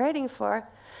we're creating for.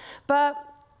 But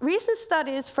recent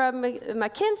studies from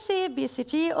McKinsey,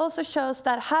 BCG also shows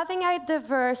that having a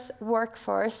diverse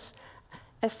workforce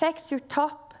affects your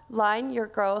top line, your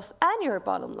growth, and your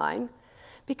bottom line,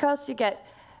 because you get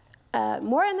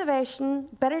more innovation,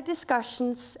 better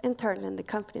discussions internally in the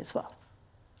company as well.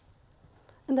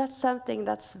 And that's something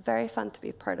that's very fun to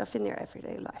be part of in your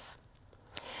everyday life.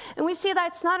 And we see that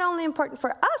it's not only important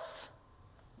for us,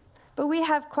 but we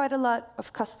have quite a lot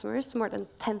of customers, more than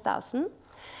 10,000.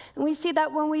 And we see that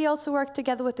when we also work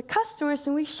together with the customers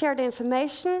and we share the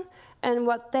information and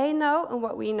what they know and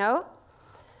what we know,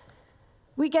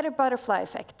 we get a butterfly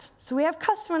effect. So we have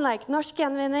customers like Norsk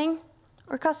Gjenvinning,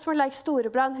 or customers like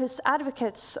Storebrand, who's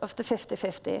advocates of the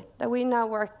 50-50, that we now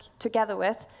work together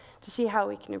with to see how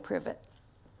we can improve it.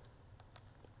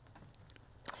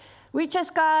 We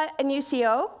just got a new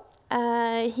CEO.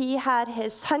 He had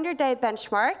his 100-day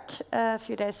benchmark a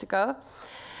few days ago.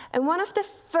 And one of the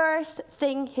first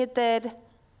things he did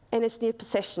in his new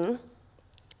position,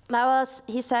 that was,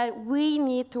 he said, we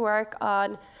need to work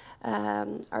on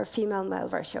our female-male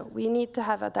ratio. We need to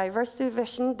have a diversity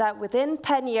vision that within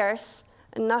 10 years,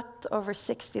 and not over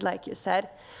 60 like you said,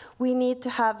 we need to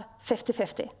have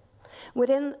 50-50.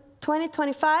 Within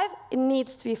 2025, it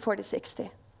needs to be 40-60.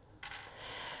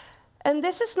 And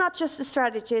this is not just a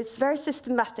strategy, it's very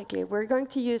systematically. We're going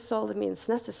to use all the means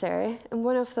necessary, and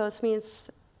one of those means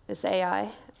is AI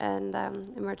and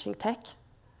emerging tech.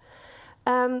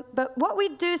 But what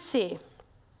we do see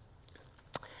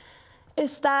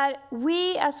is that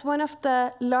we, as one of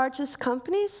the largest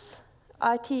companies,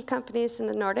 IT companies in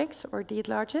the Nordics, or the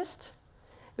largest,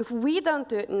 if we don't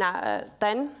do it now,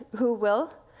 then who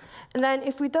will? And then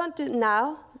if we don't do it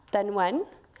now, then when?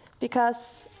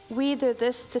 Because we do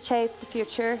this to shape the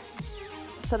future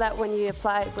so that when you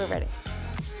apply, we're ready.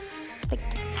 Thank you.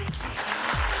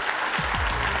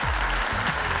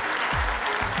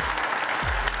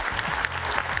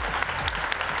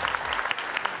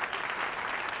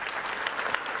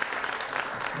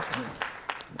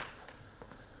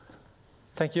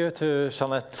 Thank you to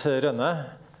Jeanette Rønne.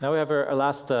 Now we have our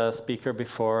last speaker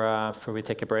before we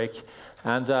take a break.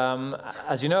 And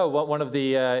as you know, one of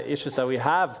the issues that we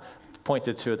have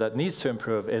pointed to that needs to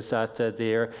improve is that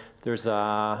there's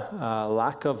a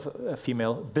lack of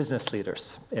female business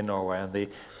leaders in Norway, and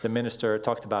the minister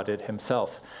talked about it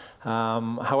himself.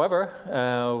 However,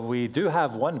 we do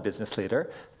have one business leader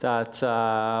that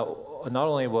not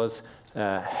only was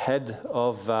head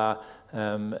of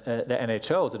the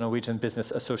NHO, the Norwegian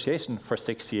Business Association, for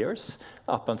 6 years,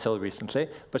 up until recently,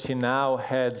 but she now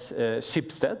heads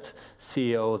Schibsted,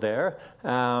 CEO there,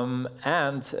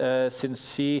 and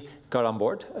since she got on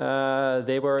board,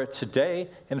 they were today,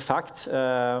 in fact,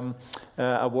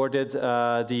 awarded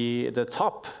the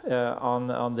top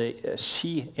on the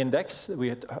SHE index. We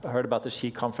had heard about the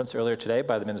SHE conference earlier today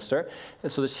by the minister.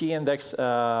 So the SHE index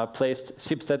placed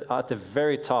Schibsted at the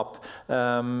very top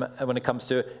when it comes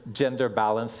to gender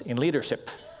balance in leadership.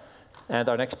 And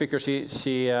our next speaker,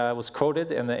 she was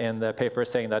quoted in the paper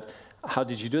saying that, how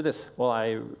did you do this? Well,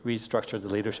 I restructured the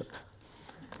leadership.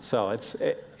 So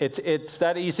it's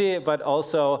that easy, but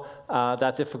also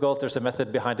that difficult. There's a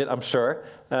method behind it, I'm sure.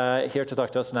 Here to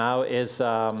talk to us now is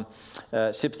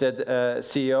Schibsted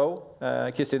CEO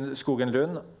Kristin Skogen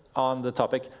Lund on the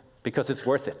topic, because it's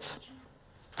worth it.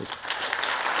 Please.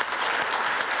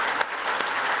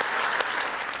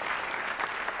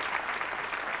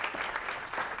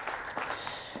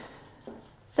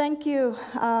 Thank you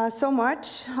so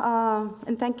much,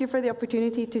 and thank you for the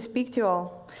opportunity to speak to you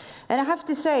all. And I have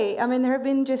to say, I mean, there have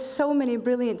been just so many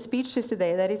brilliant speeches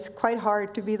today that it's quite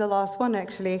hard to be the last one,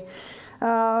 actually.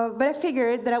 But I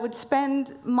figured that I would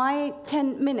spend my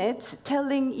 10 minutes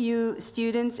telling you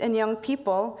students and young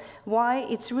people why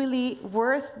it's really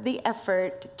worth the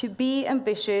effort to be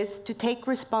ambitious, to take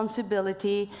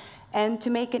responsibility, and to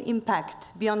make an impact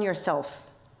beyond yourself.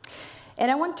 And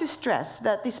I want to stress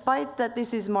that despite that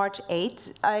this is March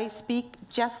 8th, I speak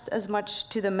just as much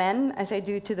to the men as I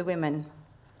do to the women.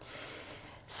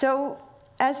 So,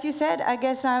 as you said, I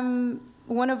guess I'm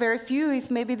one of very few, if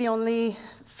maybe the only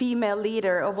female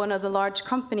leader of one of the large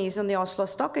companies on the Oslo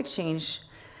Stock Exchange.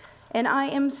 And I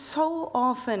am so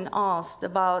often asked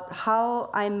about how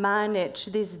I manage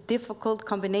this difficult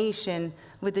combination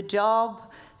with the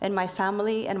job and my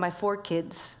family and my 4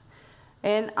 kids.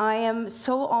 And I am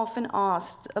so often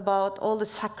asked about all the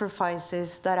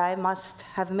sacrifices that I must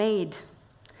have made.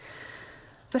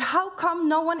 But how come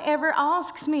no one ever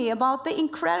asks me about the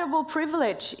incredible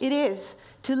privilege it is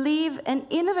to leave an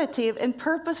innovative and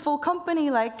purposeful company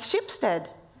like Schibsted?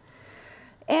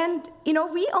 And, you know,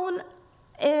 we own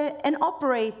and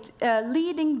operate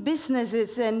leading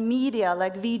businesses and media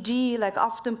like VG, like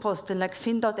Aftenposten, like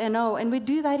Finn.no, and we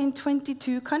do that in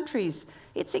 22 countries.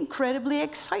 It's incredibly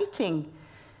exciting.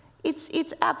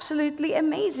 It's absolutely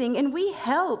amazing, and we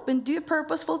help and do a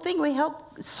purposeful thing. We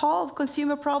help solve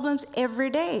consumer problems every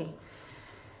day.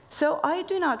 So I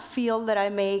do not feel that I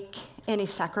make any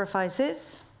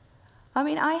sacrifices. I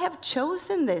mean, I have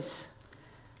chosen this.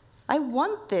 I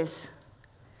want this.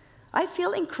 I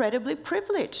feel incredibly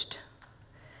privileged.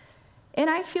 And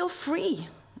I feel free.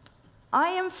 I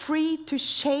am free to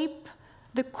shape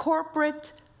the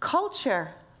corporate culture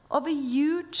of a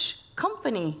huge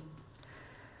company.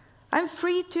 I'm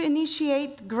free to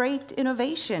initiate great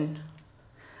innovation.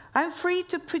 I'm free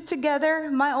to put together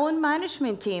my own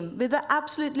management team with the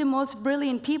absolutely most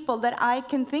brilliant people that I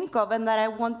can think of and that I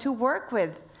want to work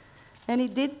with. And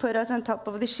it did put us on top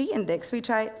of the SHE index, which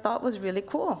I thought was really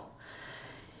cool.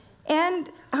 And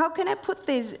how can I put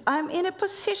this? I'm in a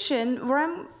position where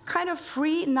I'm kind of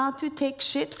free not to take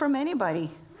shit from anybody.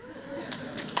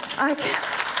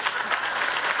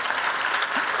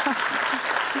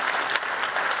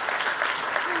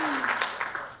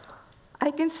 I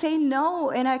can say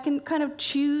no, and I can kind of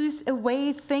choose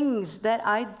away things that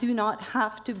I do not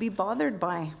have to be bothered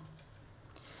by.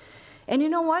 And you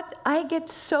know what? I get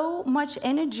so much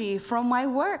energy from my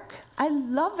work. I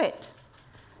love it.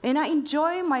 And I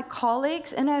enjoy my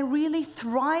colleagues, and I really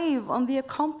thrive on the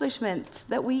accomplishments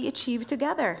that we achieve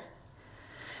together.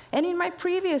 And in my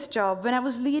previous job, when I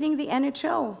was leading the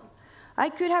NHO, I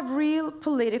could have real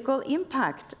political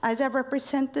impact as I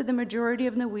represented the majority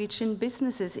of Norwegian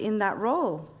businesses in that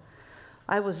role.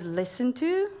 I was listened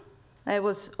to, I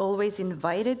was always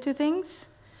invited to things,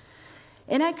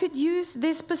 and I could use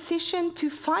this position to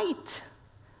fight.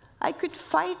 I could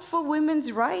fight for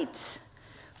women's rights,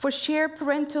 for shared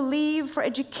parental leave, for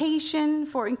education,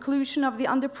 for inclusion of the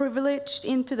underprivileged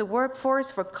into the workforce,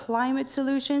 for climate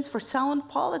solutions, for sound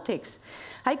politics.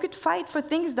 I could fight for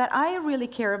things that I really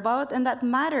care about and that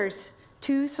matters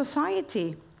to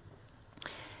society.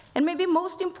 And maybe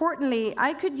most importantly,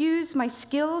 I could use my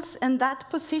skills and that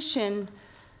position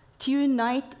to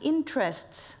unite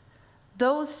interests,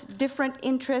 those different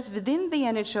interests within the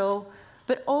NHO,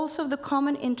 but also the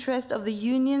common interest of the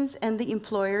unions and the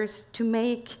employers to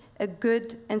make a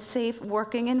good and safe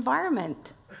working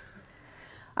environment.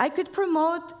 I could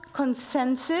promote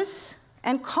consensus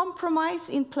and compromise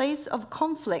in place of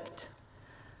conflict.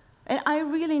 And I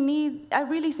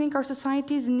really think our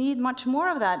societies need much more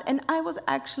of that. And I was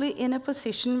actually in a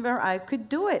position where I could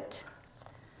do it.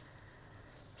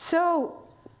 So,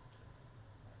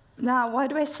 now why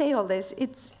do I say all this?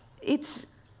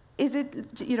 Is it,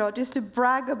 you know, just to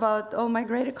brag about all my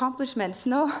great accomplishments?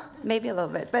 No, maybe a little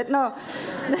bit, but no.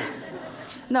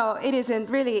 No, it isn't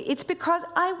really. It's because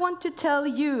I want to tell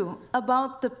you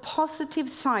about the positive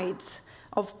sides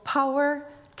of power,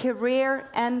 career,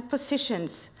 and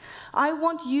positions. I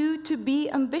want you to be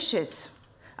ambitious.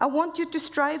 I want you to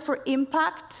strive for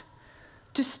impact,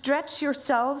 to stretch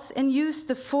yourselves and use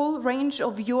the full range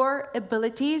of your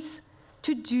abilities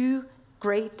to do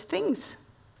great things.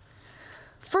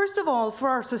 First of all, for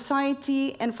our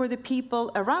society and for the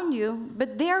people around you,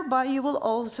 but thereby you will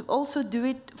also do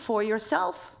it for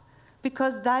yourself,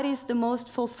 because that is the most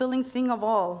fulfilling thing of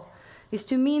all, is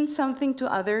to mean something to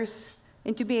others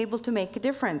and to be able to make a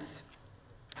difference.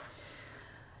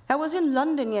 I was in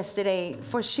London yesterday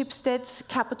for Schibsted's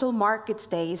Capital Markets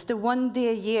Day. It's the one day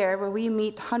a year where we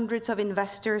meet hundreds of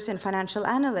investors and financial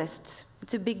analysts.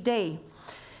 It's a big day.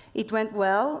 It went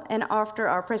well, and after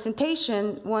our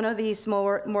presentation, one of these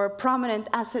more prominent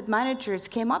asset managers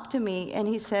came up to me and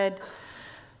he said,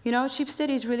 you know, Schibsted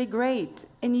is really great,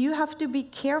 and you have to be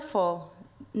careful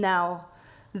now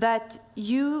that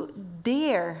you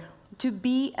dare to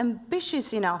be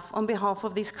ambitious enough on behalf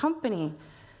of this company.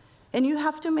 And you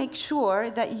have to make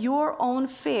sure that your own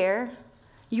fare,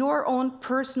 your own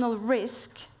personal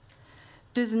risk,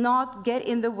 does not get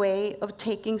in the way of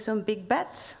taking some big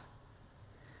bets.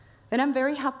 And I'm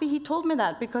very happy he told me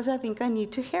that, because I think I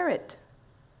need to hear it.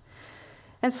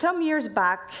 And some years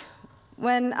back,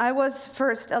 when I was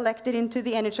first elected into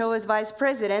the NHO as vice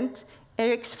president,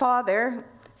 Erik's father,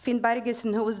 Finn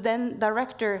Bergesen, who was then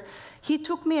director, he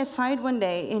took me aside one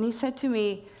day and he said to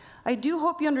me, I do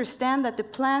hope you understand that the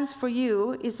plans for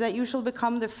you is that you shall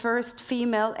become the first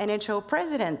female NHO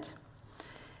president.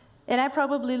 And I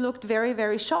probably looked very,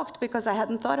 very shocked, because I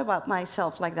hadn't thought about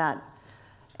myself like that.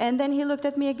 And then he looked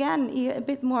at me again, a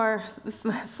bit more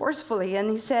forcefully, and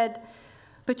he said,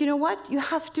 but you know what? You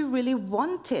have to really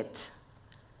want it.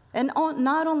 And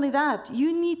not only that,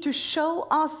 you need to show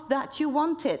us that you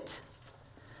want it.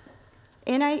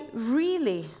 And I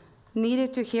really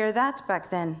needed to hear that back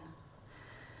then.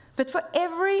 But for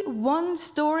every one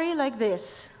story like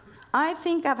this, I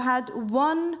think I've had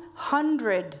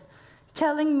 100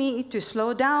 telling me to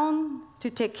slow down, to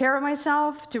take care of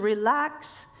myself, to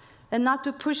relax, and not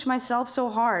to push myself so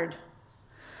hard.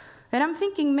 And I'm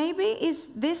thinking, maybe is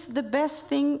this the best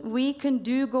thing we can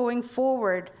do going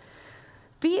forward?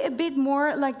 Be a bit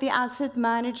more like the asset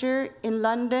manager in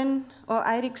London or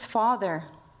Eirik's father.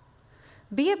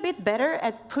 Be a bit better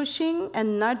at pushing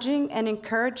and nudging and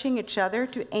encouraging each other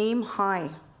to aim high.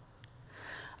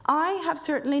 I have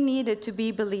certainly needed to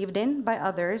be believed in by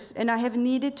others, and I have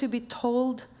needed to be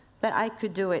told that I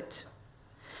could do it.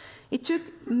 It took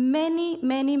many,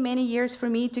 many, many years for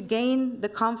me to gain the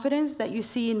confidence that you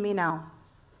see in me now.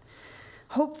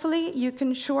 Hopefully, you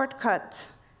can shortcut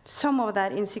some of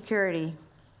that insecurity.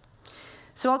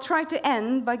 So I'll try to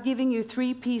end by giving you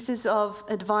 3 pieces of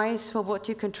advice for what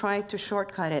you can try to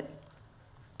shortcut it.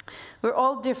 We're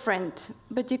all different,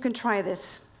 but you can try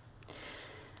this.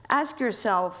 Ask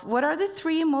yourself, what are the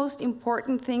 3 most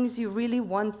important things you really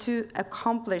want to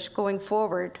accomplish going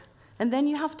forward? And then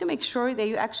you have to make sure that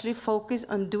you actually focus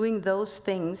on doing those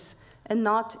things and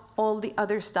not all the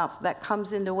other stuff that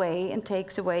comes in the way and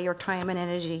takes away your time and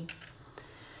energy.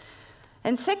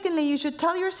 And secondly, you should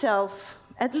tell yourself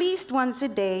at least once a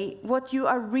day what you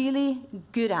are really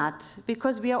good at,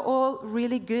 because we are all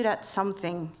really good at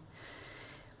something.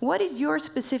 What is your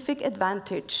specific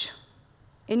advantage?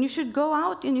 And you should go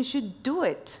out and you should do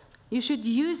it. You should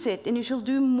use it and you should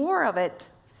do more of it.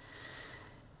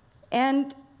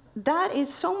 And that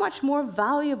is so much more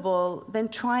valuable than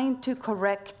trying to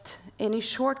correct any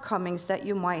shortcomings that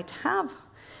you might have.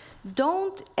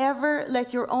 Don't ever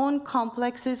let your own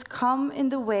complexes come in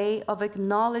the way of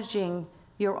acknowledging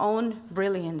your own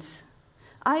brilliance.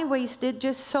 I wasted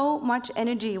just so much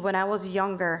energy when I was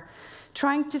younger,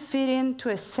 trying to fit into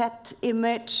a set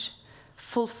image,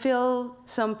 fulfill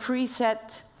some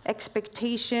preset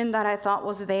expectation that I thought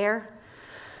was there.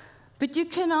 But you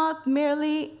cannot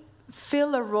merely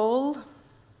fill a role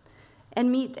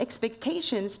and meet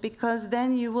expectations, because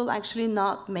then you will actually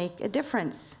not make a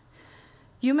difference.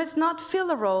 You must not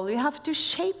fill a role, you have to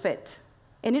shape it.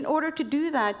 And in order to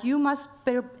do that, you must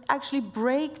actually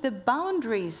break the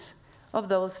boundaries of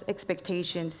those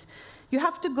expectations. You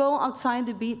have to go outside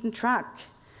the beaten track.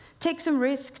 Take some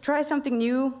risk, try something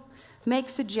new, make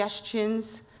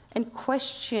suggestions, and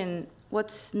question what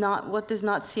does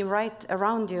not seem right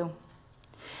around you.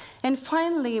 And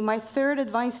finally, my third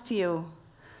advice to you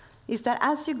is that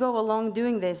as you go along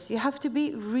doing this, you have to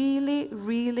be really,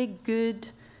 really good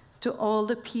to all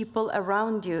the people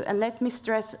around you. And let me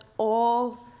stress,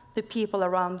 all the people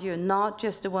around you, not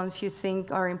just the ones you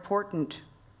think are important.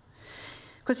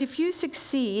 Because if you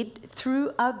succeed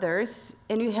through others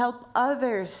and you help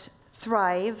others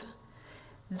thrive,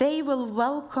 they will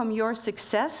welcome your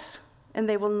success and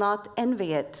they will not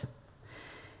envy it.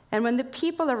 And when the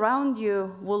people around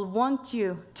you will want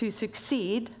you to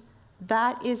succeed,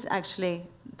 that is actually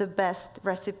the best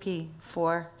recipe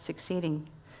for succeeding.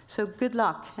 So good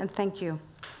luck and thank you.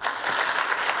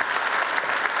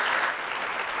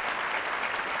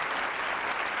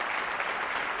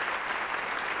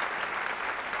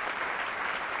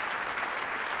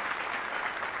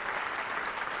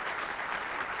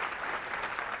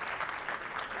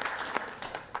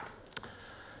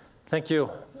 Thank you,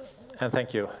 and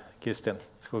thank you, Kristin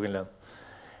Skogenlund.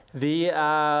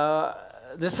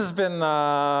 This has been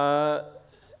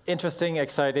interesting,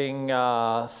 exciting,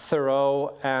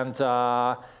 thorough, and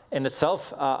in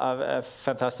itself a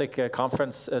fantastic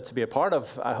conference to be a part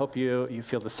of. I hope you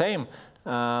feel the same.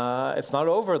 It's not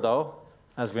over, though,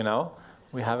 as we know.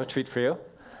 We have a treat for you.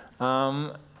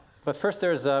 But first,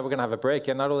 we're going to have a break,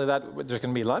 and not only that, there's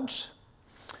going to be lunch.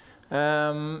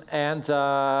 So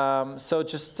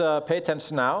just pay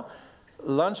attention now.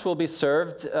 Lunch will be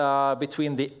served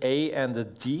between the A and the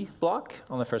D block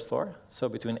on the first floor. So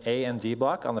between A and D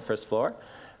block on the first floor.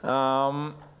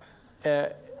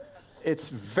 It's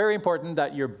very important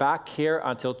that you're back here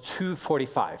until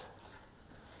 2:45.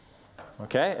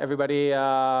 Okay, everybody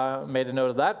made a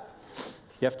note of that?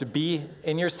 You have to be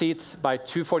in your seats by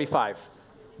 2:45.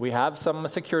 We have some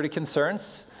security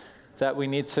concerns that we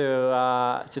need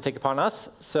to take upon us.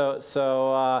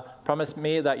 So promise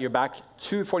me that you're back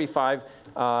 2:45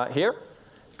 here,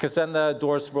 because then the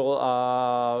doors will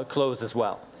close as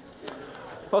well.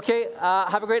 Okay,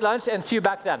 have a great lunch and see you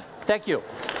back then. Thank you.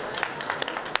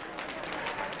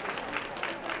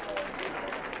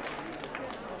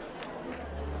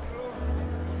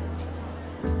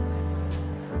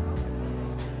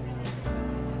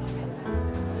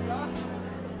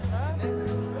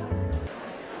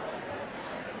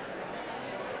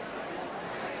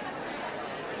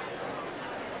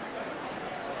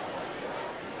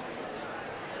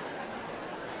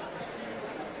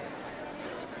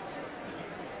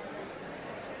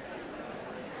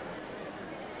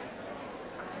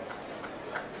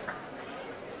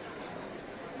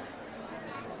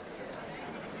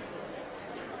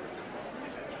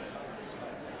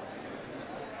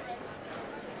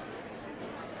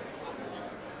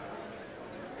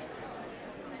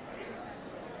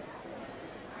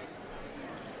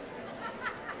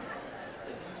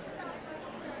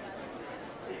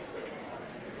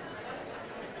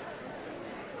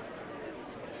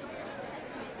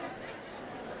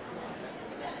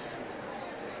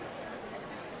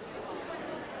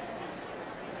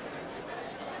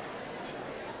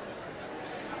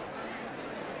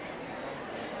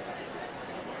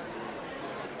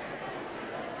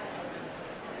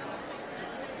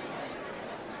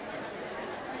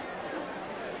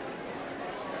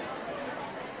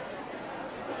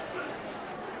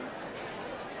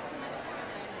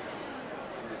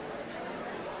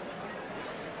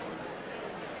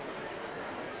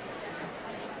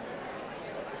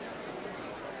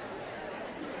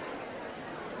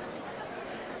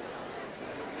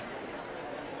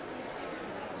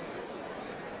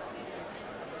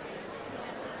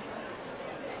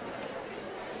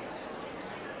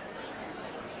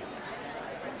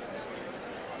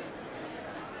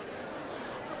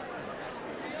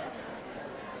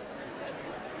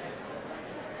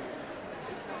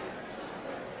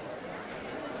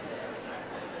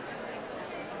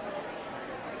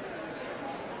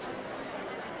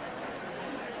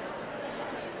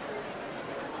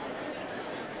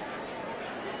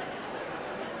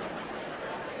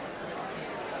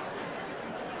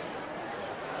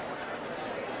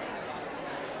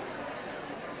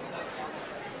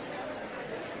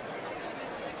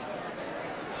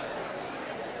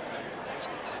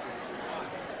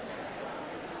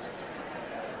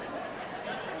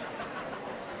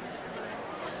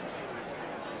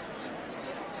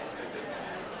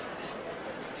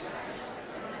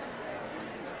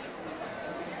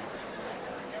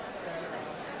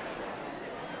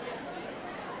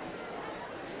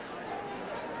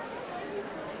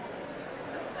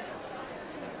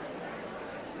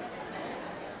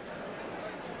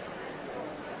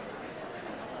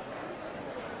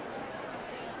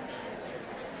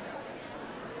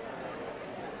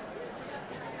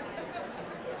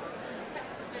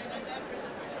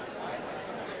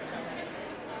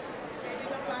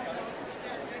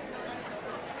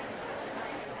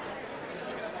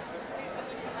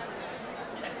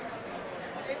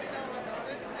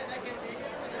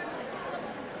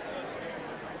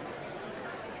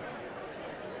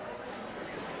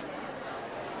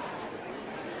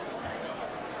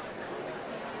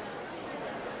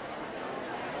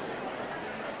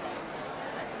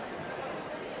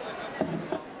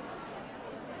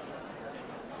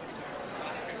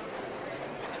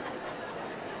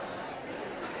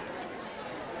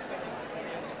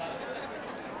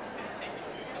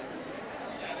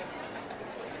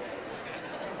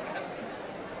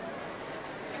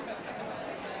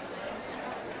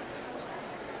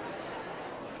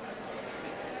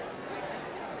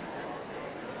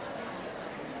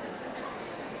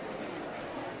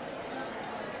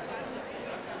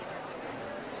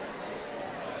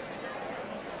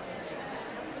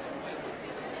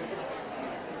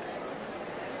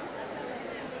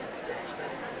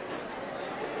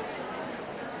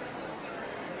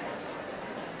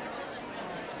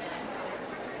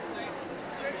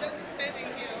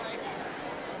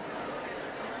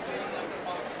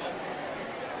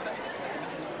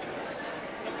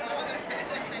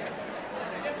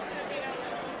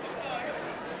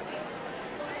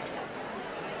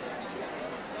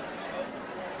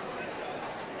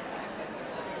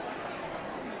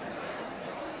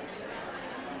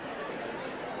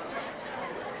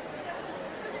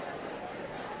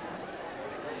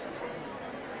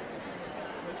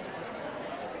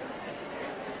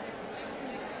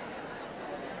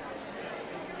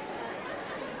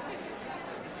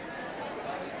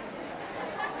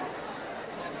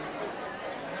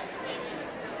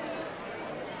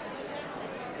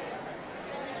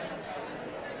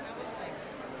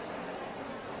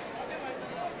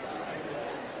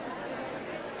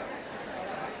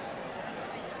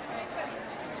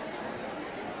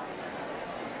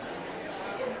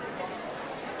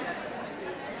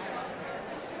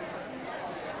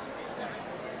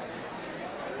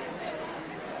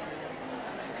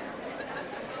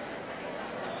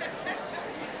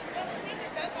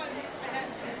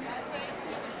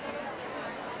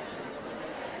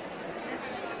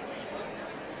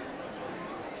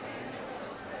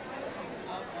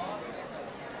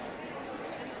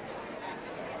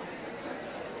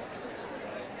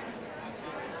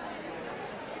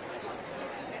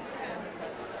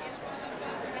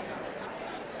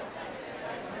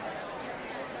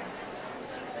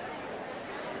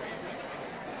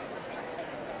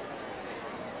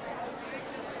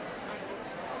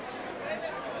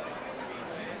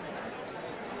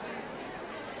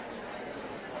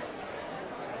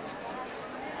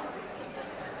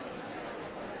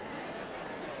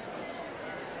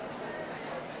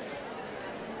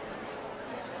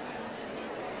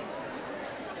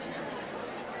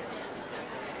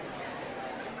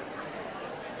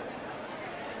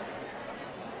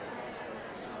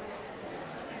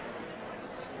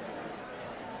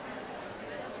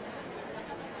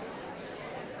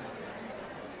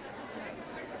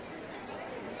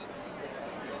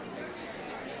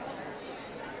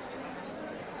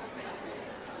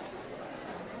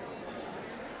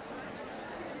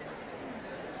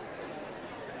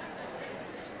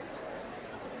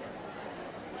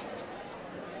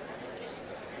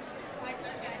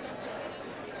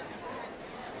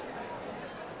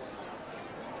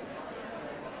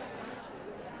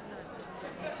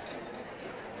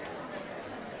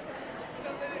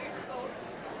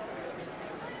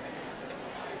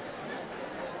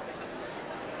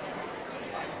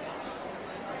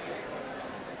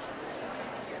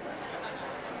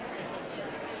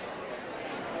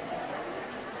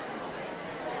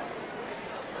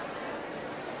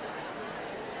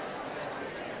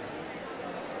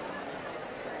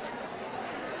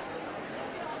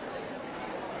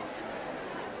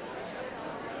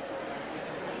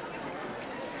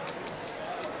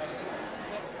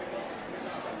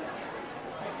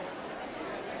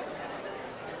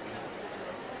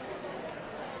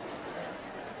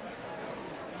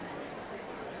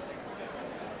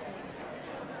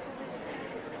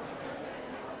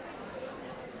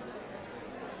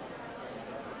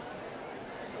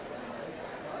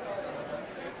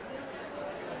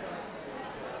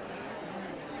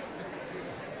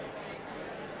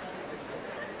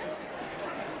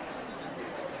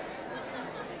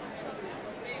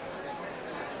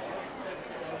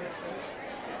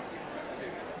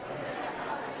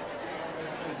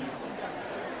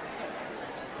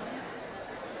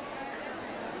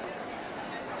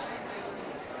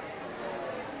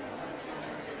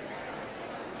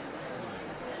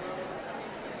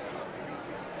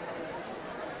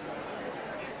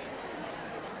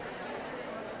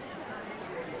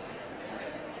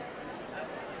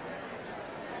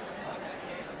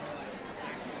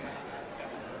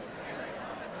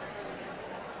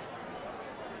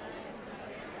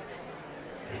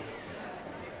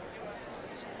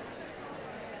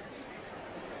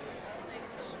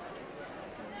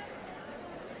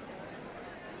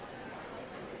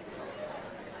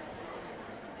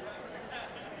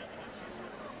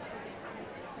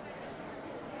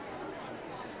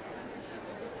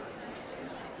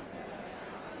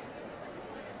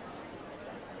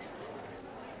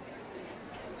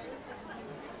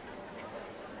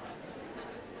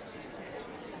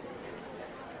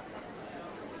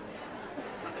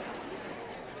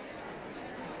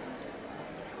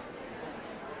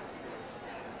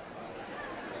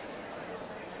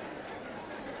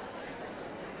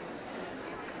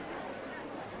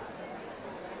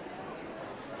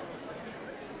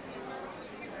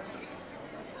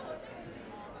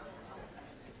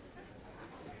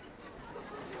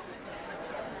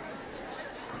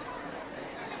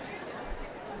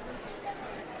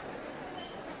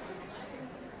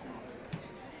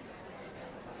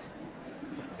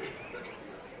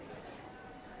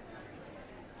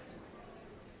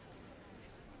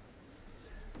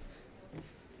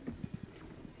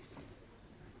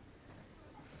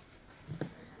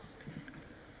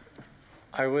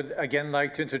 I would again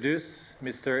like to introduce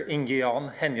Mr. Inge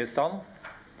Jan Henjestan,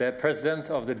 the president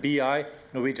of the BI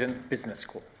Norwegian Business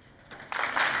School.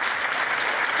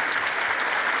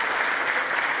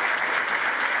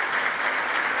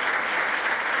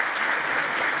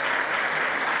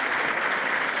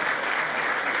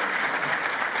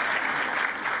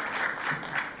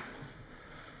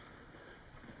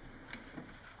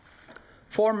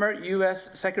 Former US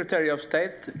Secretary of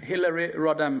State Hillary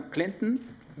Rodham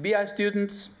Clinton, BI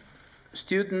students,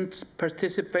 students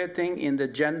participating in the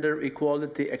gender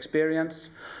equality experience,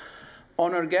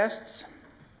 honored guests,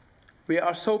 we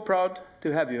are so proud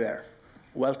to have you here.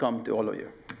 Welcome to all of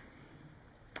you.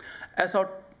 As a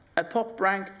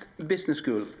top-ranked business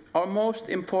school, our most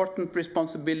important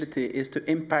responsibility is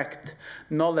to impact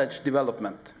knowledge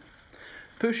development,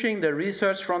 pushing the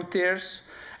research frontiers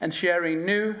and sharing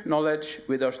new knowledge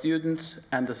with our students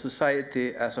and the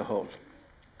society as a whole.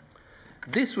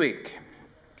 This week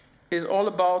is all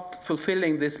about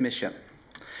fulfilling this mission.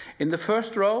 In the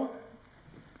first row,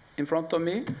 in front of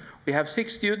me, we have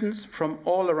 6 students from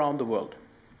all around the world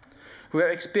who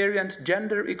have experienced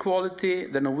gender equality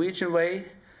the Norwegian way,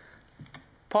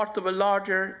 part of a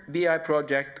larger BI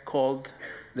project called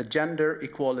the Gender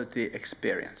Equality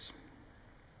Experience.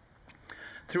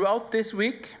 Throughout this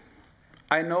week,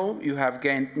 I know you have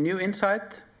gained new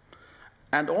insight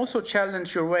and also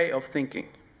challenged your way of thinking.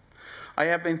 I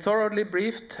have been thoroughly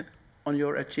briefed on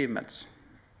your achievements,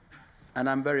 and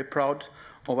I'm very proud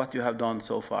of what you have done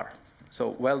so far. So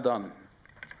well done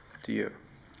to you.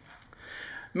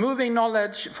 Moving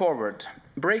knowledge forward,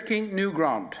 breaking new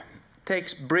ground,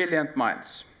 takes brilliant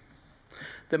minds.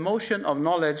 The motion of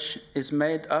knowledge is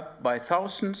made up by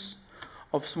thousands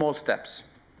of small steps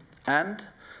and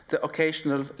the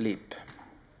occasional leap.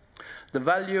 The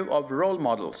value of role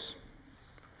models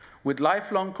with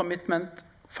lifelong commitment,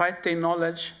 fighting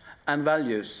knowledge and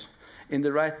values in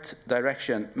the right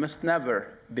direction must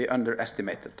never be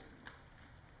underestimated.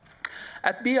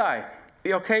 At BI,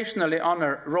 we occasionally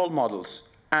honor role models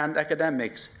and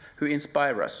academics who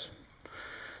inspire us.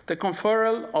 The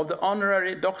conferral of the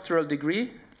honorary doctoral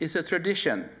degree is a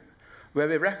tradition where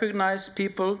we recognize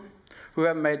people who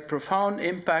have made profound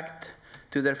impact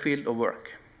to their field of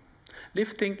work,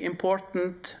 lifting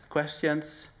important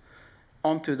questions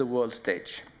onto the world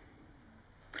stage.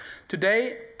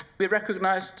 Today, we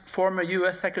recognized former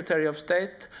US Secretary of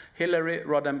State Hillary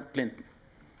Rodham Clinton.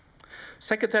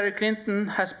 Secretary Clinton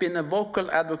has been a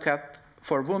vocal advocate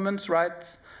for women's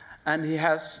rights, and she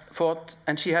has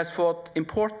fought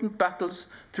important battles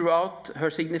throughout her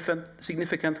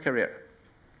significant career.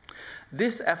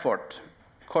 This effort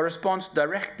corresponds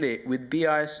directly with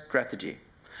BI's strategy,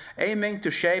 aiming to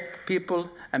shape people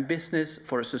and business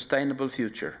for a sustainable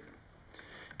future.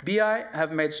 BI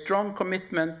have made strong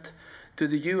commitment to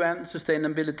the UN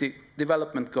Sustainability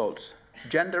Development Goals,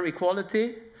 gender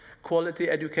equality, quality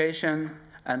education,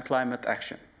 and climate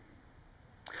action.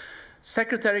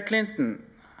 Secretary Clinton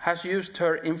has used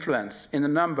her influence in a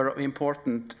number of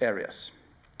important areas,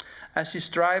 as she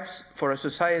strives for a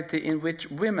society in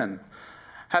which women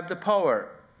have the power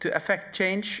to effect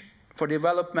change for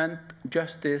development,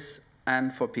 justice,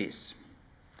 and for peace.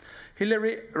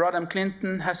 Hillary Rodham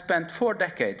Clinton has spent 4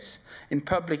 decades in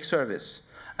public service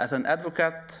as an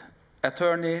advocate,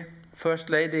 attorney, First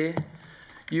Lady,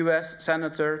 US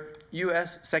Senator,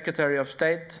 US Secretary of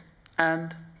State,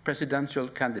 and presidential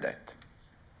candidate.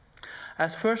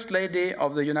 As First Lady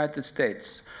of the United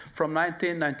States from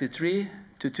 1993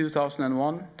 to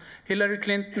 2001, Hillary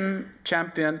Clinton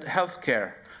championed health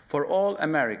care for all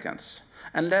Americans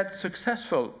and led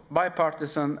successful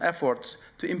bipartisan efforts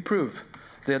to improve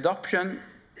the adoption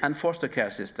and foster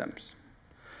care systems,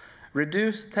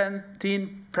 reduce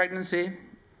teen pregnancy,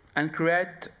 and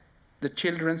create the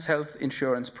Children's Health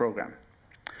Insurance Program.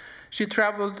 She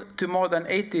traveled to more than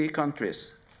 80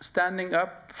 countries, standing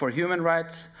up for human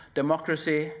rights,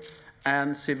 democracy,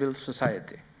 and civil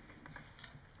society.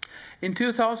 In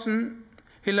 2000,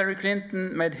 Hillary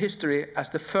Clinton made history as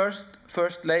the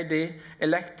First Lady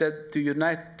elected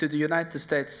to the United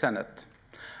States Senate,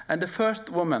 and the first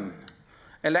woman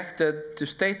elected to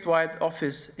statewide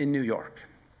office in New York.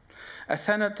 As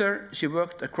senator, she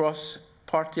worked across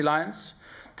party lines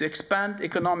to expand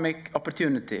economic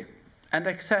opportunity and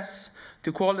access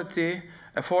to quality,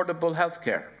 affordable health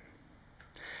care.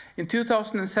 In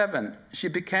 2007, she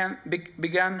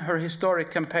began her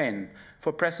historic campaign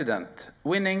for president,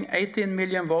 winning 18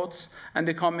 million votes and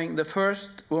becoming the first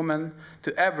woman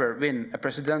to ever win a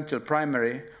presidential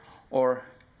primary or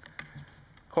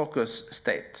caucus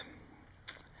state.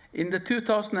 In the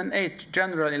 2008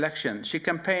 general election, she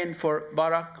campaigned for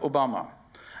Barack Obama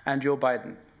and Joe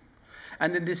Biden.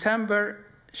 And in December,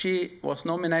 she was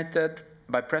nominated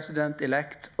by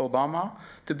President-elect Obama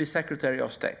to be Secretary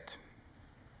of State.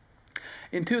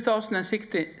 In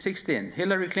 2016,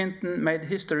 Hillary Clinton made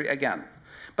history again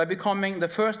by becoming the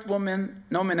first woman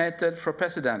nominated for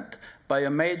president by a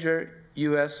major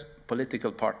US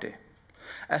political party.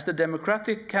 As the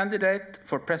Democratic candidate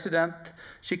for president,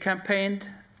 she campaigned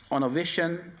on a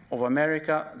vision of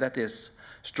America that is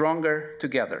stronger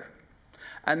together,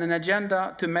 and an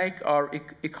agenda to make our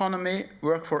economy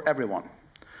work for everyone,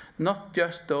 not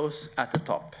just those at the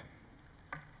top.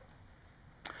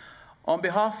 On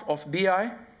behalf of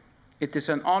BI, it is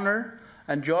an honor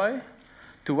and joy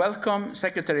to welcome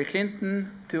Secretary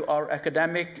Clinton to our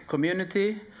academic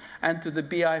community and to the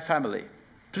BI family.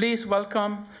 Please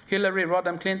welcome Hillary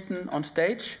Rodham Clinton on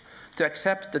stage to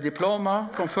accept the diploma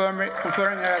conferring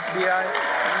her as BI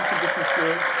into different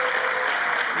schools.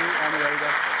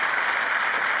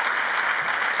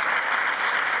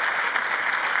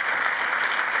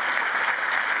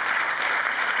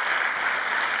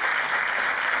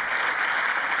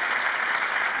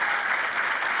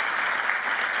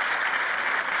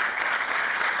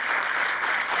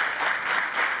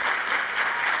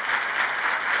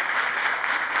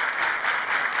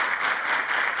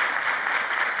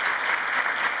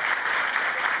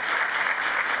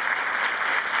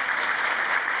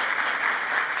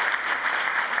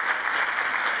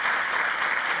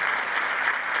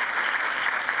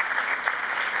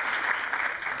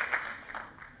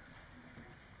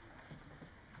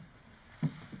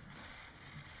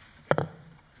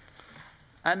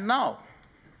 And now,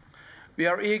 we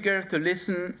are eager to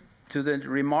listen to the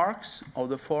remarks of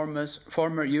the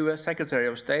former US Secretary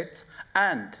of State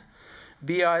and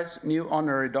BI's new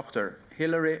honorary doctor,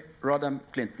 Hillary Rodham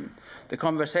Clinton. The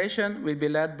conversation will be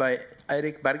led by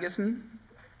Eirik Bergesen.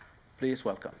 Please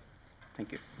welcome.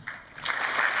 Thank you.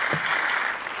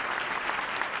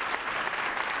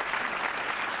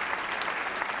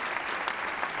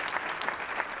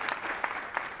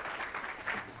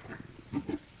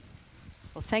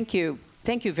 Thank you.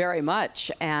 Thank you very much.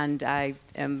 And I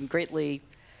am greatly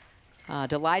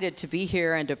delighted to be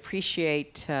here and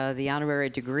appreciate the honorary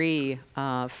degree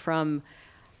from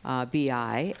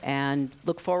BI and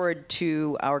look forward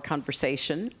to our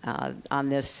conversation on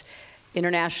this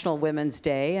International Women's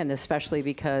Day, and especially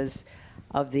because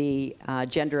of the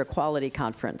Gender Equality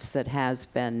Conference that has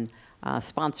been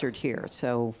sponsored here.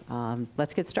 So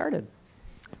let's get started.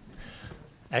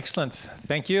 Excellent.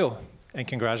 Thank you, and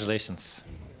congratulations.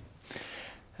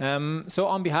 So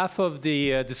on behalf of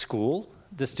the school,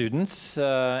 the students,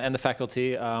 and the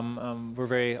faculty, we're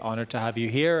very honored to have you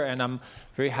here, and I'm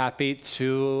very happy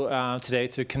to today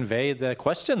to convey the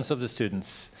questions of the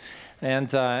students,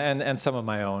 and some of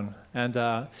my own,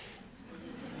 and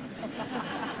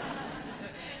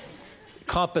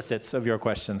composites of your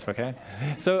questions. Okay.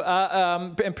 So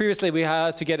and previously we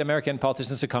had to get American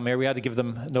politicians to come here. We had to give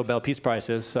them Nobel Peace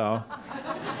Prizes. So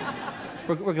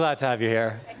we're glad to have you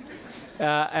here.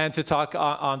 And to talk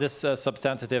on this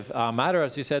substantive matter,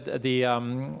 as you said,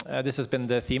 this has been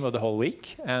the theme of the whole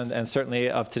week, and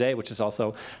certainly of today, which is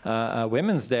also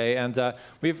Women's Day. And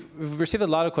we've received a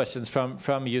lot of questions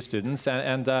from you students,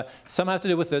 and some have to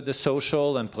do with the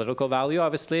social and political value,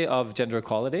 obviously, of gender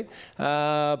equality,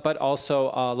 but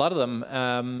also a lot of them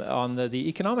on the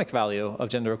economic value of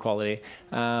gender equality,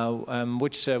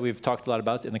 which we've talked a lot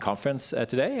about in the conference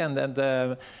today, and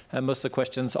most of the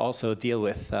questions also deal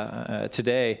with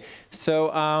today.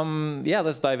 So yeah,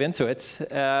 let's dive into it.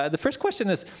 The first question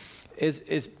is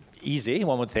easy,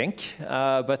 one would think,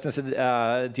 but since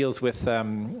it deals with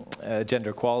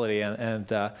gender equality and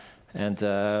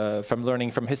from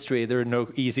learning from history, there are no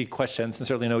easy questions and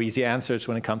certainly no easy answers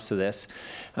when it comes to this.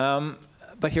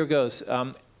 But here goes.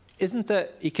 Isn't the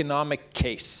economic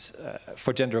case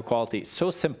for gender equality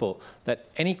so simple that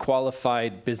any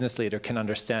qualified business leader can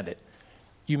understand it?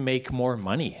 You make more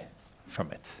money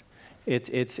from it.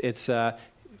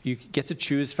 You get to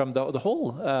choose from the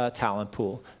whole talent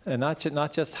pool, and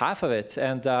not just half of it.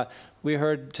 And we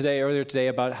heard earlier today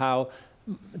about how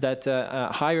that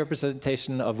high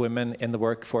representation of women in the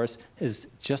workforce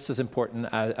is just as important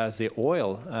as the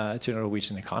oil to the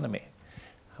Norwegian economy.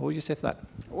 What would you say to that?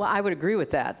 Well, I would agree with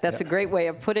that. That's a great way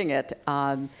of putting it.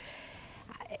 I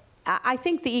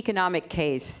think the economic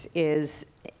case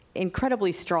is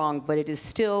incredibly strong, but it is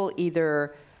still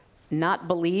either not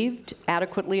believed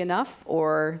adequately enough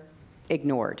or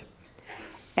ignored.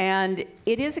 And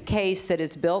it is a case that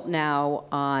is built now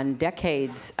on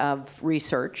decades of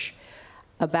research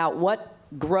about what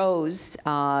grows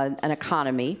an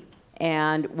economy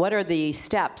and what are the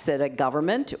steps that a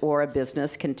government or a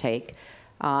business can take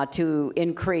to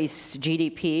increase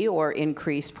GDP or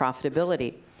increase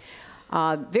profitability.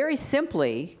 Very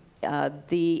simply,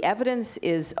 the evidence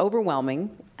is overwhelming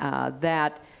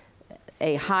that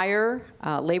a higher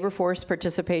labor force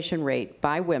participation rate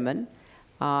by women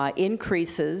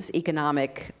increases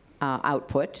economic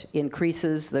output,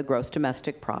 increases the gross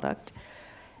domestic product,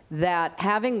 that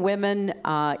having women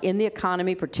in the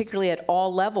economy, particularly at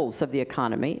all levels of the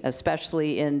economy,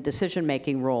 especially in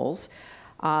decision-making roles,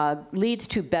 leads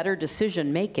to better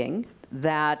decision-making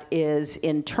that is,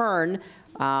 in turn,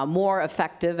 more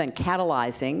effective and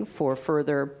catalyzing for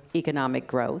further economic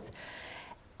growth.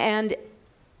 And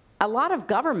a lot of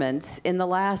governments in the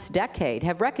last decade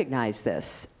have recognized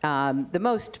this. The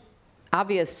most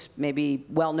obvious, maybe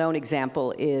well-known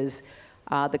example is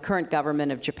the current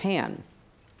government of Japan,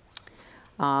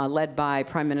 led by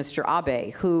Prime Minister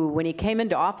Abe, who, when he came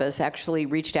into office, actually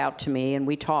reached out to me and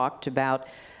we talked about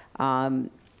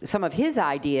some of his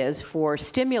ideas for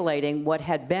stimulating what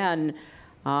had been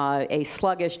a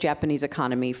sluggish Japanese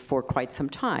economy for quite some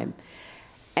time.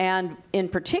 And in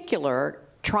particular,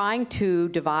 trying to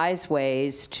devise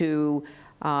ways to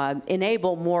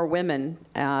enable more women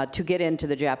to get into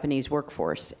the Japanese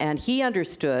workforce. And he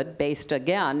understood, based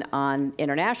again on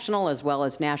international as well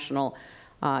as national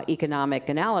economic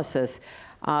analysis,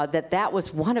 that that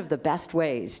was one of the best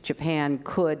ways Japan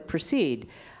could proceed.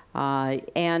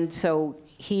 And so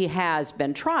he has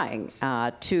been trying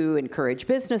to encourage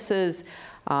businesses,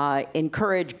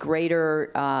 encourage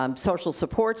greater social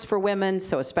supports for women,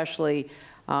 so especially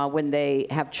when they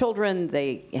have children,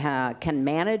 they can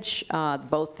manage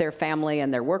both their family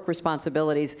and their work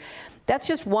responsibilities. That's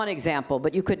just one example,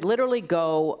 but you could literally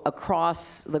go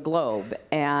across the globe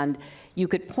and you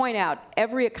could point out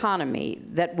every economy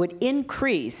that would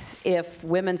increase if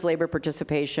women's labor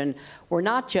participation were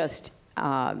not just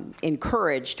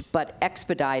encouraged, but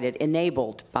expedited,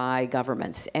 enabled by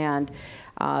governments. And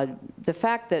the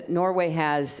fact that Norway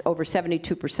has over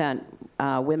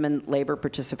 72% women labor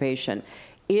participation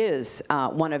is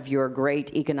one of your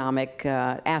great economic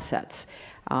assets.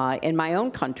 In my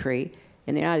own country,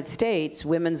 in the United States,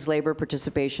 women's labor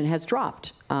participation has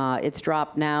dropped. It's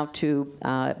dropped now to,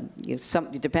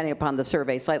 depending upon the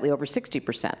survey, slightly over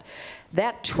 60%.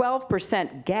 That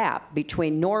 12% gap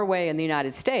between Norway and the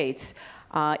United States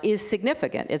is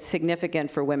significant. It's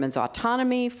significant for women's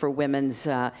autonomy, for women's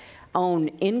own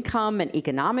income and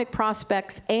economic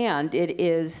prospects, and it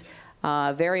is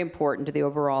very important to the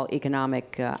overall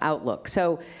economic outlook.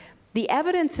 So the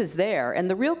evidence is there, and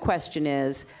the real question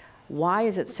is, why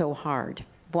is it so hard?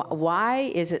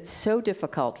 Why is it so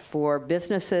difficult for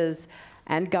businesses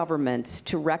and governments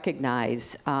to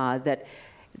recognize that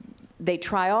they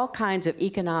try all kinds of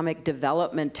economic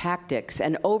development tactics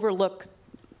and overlook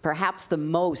perhaps the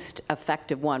most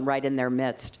effective one right in their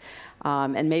midst?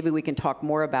 And maybe we can talk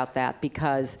more about that,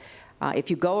 because if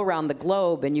you go around the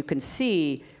globe and you can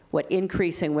see what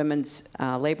increasing women's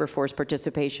labor force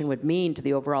participation would mean to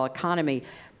the overall economy,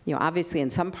 obviously in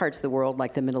some parts of the world,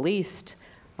 like the Middle East,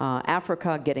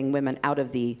 Africa, getting women out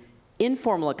of the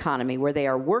informal economy where they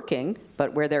are working,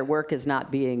 but where their work is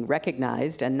not being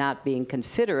recognized and not being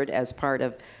considered as part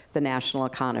of the national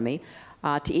economy,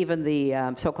 to even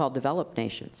the so-called developed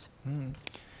nations. Mm.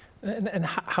 And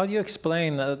how do you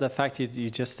explain the fact you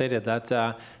just stated that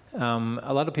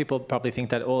a lot of people probably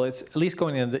think that, well, it's at least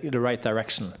going in the right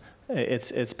direction.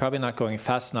 It's probably not going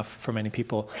fast enough for many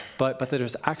people, but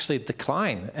there's actually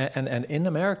decline, and in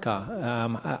America,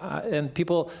 and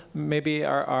people maybe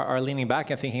are leaning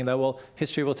back and thinking that, well,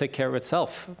 history will take care of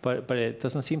itself, but it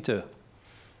doesn't seem to.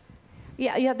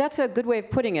 Yeah, that's a good way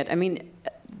of putting it. I mean,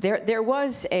 there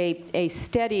was a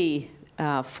steady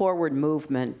forward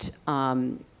movement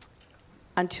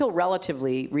until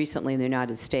relatively recently in the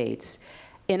United States.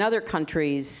 In other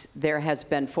countries, there has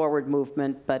been forward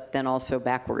movement, but then also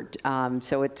backward.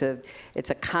 So it's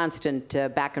a constant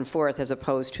back and forth as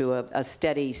opposed to a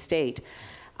steady state.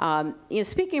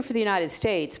 Speaking for the United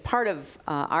States, part of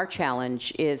our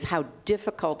challenge is how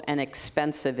difficult and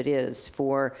expensive it is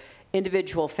for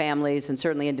individual families and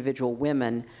certainly individual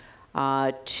women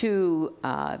to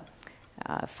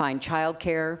find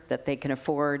childcare that they can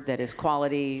afford, that is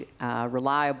quality,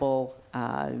 reliable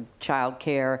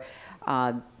childcare.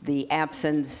 The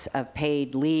absence of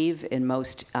paid leave in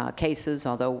most cases,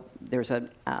 although there's a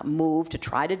move to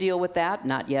try to deal with that,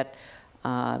 not yet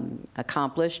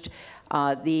accomplished.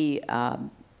 The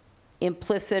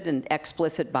implicit and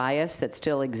explicit bias that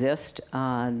still exists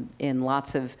in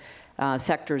lots of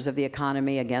sectors of the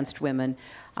economy against women.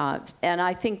 And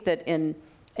I think that in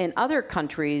other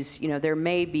countries, there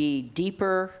may be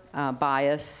deeper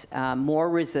bias, more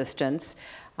resistance.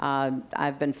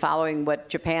 I've been following what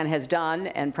Japan has done,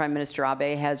 and Prime Minister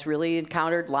Abe has really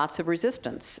encountered lots of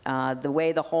resistance. The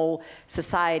way the whole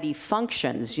society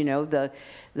functions, you know, the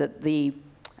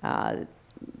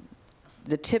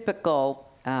typical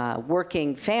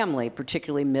working family,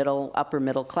 particularly upper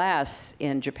middle class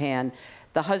in Japan,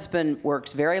 the husband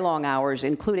works very long hours,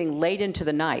 including late into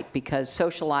the night, because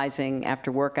socializing after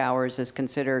work hours is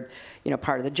considered, you know,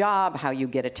 part of the job, how you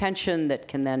get attention that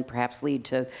can then perhaps lead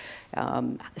to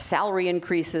salary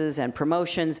increases and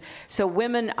promotions. So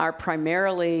women are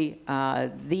primarily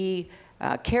the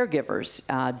caregivers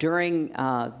during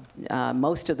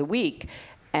most of the week,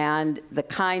 and the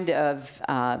kind of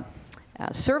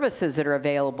services that are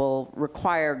available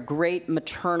require great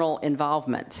maternal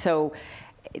involvement. So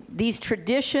these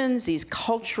traditions, these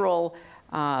cultural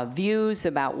views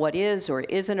about what is or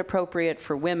isn't appropriate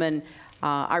for women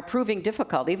are proving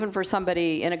difficult, even for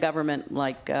somebody in a government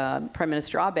like Prime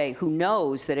Minister Abe, who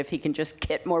knows that if he can just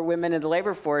get more women in the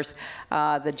labor force,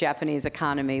 the Japanese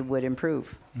economy would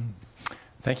improve.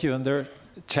 Thank you. And there are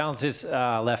challenges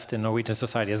left in Norwegian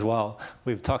society as well.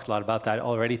 We've talked a lot about that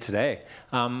already today.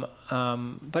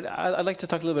 But I'd like to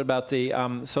talk a little bit about the,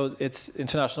 so it's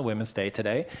International Women's Day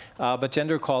today, but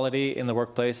gender equality in the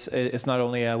workplace is not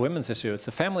only a women's issue, it's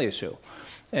a family issue.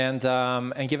 And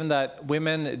given that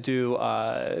women do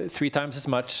 3 times as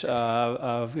much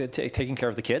of taking care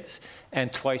of the kids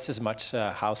and twice as much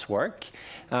housework,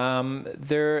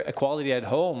 their equality at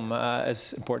home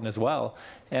is important as well.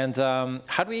 And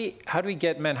how do we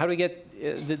get men, how do we get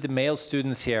the male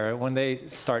students here when they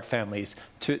start families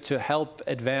to help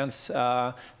advance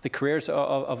the careers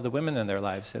of the women in their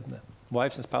lives, and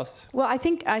wives and spouses? Well, I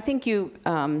think you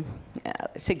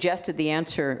suggested the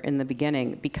answer in the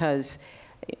beginning, because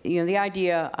you know, the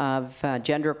idea of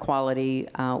gender equality,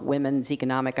 women's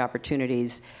economic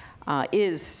opportunities,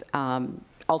 is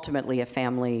ultimately a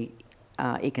family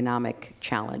economic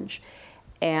challenge.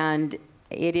 And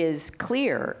it is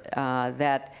clear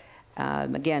that,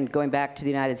 again, going back to the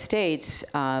United States,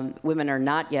 women are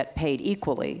not yet paid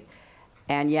equally.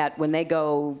 And yet, when they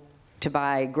go to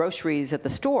buy groceries at the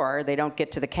store, they don't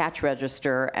get to the cash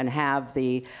register and have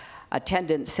the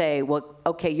attendant say, well,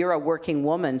 okay, you're a working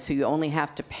woman, so you only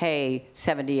have to pay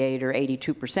 78 or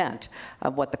 82%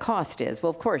 of what the cost is. Well,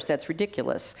 of course, that's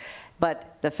ridiculous.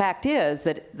 But the fact is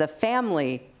that the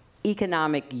family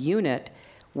economic unit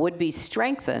would be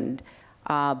strengthened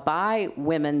by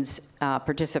women's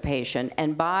participation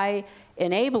and by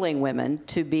enabling women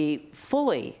to be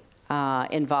fully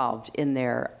involved in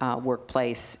their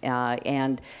workplace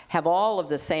and have all of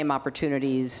the same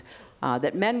opportunities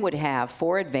that men would have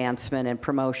for advancement and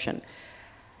promotion.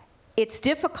 It's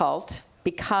difficult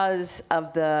because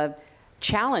of the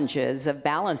challenges of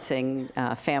balancing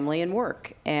family and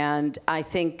work. And I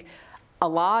think a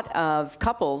lot of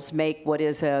couples make what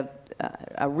is a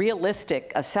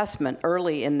realistic assessment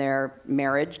early in their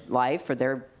marriage life or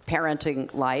their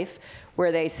parenting life,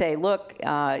 where they say, look,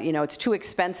 you know, it's too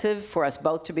expensive for us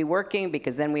both to be working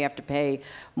because then we have to pay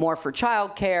more for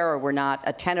childcare, or we're not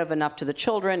attentive enough to the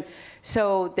children.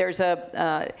 So there's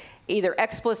a either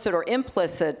explicit or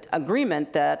implicit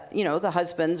agreement that, you know, the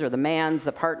husband's or the man's,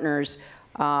 the partner's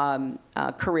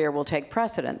career will take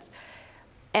precedence.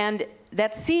 And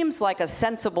that seems like a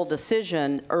sensible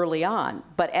decision early on,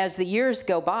 but as the years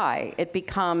go by, it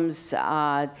becomes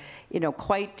you know,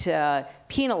 quite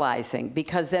penalizing,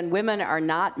 because then women are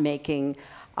not making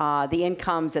the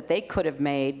incomes that they could have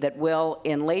made that will,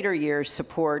 in later years,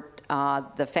 support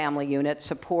the family unit,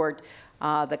 support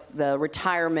the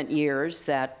retirement years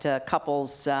that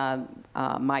couples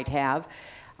might have,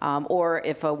 or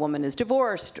if a woman is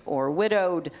divorced or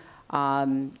widowed,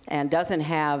 and doesn't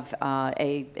have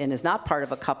and is not part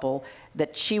of a couple,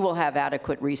 that she will have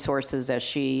adequate resources as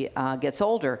she gets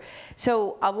older.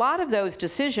 So a lot of those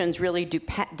decisions really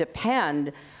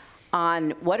depend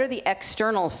on what are the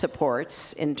external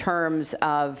supports in terms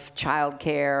of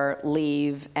childcare,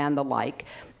 leave, and the like,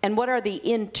 and what are the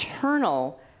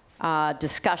internal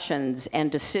discussions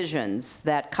and decisions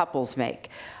that couples make.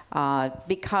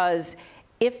 Because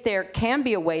if there can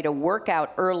be a way to work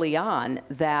out early on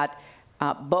that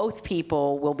both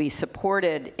people will be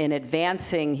supported in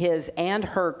advancing his and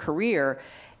her career,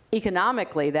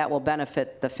 economically that will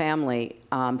benefit the family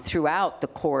throughout the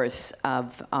course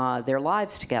of their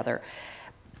lives together.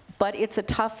 But it's a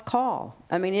tough call.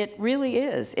 I mean, it really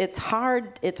is. It's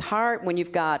hard when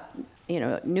you've got, you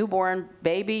know, newborn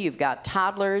baby, you've got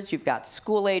toddlers, you've got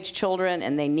school-age children,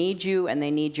 and they need you and they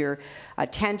need your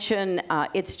attention.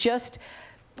 It's just,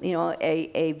 you know,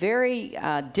 a very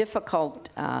difficult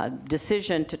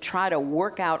decision to try to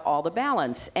work out all the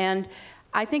balance. And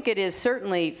I think it is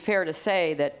certainly fair to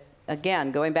say that,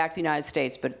 again, going back to the United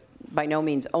States, but by no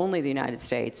means only the United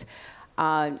States,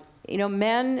 you know,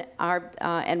 men are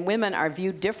and women are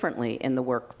viewed differently in the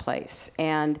workplace.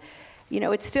 And, you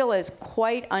know, it still is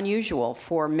quite unusual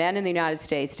for men in the United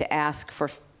States to ask for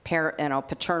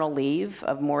paternal leave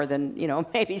of more than, you know,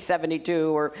 maybe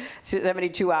 72 or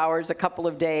 72 hours, a couple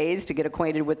of days to get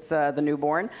acquainted with the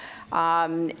newborn.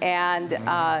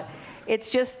 It's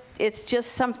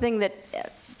just something that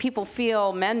people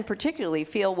feel, men particularly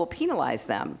feel, will penalize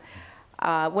them.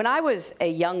 When I was a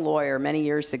young lawyer many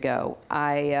years ago,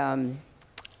 I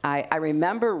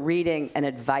remember reading an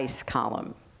advice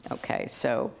column. Okay,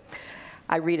 so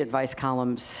I read advice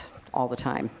columns all the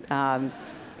time.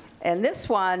 And this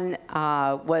one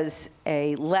was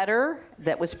a letter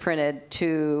that was printed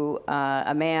to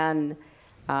a man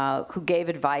who gave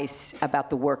advice about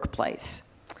the workplace.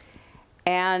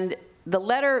 And the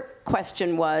letter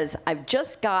question was, I've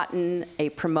just gotten a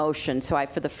promotion, so I,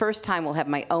 for the first time, will have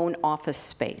my own office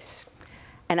space.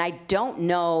 And I don't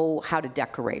know how to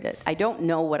decorate it. I don't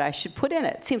know what I should put in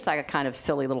it. Seems like a kind of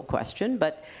silly little question,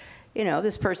 but you know,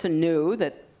 this person knew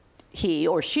that he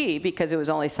or she, because it was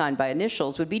only signed by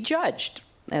initials, would be judged,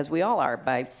 as we all are,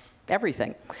 by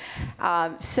everything.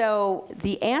 So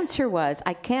the answer was,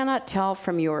 I cannot tell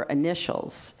from your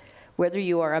initials whether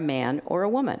you are a man or a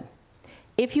woman.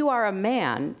 If you are a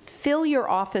man, fill your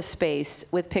office space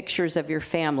with pictures of your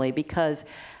family, because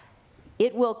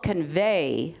it will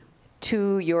convey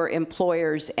to your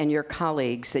employers and your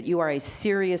colleagues that you are a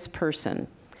serious person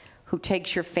who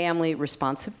takes your family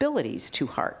responsibilities to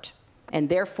heart, and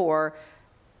therefore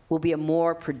will be a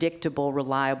more predictable,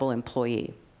 reliable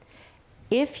employee.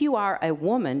 If you are a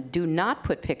woman, do not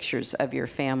put pictures of your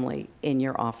family in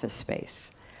your office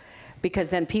space,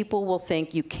 because then people will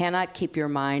think you cannot keep your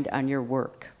mind on your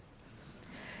work.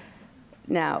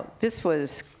 Now, this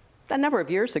was a number of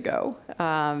years ago,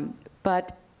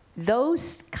 but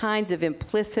those kinds of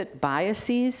implicit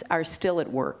biases are still at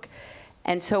work.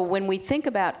 And so when we think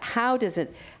about how does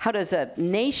a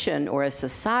nation or a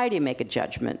society make a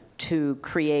judgment to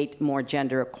create more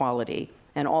gender equality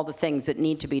and all the things that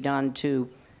need to be done to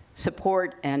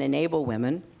support and enable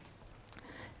women,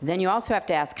 then you also have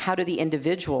to ask, how do the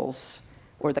individuals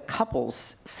or the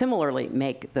couples similarly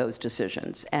make those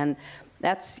decisions? And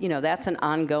that's, you know, that's an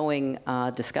ongoing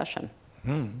discussion.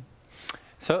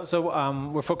 So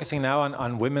we're focusing now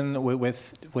on women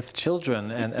with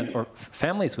children or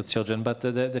families with children, but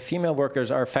the female workers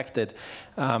are affected.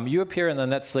 You appear in the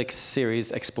Netflix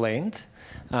series Explained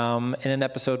in an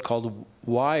episode called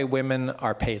Why Women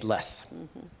Are Paid Less.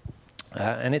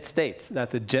 And it states that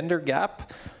the gender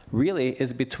gap really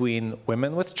is between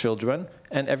women with children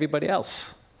and everybody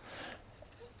else.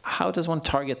 How does one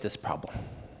target this problem?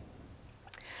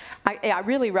 I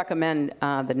really recommend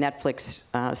the Netflix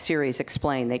series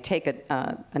Explain. They take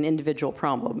an individual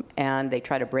problem and they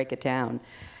try to break it down.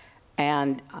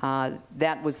 And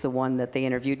that was the one that they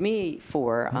interviewed me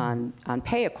for on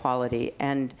pay equality.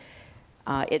 And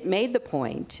it made the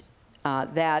point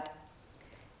that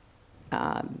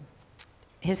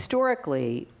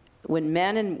historically, when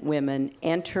men and women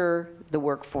enter the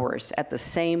workforce at the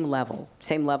same level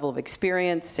of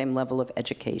experience, same level of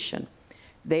education,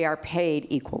 they are paid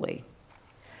equally.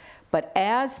 But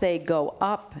as they go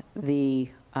up the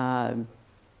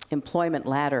employment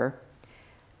ladder,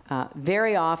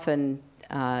 very often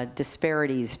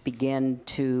disparities begin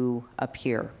to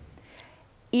appear.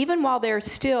 Even while they're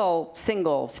still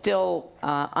single, still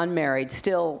unmarried,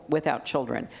 still without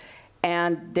children.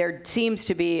 And there seems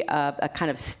to be a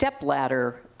kind of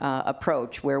stepladder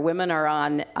approach where women are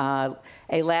on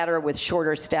a ladder with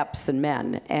shorter steps than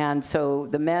men. And so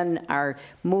the men are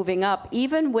moving up,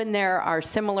 even when there are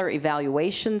similar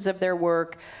evaluations of their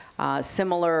work,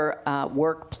 similar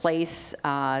workplace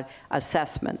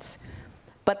assessments.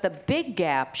 But the big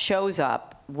gap shows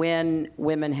up when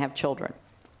women have children.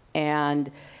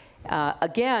 And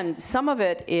again, some of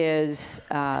it is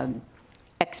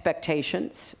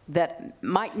expectations that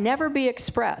might never be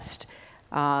expressed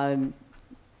along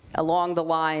the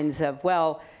lines of,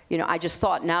 well, you know, I just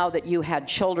thought now that you had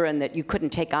children that you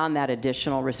couldn't take on that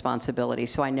additional responsibility,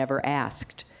 so I never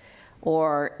asked.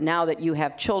 Or now that you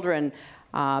have children,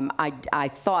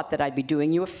 I thought that I'd be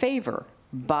doing you a favor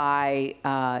by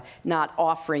not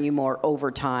offering you more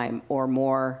overtime or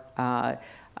more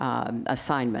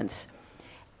assignments.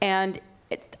 And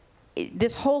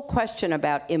this whole question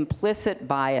about implicit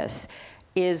bias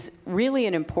is really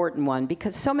an important one,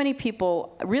 because so many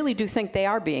people really do think they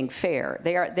are being fair.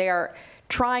 They are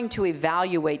trying to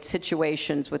evaluate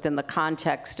situations within the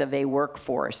context of a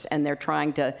workforce, and they're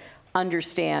trying to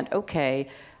understand, okay,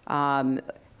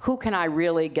 who can I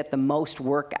really get the most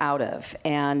work out of?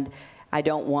 And I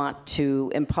don't want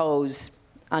to impose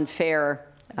unfair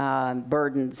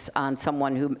burdens on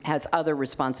someone who has other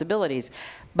responsibilities.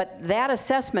 But that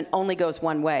assessment only goes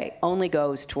one way, only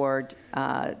goes toward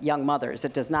young mothers.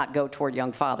 It does not go toward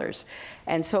young fathers.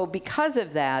 And so because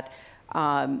of that,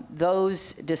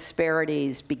 those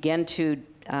disparities begin to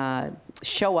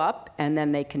show up, and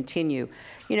then they continue.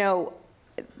 You know,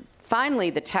 finally,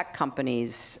 the tech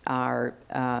companies are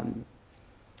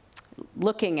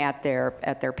looking at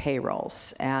their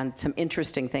payrolls, and some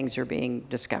interesting things are being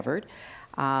discovered.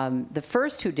 The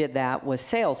first who did that was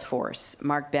Salesforce.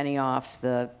 Mark Benioff,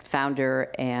 the founder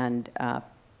and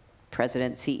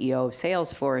president, CEO of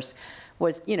Salesforce,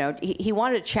 was, you know, he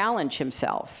wanted to challenge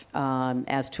himself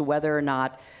as to whether or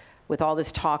not, with all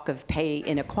this talk of pay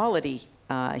inequality,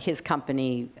 his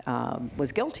company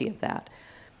was guilty of that.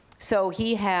 So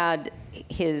he had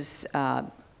his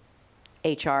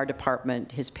HR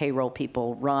department, his payroll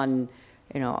people run,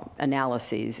 you know,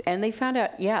 analyses, and they found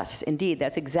out, yes, indeed,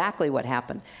 that's exactly what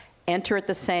happened. Enter at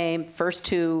the same, first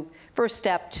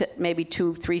step, maybe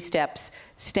 2-3 steps,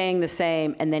 staying the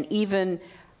same, and then even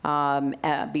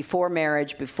before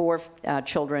marriage, before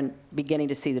children, beginning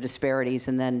to see the disparities,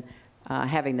 and then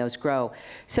having those grow.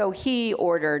 So he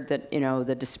ordered that, you know,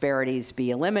 the disparities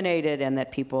be eliminated, and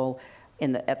that people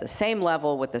at the same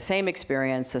level, with the same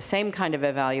experience, the same kind of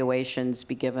evaluations,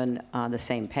 be given the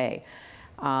same pay.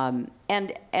 And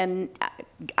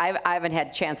I haven't had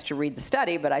a chance to read the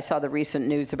study, but I saw the recent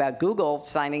news about Google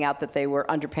signing out that they were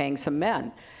underpaying some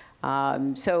men.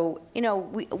 So, you know,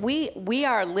 we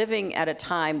are living at a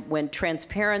time when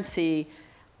transparency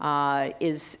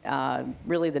is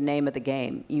really the name of the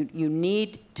game. You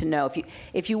need to know.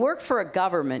 If you work for a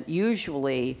government,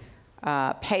 usually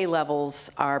pay levels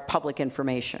are public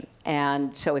information.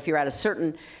 And so if you're at a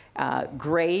certain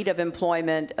grade of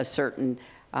employment, a certain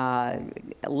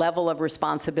level of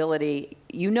responsibility,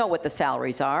 you know what the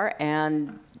salaries are,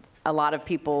 and a lot of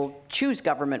people choose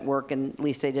government work, and at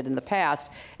least they did in the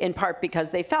past, in part because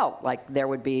they felt like there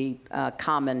would be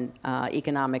common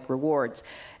economic rewards.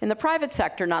 In the private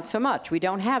sector, not so much. We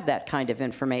don't have that kind of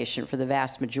information for the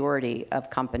vast majority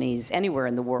of companies anywhere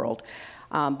in the world.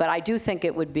 But I do think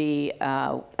it would be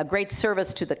a great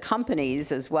service to the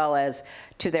companies as well as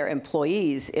to their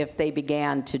employees if they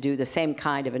began to do the same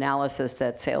kind of analysis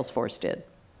that Salesforce did.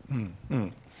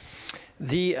 When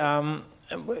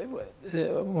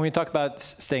we talk about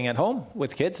staying at home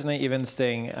with kids, and even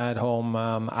staying at home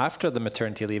after the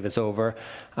maternity leave is over,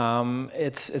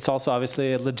 it's also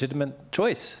obviously a legitimate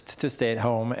choice to stay at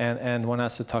home, and one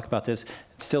has to talk about this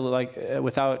still, like,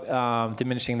 without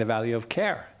diminishing the value of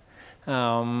care.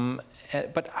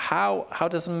 But how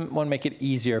does one make it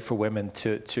easier for women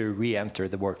to re-enter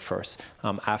the workforce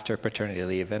after paternity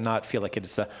leave and not feel like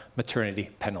it's a maternity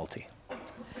penalty?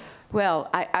 Well,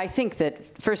 I think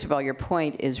that, first of all, your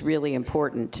point is really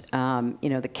important. You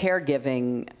know, the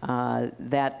caregiving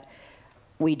that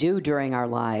we do during our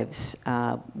lives,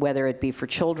 whether it be for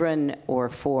children or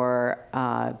for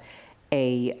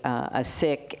a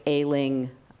sick, ailing,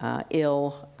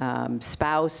 ill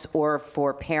spouse, or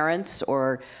for parents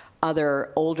or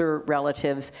other older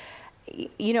relatives,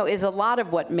 you know, is a lot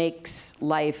of what makes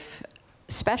life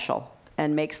special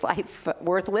and makes life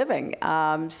worth living.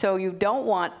 So you don't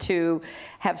want to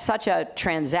have such a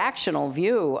transactional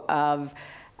view of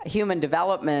human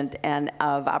development and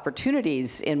of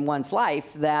opportunities in one's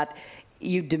life that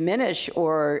you diminish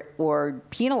or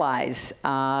penalize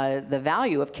the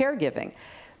value of caregiving.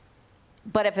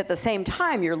 But if at the same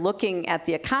time you're looking at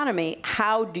the economy,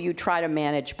 how do you try to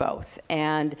manage both?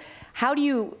 And how do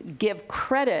you give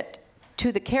credit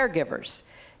to the caregivers?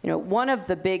 You know, one of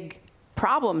the big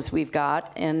problems we've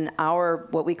got in our,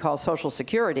 what we call Social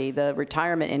Security, the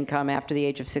retirement income after the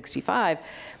age of 65,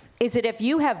 is that if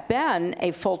you have been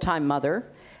a full-time mother,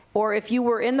 or if you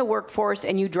were in the workforce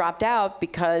and you dropped out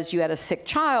because you had a sick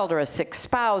child or a sick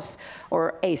spouse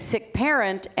or a sick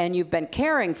parent and you've been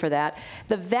caring for that,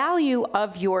 the value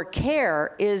of your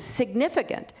care is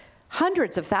significant.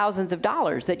 Hundreds of thousands of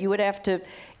dollars that you would have to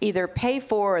either pay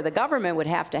for or the government would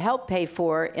have to help pay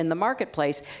for in the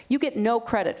marketplace. You get no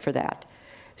credit for that.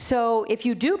 So if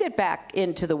you do get back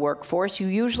into the workforce, you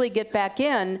usually get back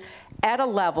in at a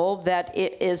level that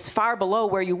it is far below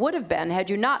where you would have been had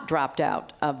you not dropped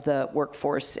out of the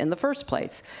workforce in the first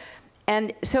place.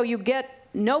 And so you get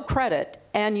no credit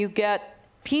and you get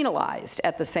penalized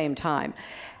at the same time.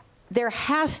 There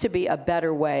has to be a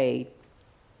better way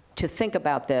to think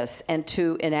about this and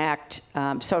to enact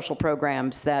social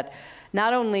programs that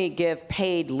not only give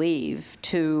paid leave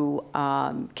to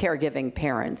caregiving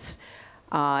parents,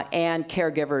 and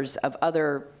caregivers of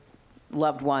other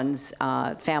loved ones,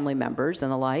 family members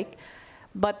and the like,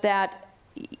 but that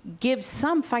gives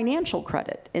some financial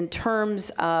credit in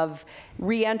terms of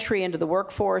re-entry into the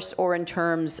workforce or in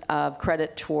terms of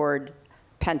credit toward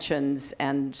pensions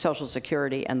and Social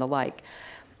Security and the like.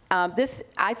 This,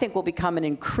 I think, will become an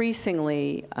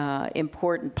increasingly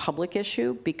important public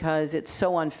issue because it's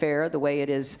so unfair the way it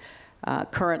is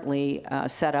currently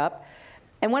set up.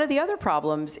 And one of the other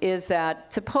problems is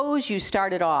that suppose you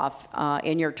started off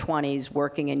in your 20s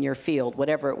working in your field,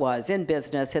 whatever it was, in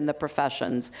business, in the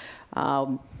professions,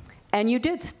 and you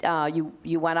did,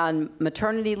 you went on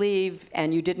maternity leave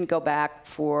and you didn't go back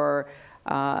for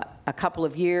a couple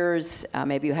of years.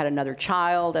 Maybe you had another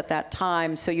child at that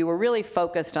time, so you were really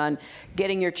focused on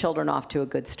getting your children off to a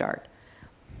good start.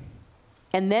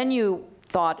 And then you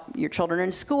thought your children are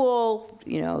in school,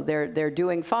 you know, they're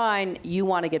doing fine, you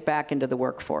want to get back into the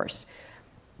workforce.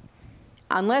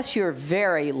 Unless you're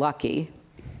very lucky,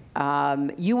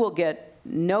 you will get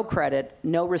no credit,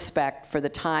 no respect for the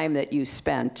time that you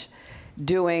spent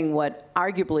doing what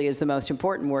arguably is the most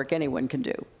important work anyone can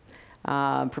do,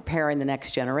 preparing the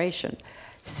next generation.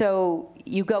 So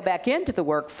you go back into the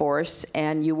workforce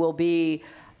and you will be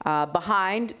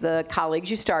behind the colleagues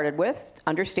you started with.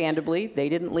 Understandably, they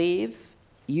didn't leave.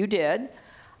 You did.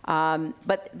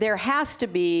 But there has to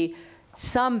be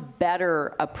some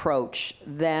better approach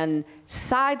than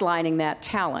sidelining that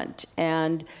talent.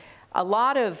 And a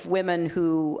lot of women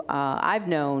who I've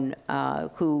known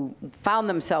who found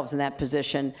themselves in that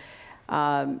position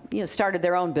started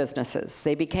their own businesses.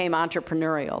 They became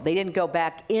entrepreneurial. They didn't go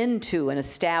back into an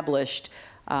established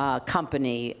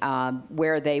company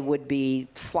where they would be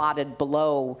slotted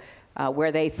below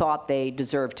where they thought they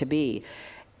deserved to be.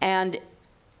 And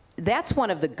that's one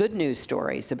of the good news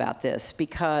stories about this,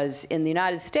 because in the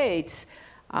United States,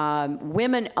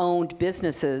 women-owned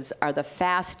businesses are the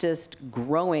fastest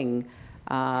growing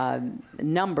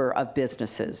number of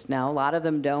businesses. Now, a lot of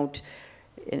them don't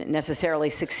necessarily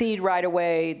succeed right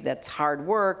away. That's hard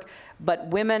work. But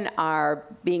women are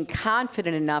being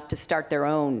confident enough to start their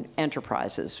own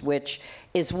enterprises, which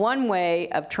is one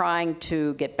way of trying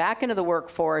to get back into the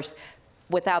workforce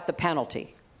without the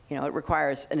penalty. You know, it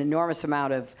requires an enormous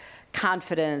amount of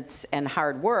confidence and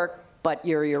hard work, but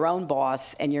you're your own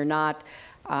boss and you're not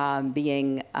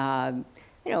being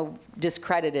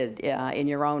discredited in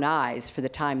your own eyes for the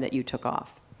time that you took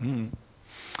off. Mm.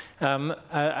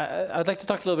 I'd like to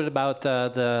talk a little bit about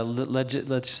the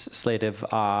legislative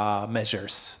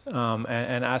measures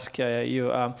and ask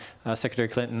you, Secretary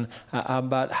Clinton,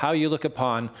 about how you look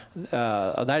upon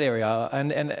that area.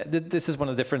 And this is one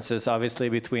of the differences, obviously,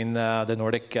 between the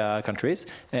Nordic countries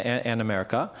and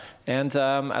America. And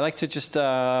I'd like to just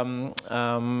mention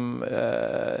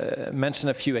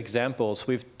a few examples.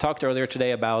 We've talked earlier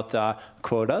today about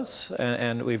quotas,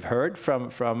 and we've heard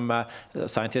from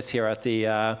scientists here at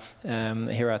the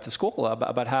school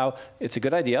about how it's a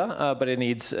good idea, but it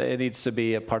needs to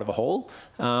be a part of a whole.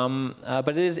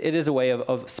 But it is a way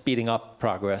of speeding up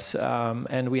progress,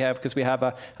 and because we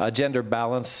have a gender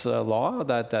balance law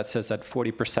that says that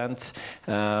 40%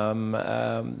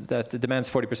 that demands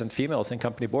 40% females in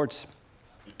company boards.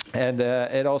 And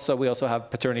we also have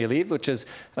paternity leave, which is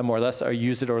more or less a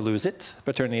use it or lose it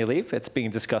paternity leave. It's being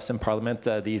discussed in Parliament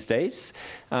these days.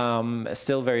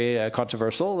 Still very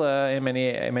controversial in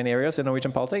many areas in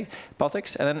Norwegian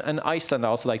politics. And Iceland I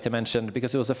also like to mention,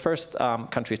 because it was the first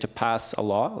country to pass a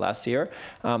law last year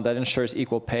that ensures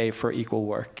equal pay for equal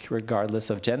work, regardless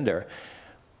of gender.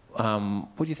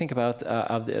 What do you think about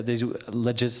these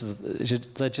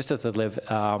legislative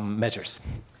measures?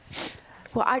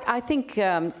 Well, I think,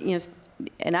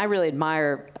 and I really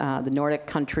admire the Nordic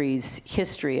countries'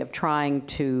 history of trying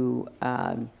to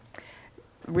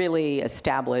really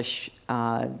establish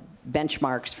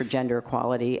benchmarks for gender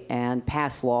equality and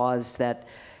pass laws that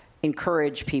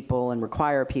encourage people and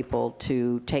require people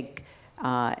to take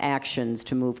actions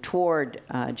to move toward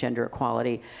gender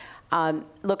equality.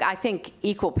 Look, I think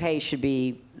equal pay should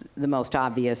be the most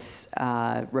obvious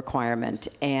requirement.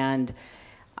 And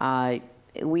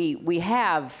we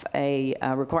have a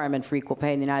requirement for equal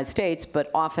pay in the United States,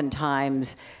 but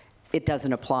oftentimes it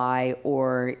doesn't apply,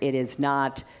 or it is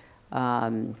not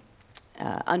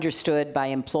understood by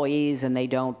employees, and they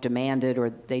don't demand it, or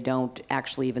they don't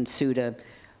actually even sue to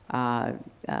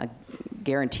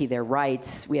guarantee their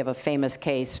rights. We have a famous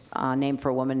case named for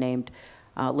a woman named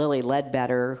Lily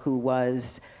Ledbetter, who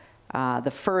was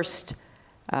the first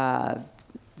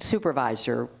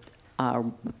supervisor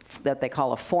that they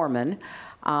call a foreman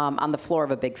on the floor of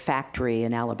a big factory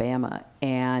in Alabama,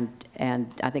 and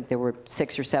I think there were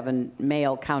 6 or 7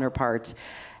 male counterparts,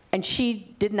 And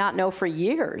she did not know for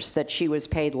years that she was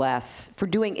paid less for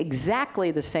doing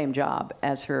exactly the same job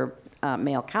as her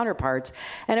male counterparts.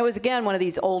 And it was, again, one of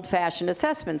these old-fashioned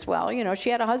assessments. Well, you know, she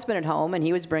had a husband at home, and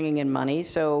he was bringing in money,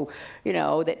 so, you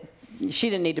know, that she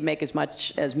didn't need to make as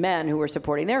much as men who were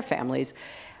supporting their families.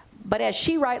 But as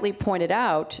she rightly pointed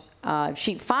out, when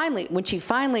she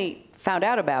finally found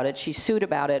out about it, she sued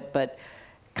about it, but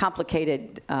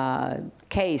complicated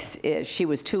case. She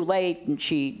was too late, and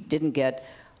she didn't get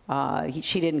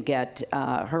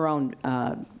her own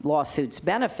lawsuit's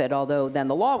benefit, although then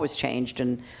the law was changed,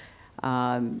 and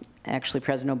actually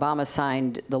President Obama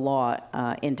signed the law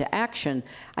into action.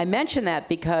 I mention that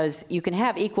because you can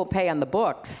have equal pay on the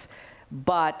books,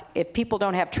 but if people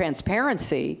don't have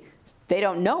transparency, they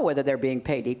don't know whether they're being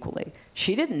paid equally.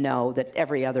 She didn't know that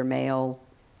every other male,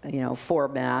 you know,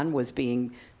 foreman was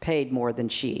being paid more than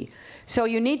she. So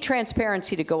you need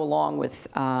transparency to go along with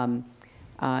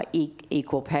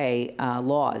equal pay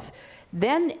laws.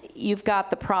 Then you've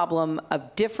got the problem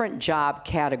of different job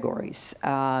categories.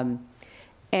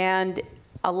 And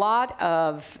a lot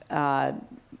of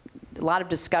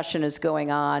discussion is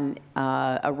going on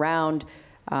around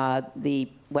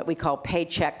what we call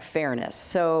paycheck fairness.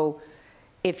 So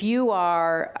if you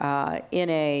are in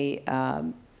a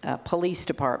police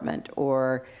department,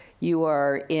 or you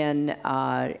are in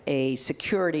a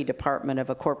security department of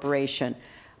a corporation,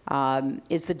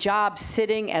 is the job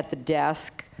sitting at the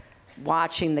desk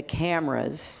watching the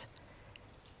cameras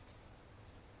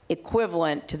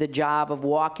equivalent to the job of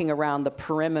walking around the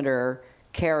perimeter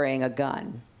carrying a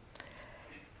gun?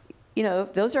 You know,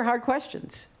 those are hard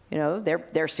questions. You know,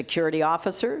 they're security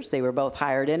officers. They were both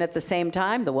hired in at the same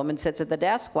time. The woman sits at the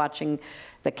desk watching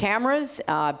the cameras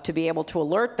to be able to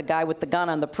alert the guy with the gun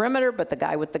on the perimeter, but the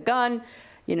guy with the gun,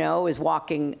 you know, is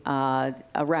walking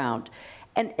around.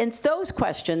 And it's those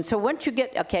questions. So once you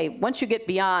get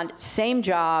beyond same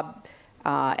job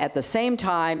at the same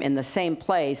time in the same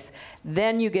place,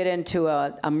 then you get into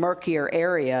a murkier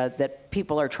area that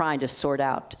people are trying to sort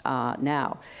out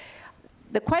now.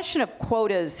 The question of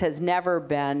quotas has never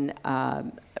been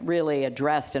really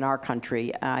addressed in our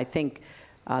country. I think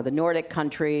the Nordic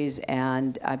countries,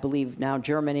 and I believe now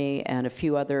Germany and a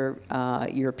few other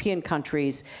European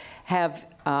countries have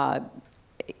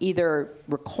either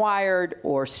required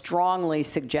or strongly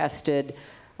suggested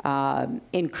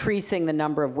increasing the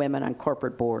number of women on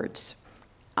corporate boards.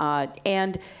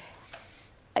 And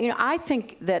you know, I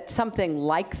think that something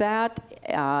like that,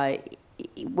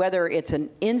 whether it's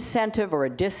an incentive or a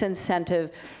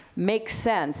disincentive, makes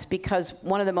sense, because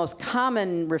one of the most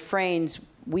common refrains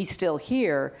we still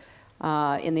hear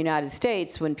in the United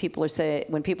States when people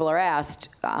are asked,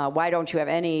 why don't you have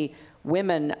any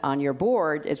women on your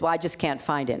board, is, well, I just can't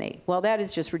find any. Well, that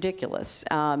is just ridiculous.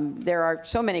 There are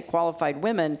so many qualified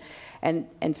women, and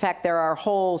in fact, there are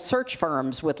whole search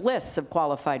firms with lists of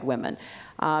qualified women.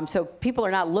 So people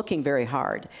are not looking very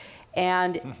hard.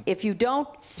 And if you don't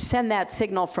send that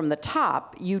signal from the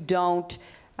top, you don't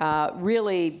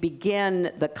really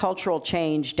begin the cultural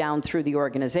change down through the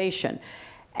organization.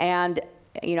 And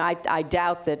you know, I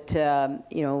doubt that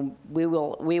you know, we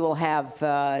will have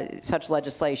such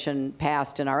legislation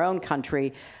passed in our own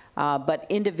country, but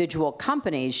individual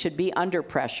companies should be under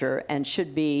pressure and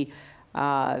should be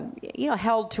you know,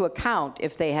 held to account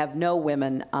if they have no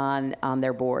women on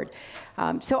their board.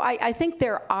 So I think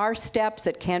there are steps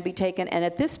that can be taken, and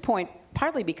at this point,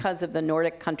 partly because of the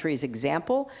Nordic countries'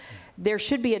 example, there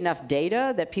should be enough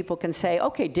data that people can say,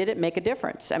 okay, did it make a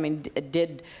difference? I mean,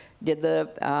 did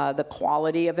the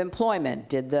quality of employment,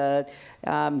 did the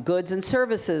goods and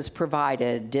services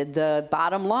provided, did the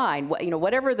bottom line, you know,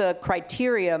 whatever the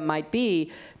criteria might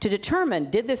be to determine,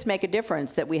 did this make a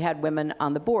difference that we had women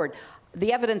on the board?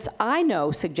 The evidence I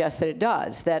know suggests that it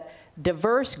does, that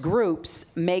diverse groups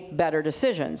make better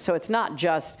decisions. So it's not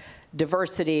just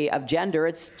diversity of gender,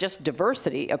 it's just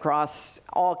diversity across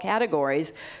all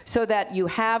categories, so that you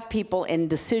have people in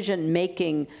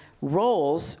decision-making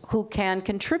roles who can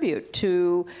contribute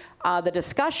to the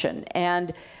discussion.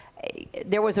 And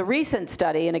there was a recent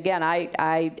study, and again,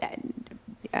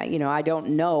 you know, I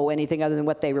don't know anything other than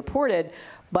what they reported,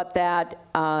 but that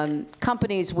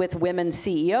companies with women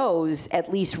CEOs, at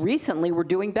least recently, were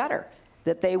doing better,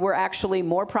 that they were actually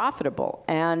more profitable.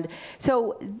 And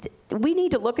so we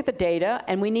need to look at the data,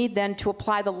 and we need then to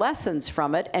apply the lessons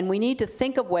from it, and we need to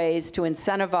think of ways to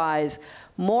incentivize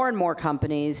more and more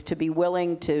companies to be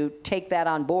willing to take that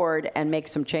on board and make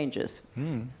some changes.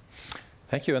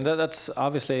 Thank you, and that's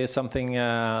obviously something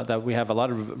that we have a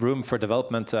lot of room for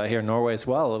development here in Norway as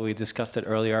well. We discussed it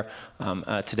earlier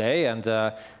today, and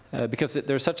because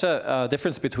there's such a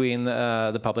difference between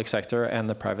the public sector and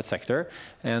the private sector,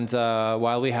 and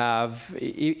while we have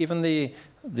even the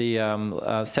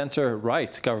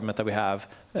center-right government that we have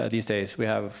these days, we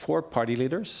have 4 party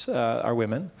leaders are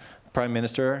women, Prime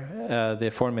Minister,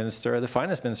 the Foreign Minister, the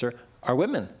Finance Minister are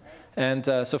women. And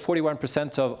so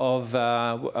 41%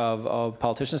 of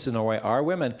politicians in Norway are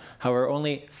women. However,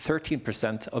 only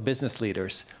 13% of business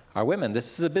leaders are women.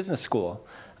 This is a business school.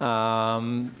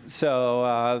 So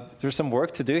there's some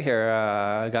work to do here,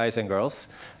 guys and girls.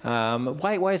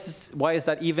 Why is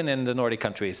that even in the Nordic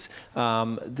countries?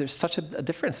 There's such a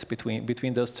difference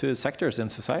between those two sectors in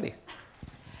society.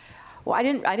 Well,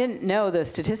 I didn't know the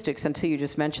statistics until you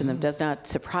just mentioned them. It does not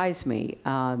surprise me.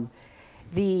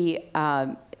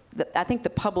 I think the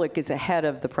public is ahead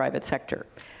of the private sector.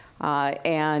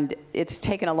 And it's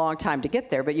taken a long time to get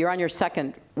there, but you're on your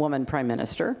 2nd woman prime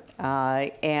minister.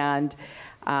 And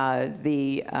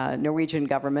the Norwegian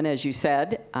government, as you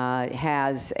said,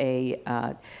 has a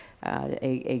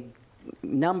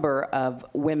number of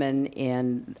women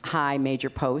in high major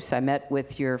posts. I met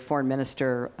with your foreign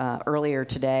minister earlier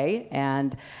today,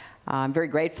 and I'm very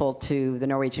grateful to the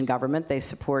Norwegian government. They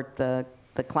support the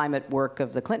climate work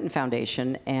of the Clinton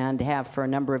Foundation and have for a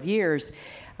number of years.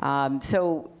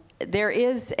 So there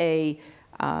is an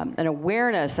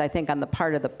awareness, I think, on the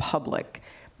part of the public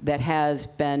that has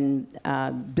been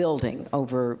building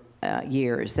over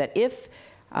years, that if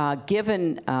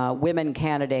given women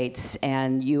candidates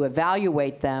and you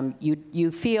evaluate them,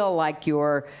 you feel like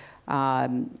you're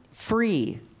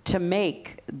free to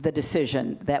make the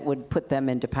decision that would put them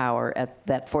into power at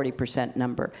that 40%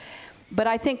 number. But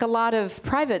I think a lot of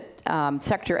private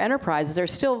sector enterprises are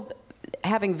still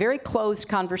having very closed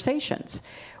conversations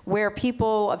where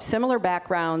people of similar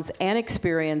backgrounds and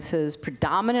experiences,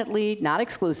 predominantly, not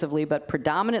exclusively, but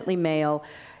predominantly male,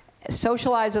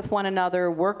 socialize with one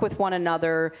another, work with one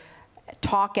another,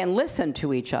 talk and listen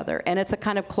to each other. And it's a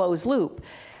kind of closed loop.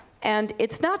 And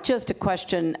it's not just a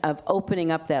question of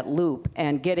opening up that loop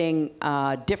and getting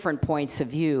different points of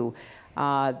view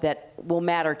that will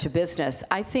matter to business.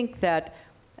 I think that,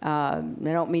 I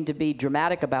don't mean to be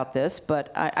dramatic about this,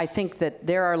 but I think that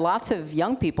there are lots of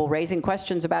young people raising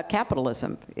questions about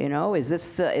capitalism. You know, is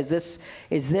this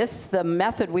the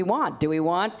method we want? Do we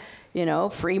want, you know,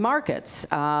 free markets?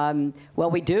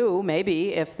 Well, we do,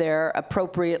 maybe, if they're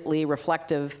appropriately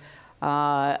reflective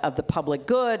of the public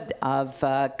good, of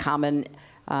common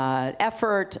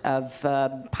effort,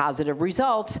 of positive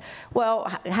results. Well,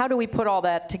 how do we put all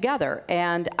that together?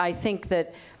 And I think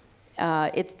that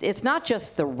it's not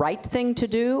just the right thing to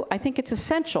do. I think it's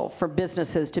essential for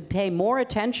businesses to pay more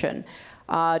attention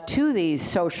to these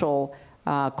social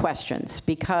questions,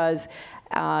 because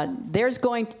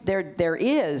there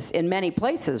is in many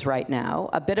places right now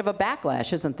a bit of a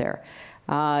backlash, isn't there?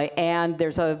 And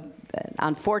there's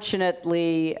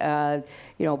unfortunately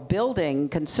building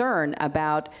concern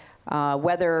about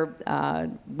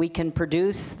whether we can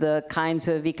produce the kinds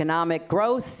of economic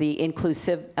growth, the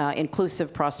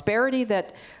inclusive prosperity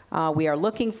that we are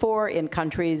looking for in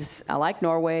countries like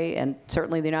Norway and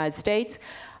certainly the United States,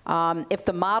 if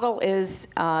the model is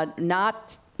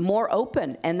not more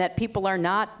open and that people are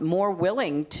not more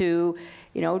willing to,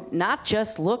 not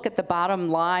just look at the bottom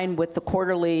line with the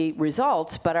quarterly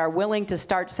results, but are willing to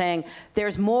start saying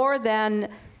there's more than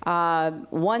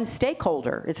one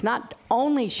stakeholder. It's not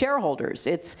only shareholders,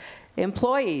 it's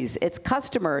employees, it's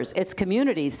customers, it's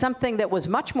communities, something that was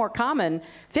much more common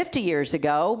 50 years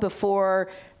ago before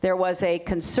there was a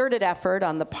concerted effort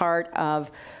on the part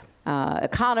of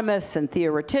economists and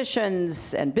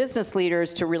theoreticians and business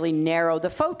leaders to really narrow the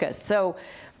focus. So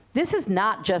this is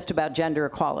not just about gender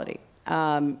equality.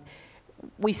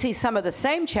 We see some of the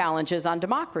same challenges on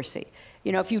democracy.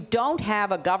 If you don't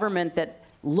have a government that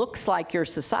looks like your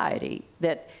society,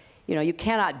 that you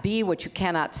cannot be what you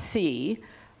cannot see,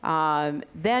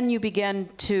 then you begin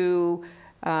to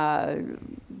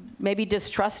maybe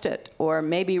distrust it or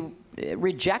maybe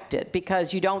reject it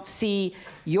because you don't see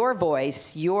your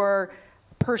voice, your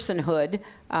personhood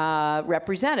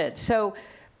represented. So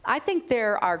I think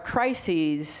there are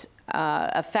crises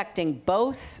affecting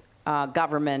both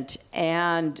government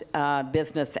and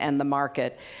business and the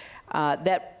market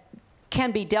that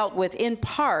can be dealt with in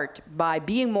part by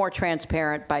being more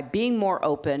transparent, by being more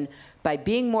open, by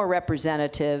being more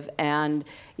representative, and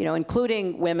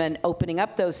including women. Opening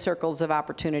up those circles of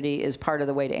opportunity is part of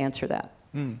the way to answer that.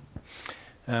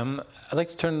 I'd like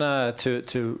to turn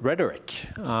to rhetoric.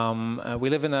 We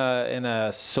live in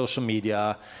a social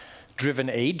media driven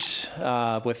age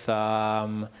with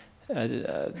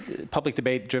public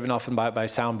debate driven often by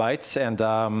sound bites, and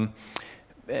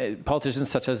politicians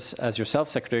such as yourself,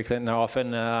 Secretary Clinton, are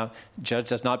often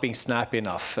judged as not being snappy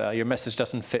enough. Your message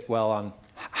doesn't fit well on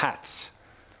hats.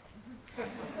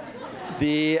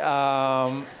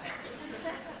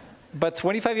 But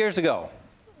 25 years ago,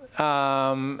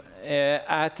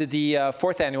 at the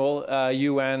 4th annual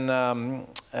UN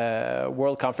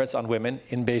World Conference on Women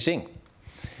in Beijing,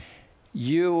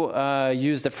 you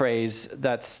used a phrase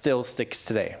that still sticks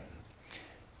today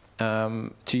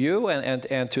to you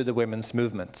and to the women's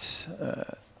movement.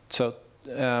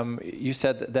 You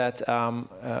said that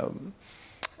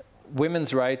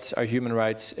women's rights are human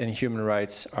rights and human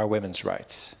rights are women's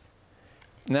rights.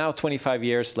 Now, 25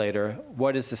 years later,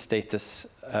 what is the status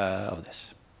of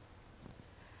this?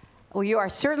 Well, you are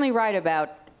certainly right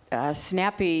about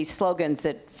snappy slogans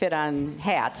that fit on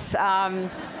hats.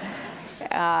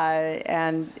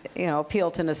 And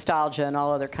appeal to nostalgia and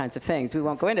all other kinds of things. We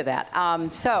won't go into that. I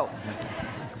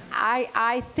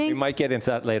think we might get into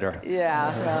that later.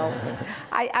 Yeah, well,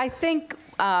 I think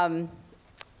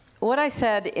what I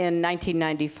said in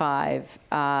 1995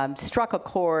 struck a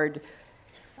chord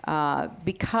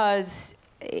because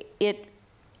it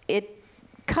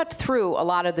cut through a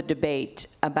lot of the debate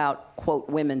about, quote,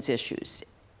 women's issues.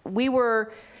 We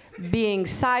were being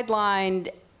sidelined,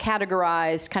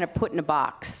 categorized, kind of put in a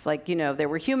box. Like, there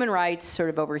were human rights sort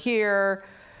of over here,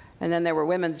 and then there were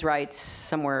women's rights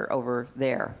somewhere over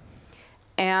there.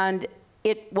 And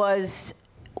it was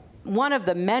one of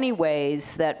the many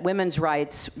ways that women's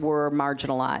rights were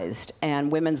marginalized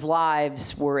and women's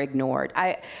lives were ignored.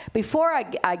 Before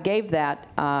I gave that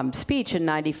speech in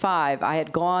 '95, I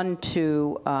had gone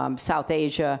to South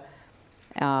Asia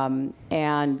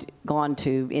and gone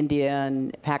to India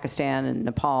and Pakistan and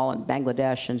Nepal and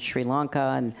Bangladesh and Sri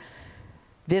Lanka and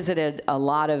visited a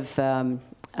lot of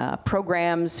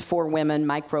programs for women,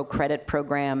 microcredit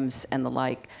programs and the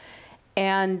like.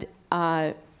 And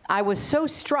I was so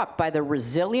struck by the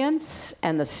resilience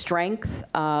and the strength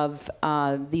of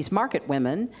these market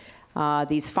women,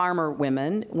 these farmer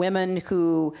women, women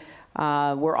who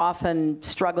were often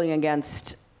struggling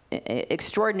against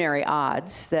extraordinary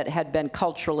odds that had been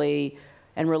culturally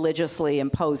and religiously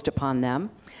imposed upon them,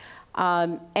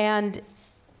 and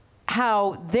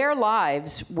how their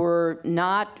lives were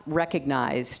not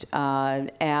recognized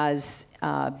as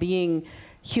being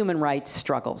human rights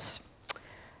struggles.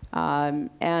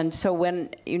 And so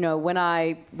when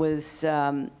I was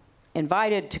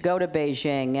invited to go to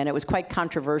Beijing, and it was quite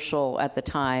controversial at the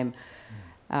time,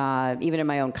 even in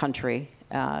my own country,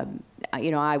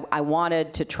 I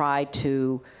wanted to try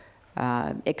to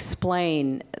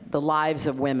explain the lives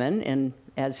of women in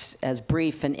as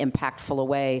brief and impactful a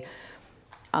way.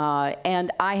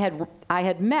 And I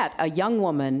had met a young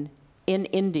woman in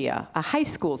India, a high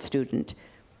school student,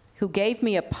 who gave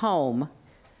me a poem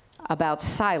about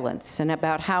silence and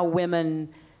about how women,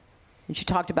 and she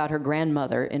talked about her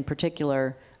grandmother in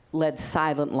particular, led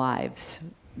silent lives.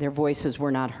 Their voices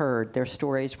were not heard, their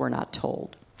stories were not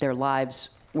told, their lives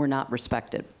were not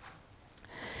respected.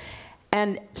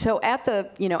 And so at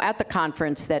the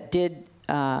conference that did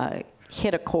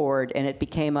hit a chord, and it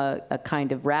became a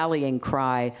kind of rallying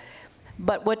cry.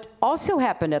 But what also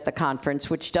happened at the conference,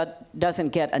 which doesn't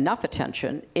get enough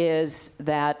attention, is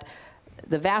that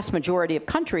the vast majority of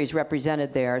countries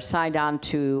represented there signed on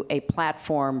to a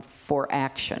platform for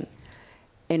action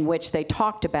in which they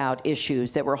talked about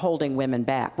issues that were holding women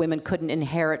back. Women couldn't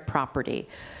inherit property.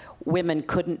 Women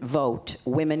couldn't vote.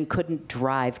 Women couldn't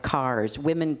drive cars.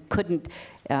 Women couldn't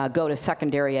go to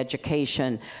secondary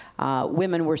education.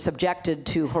 Women were subjected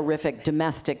to horrific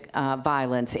domestic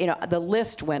violence. The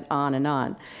list went on and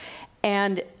on.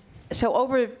 And so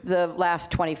over the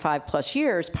last 25 plus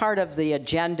years, part of the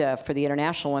agenda for the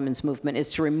international women's movement is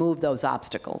to remove those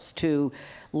obstacles, to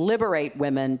liberate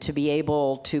women to be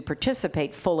able to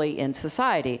participate fully in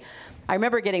society. I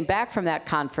remember getting back from that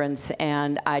conference,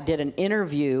 and I did an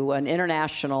interview, an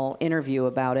international interview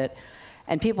about it,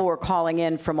 and people were calling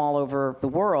in from all over the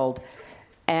world.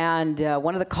 And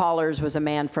one of the callers was a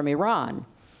man from Iran.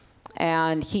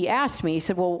 And he asked me, he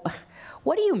said, well,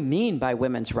 what do you mean by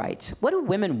women's rights? What do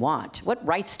women want? What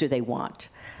rights do they want?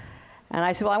 And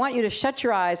I said, well, I want you to shut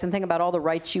your eyes and think about all the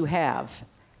rights you have,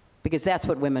 because that's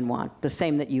what women want, the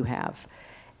same that you have.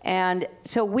 And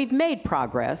so we've made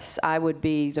progress. I would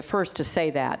be the first to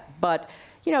say that. But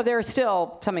there are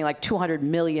still something like 200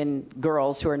 million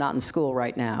girls who are not in school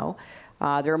right now.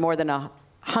 There are more than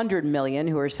 100 million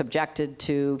who are subjected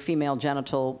to female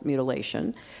genital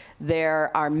mutilation.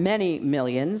 There are many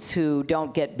millions who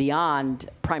don't get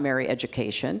beyond primary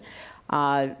education.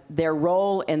 Their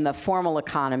role in the formal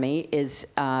economy is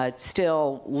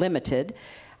still limited.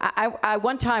 I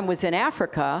one time was in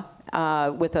Africa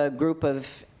with a group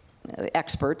of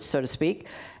experts, so to speak,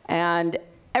 and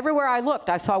everywhere I looked,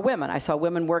 I saw women. I saw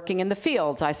women working in the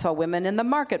fields. I saw women in the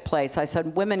marketplace. I saw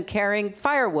women carrying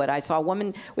firewood. I saw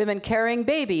women carrying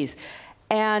babies.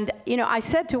 And, you know, I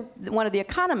said to one of the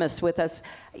economists with us,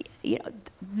 you know,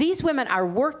 these women are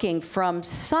working from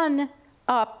sun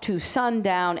up to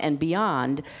sundown and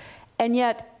beyond, and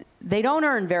yet they don't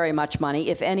earn very much money,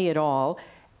 if any at all,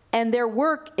 and their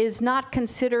work is not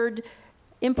considered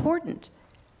important.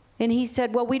 And he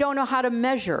said, well, we don't know how to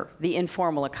measure the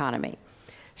informal economy.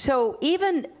 So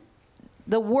even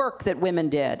the work that women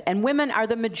did, and women are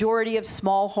the majority of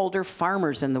smallholder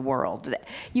farmers in the world.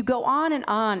 You go on,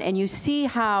 and you see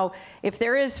how, if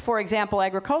there is, for example,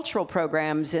 agricultural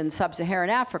programs in sub-Saharan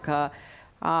Africa,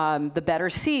 the better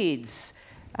seeds,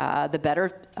 the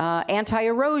better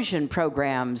anti-erosion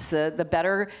programs, the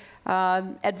better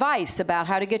advice about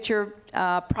how to get your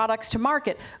products to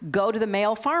market go to the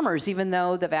male farmers, even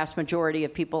though the vast majority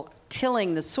of people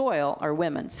tilling the soil are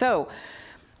women. So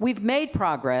we've made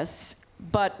progress,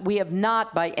 but we have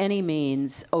not by any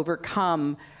means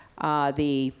overcome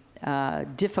the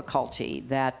difficulty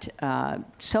that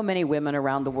so many women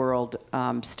around the world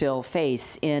still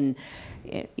face in,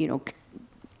 you know,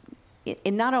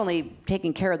 in not only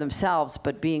taking care of themselves,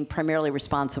 but being primarily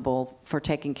responsible for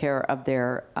taking care of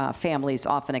their families,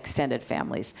 often extended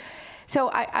families.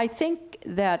 So I think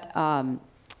that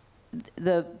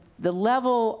the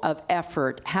level of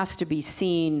effort has to be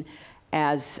seen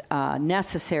as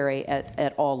necessary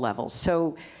at all levels.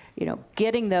 So, you know,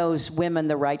 getting those women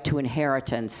the right to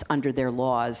inheritance under their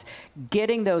laws,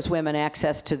 getting those women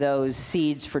access to those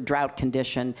seeds for drought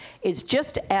condition is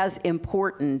just as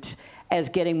important as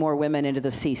getting more women into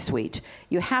the C-suite.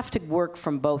 You have to work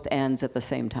from both ends at the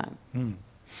same time.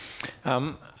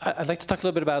 I'd like to talk a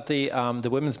little bit about the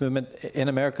women's movement in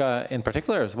America in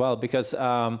particular as well, because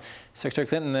Secretary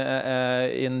Clinton,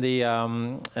 in the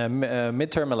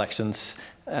midterm elections,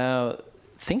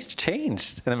 things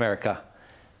changed in America.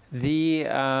 You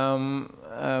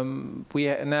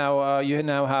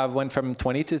now have went from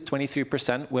 20 to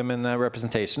 23% women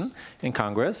representation in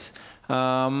Congress.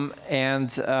 And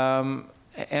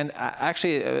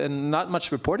actually, not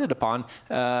much reported upon,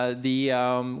 the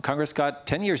Congress got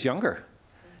 10 years younger.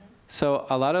 So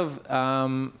a lot of,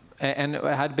 and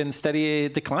had been steady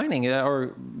declining or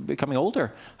becoming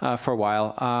older for a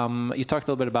while. You talked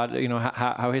a little bit about, you know,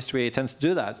 how history tends to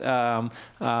do that.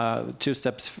 2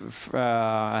 steps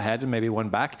ahead and maybe 1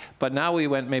 back. But now we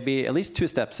went maybe at least 2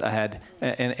 steps ahead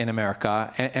in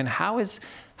America. And how is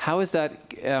that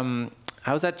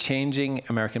changing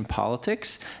American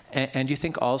politics? And do you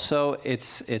think also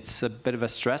it's a bit of a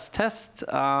stress test?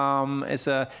 It's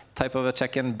a type of a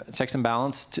checks and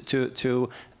balance to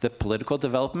the political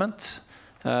development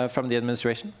from the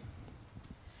administration?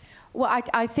 Well,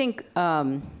 I think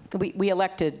we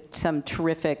elected some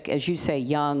terrific, as you say,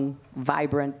 young,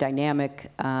 vibrant,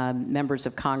 dynamic members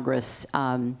of Congress.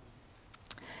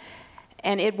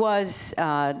 And it was,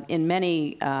 in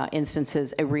many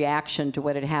instances, a reaction to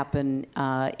what had happened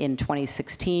in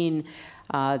 2016.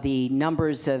 The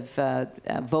numbers of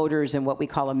voters in what we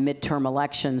call a midterm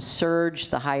election surged,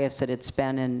 the highest that it's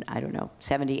been in, I don't know,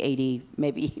 70, 80,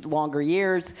 maybe longer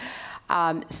years.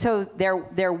 So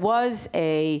there was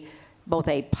both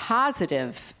a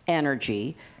positive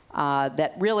energy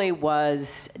that really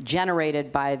was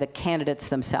generated by the candidates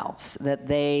themselves, that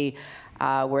they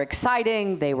were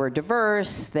exciting, they were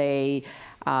diverse, they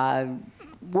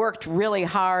worked really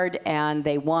hard, and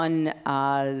they won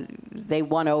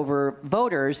over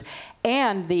voters.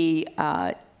 And the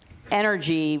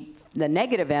energy, the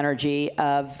negative energy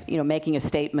of, you know, making a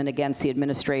statement against the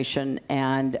administration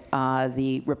and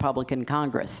the Republican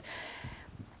Congress.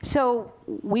 So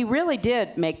we really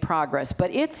did make progress,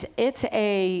 but it's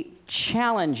a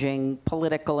challenging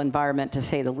political environment, to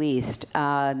say the least.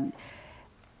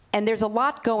 And there's a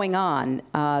lot going on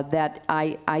that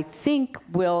I think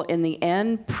will, in the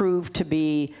end, prove to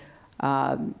be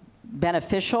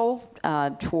beneficial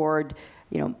toward,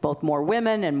 you know, both more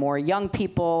women and more young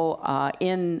people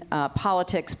in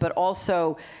politics, but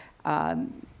also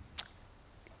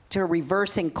to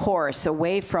reversing course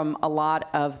away from a lot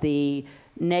of the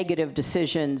negative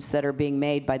decisions that are being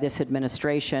made by this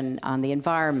administration on the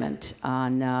environment,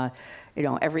 on you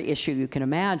know, every issue you can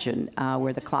imagine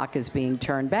where the clock is being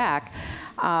turned back.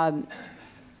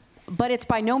 But it's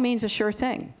by no means a sure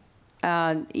thing.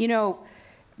 You know,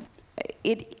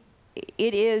 it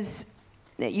is,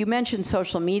 you mentioned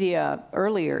social media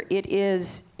earlier, it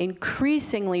is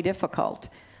increasingly difficult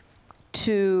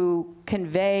to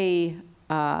convey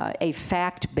a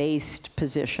fact-based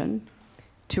position,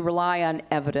 to rely on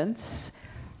evidence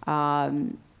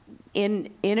in an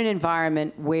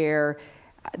environment where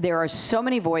there are so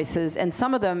many voices, and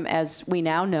some of them, as we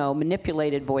now know,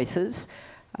 manipulated voices,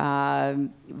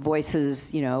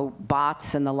 voices, you know,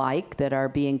 bots and the like that are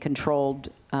being controlled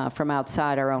from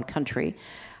outside our own country.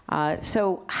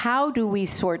 So how do we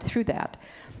sort through that?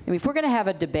 I mean, if we're going to have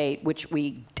a debate, which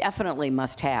we definitely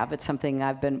must have, it's something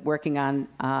I've been working on,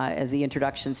 as the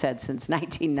introduction said, since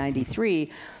 1993,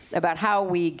 about how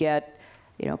we get,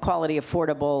 you know, quality,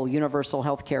 affordable, universal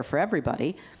health care for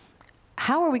everybody.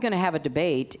 How are we going to have a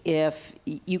debate if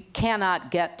you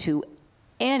cannot get to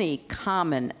any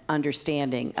common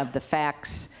understanding of the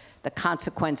facts, the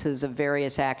consequences of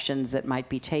various actions that might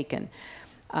be taken?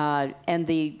 And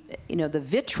the, you know, the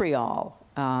vitriol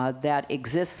that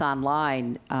exists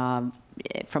online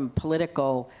from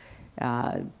political,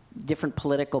 different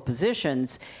political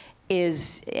positions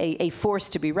is a force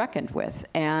to be reckoned with.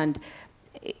 And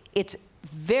it's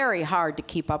very hard to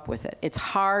keep up with it. It's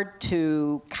hard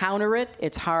to counter it.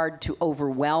 It's hard to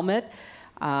overwhelm it.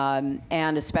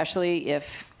 And especially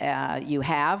if you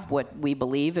have what we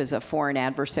believe is a foreign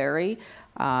adversary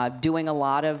doing a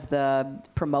lot of the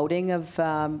promoting of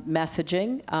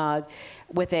messaging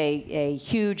with a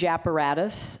huge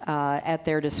apparatus at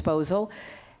their disposal.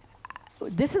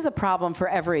 This is a problem for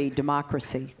every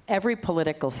democracy, every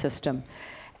political system.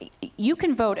 You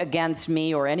can vote against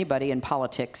me or anybody in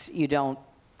politics you don't,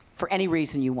 for any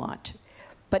reason you want.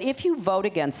 But if you vote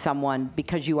against someone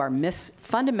because you are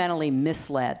fundamentally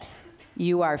misled,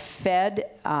 you are fed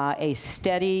a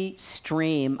steady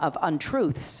stream of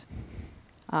untruths,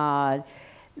 then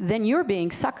you're being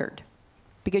suckered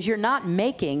because you're not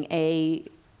making a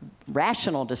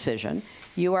rational decision.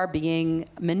 You are being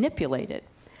manipulated.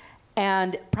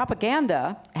 And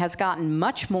propaganda has gotten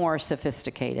much more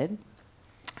sophisticated.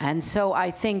 And so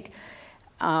I think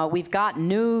we've got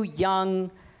new,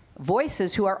 young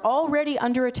voices who are already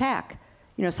under attack.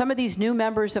 You know, some of these new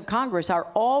members of Congress are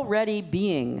already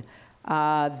being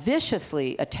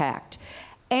viciously attacked.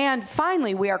 And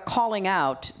finally, we are calling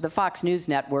out the Fox News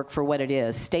network for what it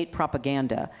is, state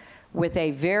propaganda, with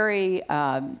a very,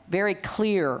 very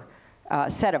clear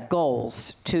set of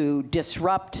goals to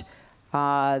disrupt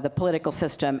the political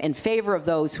system in favor of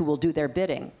those who will do their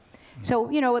bidding. So,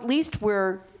 you know, at least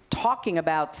we're talking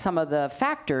about some of the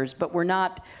factors, but we're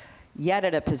not yet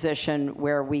at a position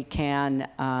where we can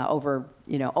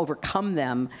overcome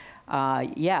them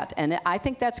yet. And I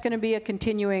think that's going to be a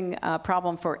continuing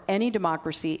problem for any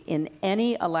democracy in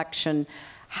any election.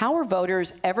 How are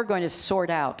voters ever going to sort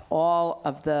out all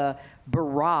of the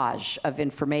barrage of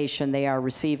information they are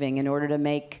receiving in order to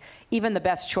make even the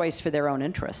best choice for their own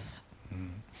interests?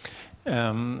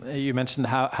 You mentioned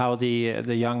how the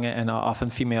young and often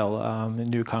female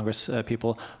new Congress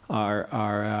people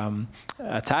are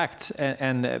attacked,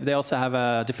 and they also have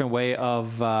a different way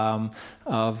of going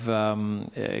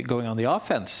on the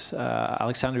offense.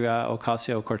 Alexandria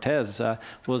Ocasio-Cortez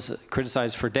was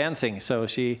criticized for dancing, so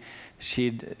she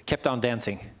kept on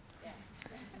dancing.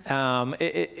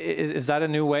 Is that a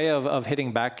new way of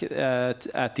hitting back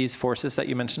at these forces that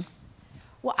you mentioned?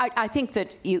 Well, I think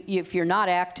that if you're not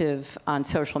active on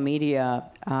social media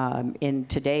in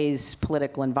today's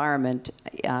political environment,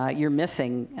 you're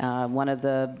missing one of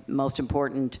the most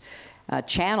important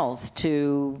channels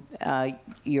to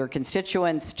your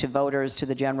constituents, to voters, to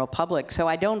the general public. So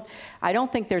I don't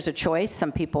think there's a choice.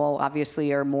 Some people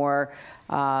obviously are more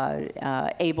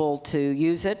able to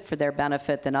use it for their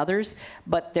benefit than others,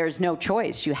 but there's no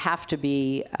choice. You have to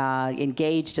be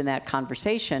engaged in that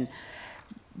conversation.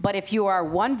 But if you are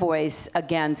one voice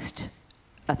against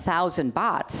 1,000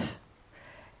 bots,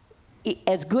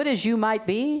 as good as you might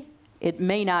be, it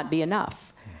may not be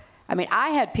enough. I mean,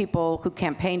 I had people who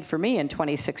campaigned for me in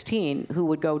 2016 who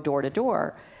would go door to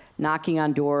door, knocking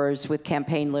on doors with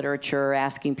campaign literature,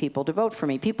 asking people to vote for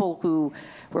me. People who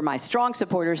were my strong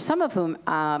supporters, some of whom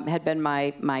had been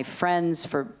my friends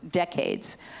for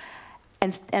decades.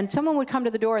 And someone would come to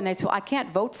the door and they'd say, well, I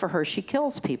can't vote for her, she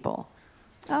kills people.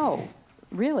 Oh.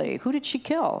 Really? Who did she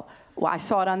kill? Well, I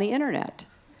saw it on the internet.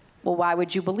 Well, why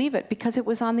would you believe it? Because it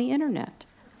was on the internet.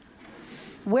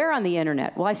 Where on the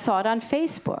internet? Well, I saw it on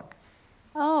Facebook.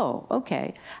 Oh,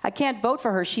 okay. I can't vote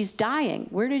for her. She's dying.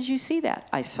 Where did you see that?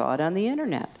 I saw it on the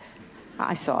internet.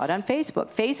 I saw it on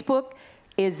Facebook. Facebook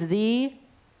is the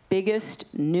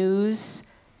biggest news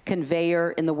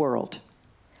conveyor in the world.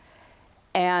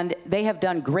 And they have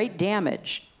done great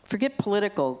damage. Forget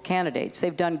political candidates.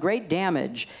 They've done great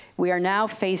damage. We are now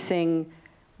facing,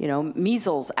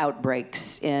 measles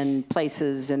outbreaks in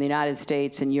places in the United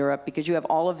States and Europe, because you have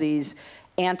all of these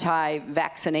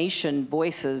anti-vaccination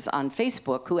voices on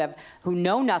Facebook who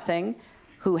know nothing,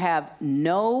 who have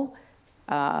no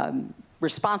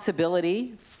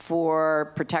responsibility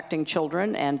for protecting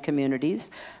children and communities,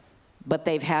 but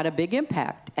they've had a big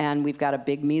impact. And we've got a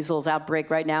big measles outbreak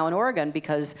right now in Oregon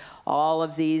because all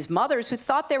of these mothers who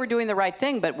thought they were doing the right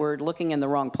thing but were looking in the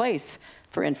wrong place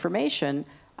for information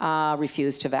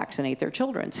refused to vaccinate their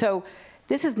children. So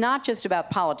this is not just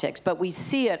about politics, but we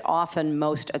see it often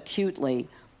most acutely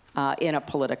in a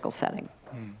political setting.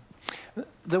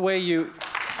 The way you...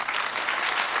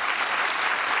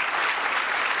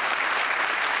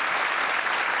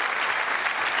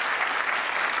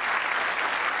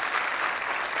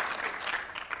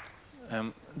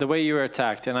 the way you were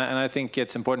attacked, and I think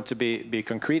it's important to be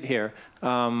concrete here.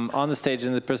 On the stage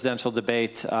in the presidential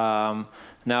debate,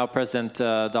 now President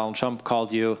Donald Trump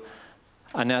called you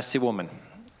a nasty woman.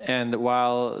 And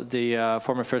while the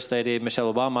former First Lady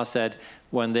Michelle Obama said,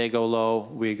 when they go low,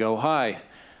 we go high.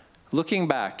 Looking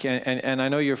back, and I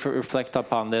know you reflect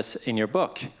upon this in your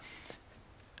book,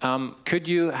 could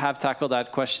you have tackled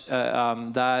that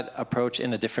question, that approach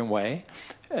in a different way?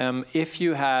 If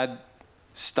you had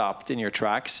stopped in your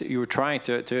tracks, you were trying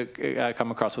to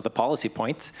come across with a policy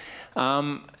point,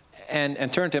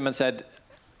 and turned to him and said,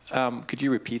 could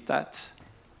you repeat that?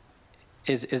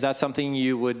 Is that something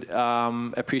you would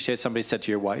appreciate somebody said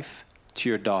to your wife, to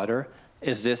your daughter?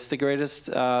 Is this the greatest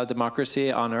democracy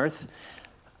on earth?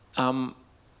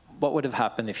 What would have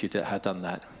happened if you had done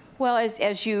that? Well,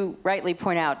 as you rightly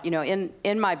point out,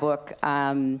 in my book,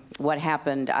 What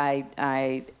Happened,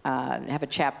 I have a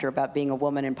chapter about being a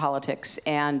woman in politics,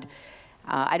 and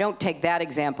I don't take that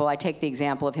example. I take the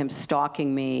example of him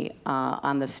stalking me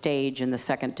on the stage in the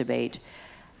second debate,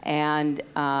 and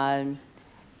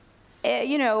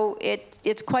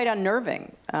it's quite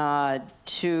unnerving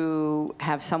to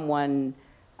have someone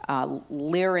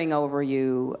leering over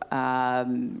you,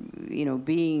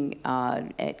 being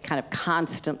kind of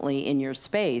constantly in your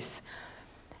space.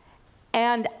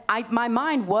 And my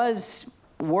mind was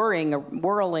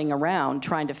whirling around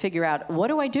trying to figure out, what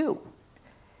do I do?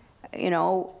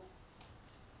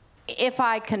 If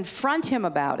I confront him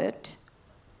about it,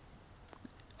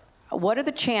 what are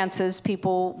the chances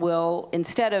people will,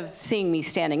 instead of seeing me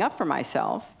standing up for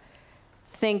myself,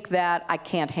 think that I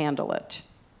can't handle it?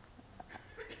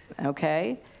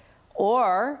 Okay?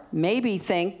 Or maybe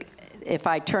think, if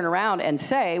I turn around and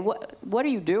say, what are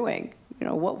you doing?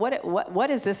 What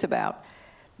is this about?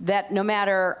 That no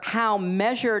matter how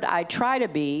measured I try to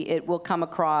be, it will come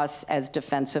across as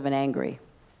defensive and angry.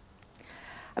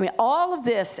 I mean, all of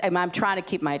this, I'm trying to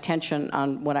keep my attention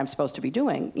on what I'm supposed to be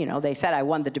doing. They said I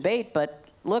won the debate, but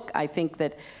look, I think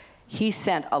that he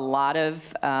sent a lot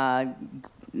of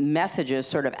messages,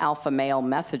 sort of alpha male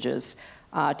messages,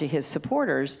 to his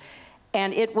supporters,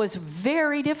 and it was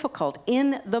very difficult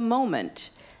in the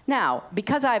moment. Now,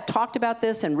 because I've talked about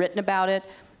this and written about it,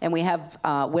 and we have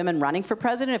women running for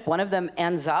president, if one of them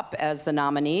ends up as the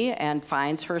nominee and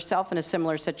finds herself in a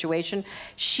similar situation,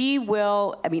 she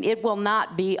will, it will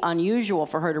not be unusual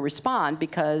for her to respond,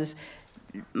 because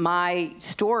my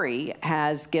story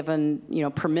has given,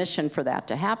 permission for that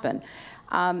to happen.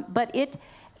 But it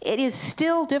is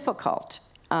still difficult.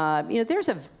 There's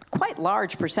a quite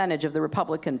large percentage of the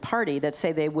Republican Party that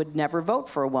say they would never vote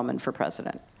for a woman for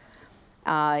president.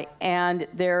 And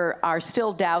there are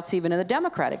still doubts even in the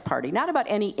Democratic Party, not about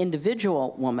any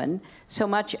individual woman, so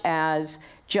much as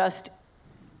just,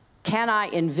 can I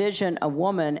envision a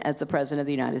woman as the President of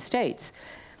the United States?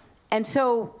 And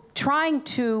so trying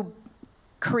to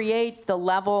create the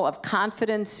level of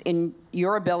confidence in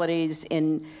your abilities,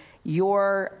 in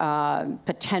your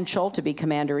potential to be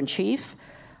commander-in-chief,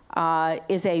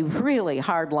 is a really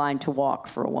hard line to walk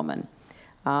for a woman.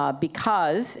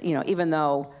 Because, even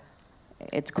though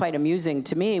it's quite amusing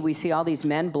to me, we see all these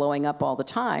men blowing up all the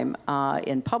time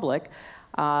in public,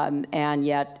 and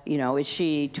yet, is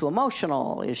she too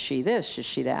emotional? Is she this? Is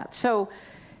she that? So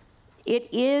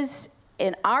it is,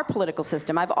 in our political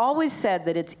system, I've always said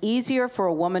that it's easier for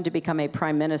a woman to become a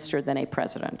prime minister than a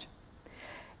president.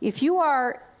 If you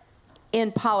are in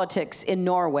politics in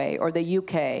Norway or the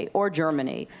UK or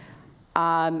Germany,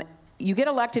 you get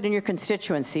elected in your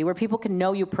constituency where people can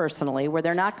know you personally, where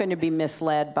they're not going to be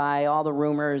misled by all the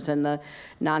rumors and the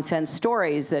nonsense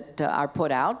stories that are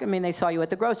put out. They saw you at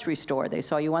the grocery store. They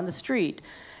saw you on the street.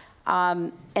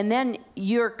 And then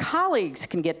your colleagues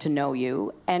can get to know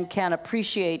you and can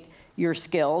appreciate your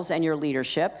skills and your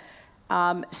leadership.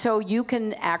 So you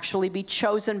can actually be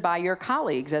chosen by your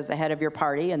colleagues as the head of your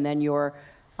party, and then you're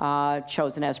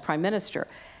chosen as prime minister.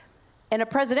 In a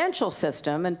presidential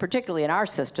system, and particularly in our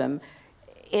system,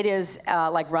 it is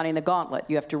like running the gauntlet.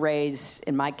 You have to raise,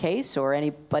 in my case, or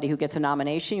anybody who gets a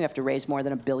nomination, you have to raise more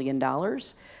than $1 billion.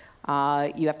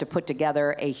 You have to put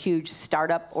together a huge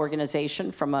startup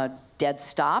organization from a dead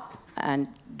stop and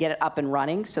get it up and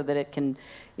running so that it can,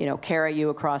 carry you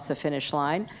across the finish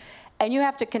line. And you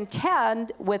have to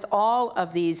contend with all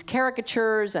of these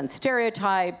caricatures and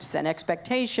stereotypes and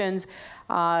expectations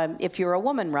if you're a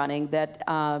woman running that,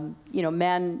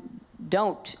 men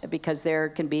don't, because there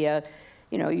can be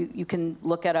you can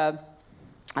look at a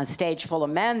stage full of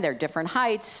men, they're different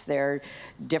heights, they're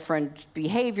different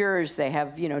behaviors, they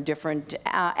have, different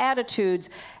attitudes,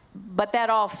 but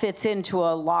that all fits into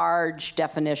a large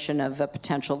definition of a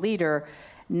potential leader.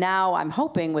 Now I'm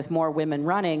hoping with more women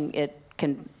running, it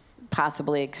can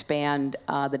possibly expand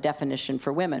the definition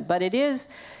for women. But it is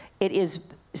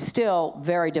still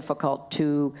very difficult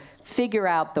to figure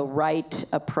out the right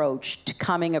approach to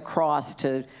coming across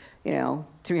to,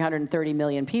 330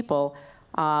 million people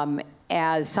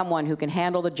as someone who can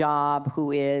handle the job,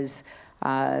 who is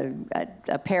a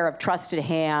pair of trusted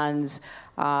hands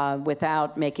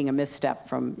without making a misstep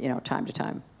from, time to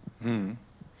time. Mm.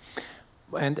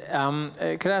 And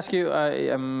could I ask you,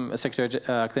 Secretary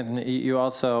Clinton, you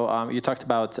also you talked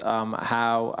about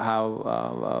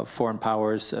how foreign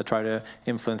powers try to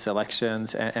influence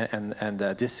elections and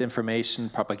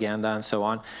disinformation, propaganda, and so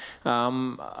on.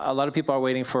 A lot of people are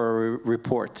waiting for a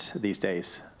report these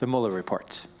days, the Mueller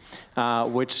report,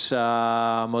 which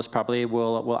most probably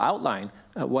will outline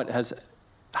what has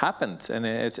happened, and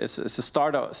it's a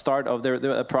start of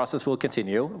the process will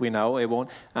continue. We know it won't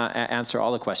answer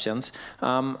all the questions,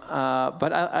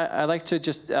 but I'd like to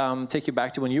just take you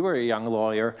back to when you were a young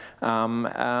lawyer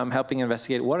helping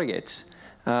investigate Watergate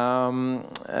and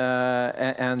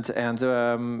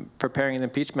preparing the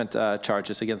impeachment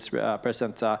charges against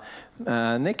President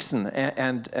Nixon,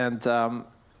 and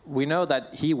we know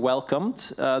that he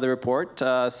welcomed the report,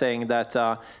 saying that,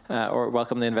 or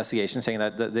welcomed the investigation, saying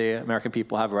that the American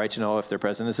people have a right to know if their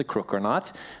president is a crook or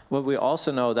not. But we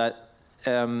also know that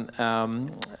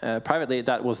privately,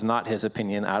 that was not his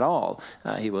opinion at all.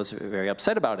 He was very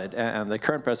upset about it, and the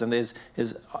current president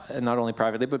is not only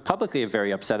privately but publicly very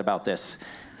upset about this.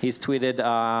 He's tweeted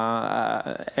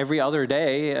every other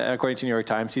day, according to New York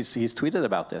Times. He's tweeted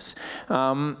about this,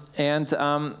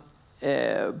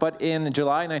 but in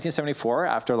July 1974,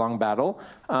 after a long battle,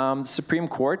 the Supreme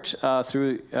Court,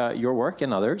 through your work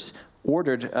and others,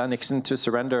 ordered Nixon to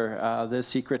surrender the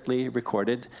secretly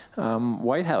recorded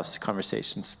White House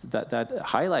conversations that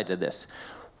highlighted this.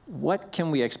 What can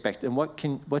we expect, and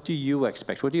what do you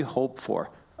expect? What do you hope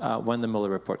for when the Mueller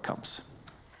report comes?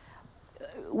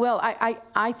 Well,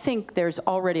 I think there's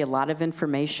already a lot of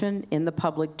information in the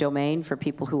public domain for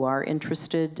people who are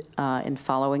interested in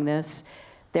following this.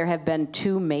 There have been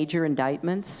 2 major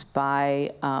indictments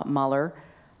by Mueller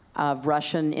of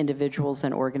Russian individuals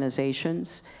and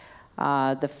organizations.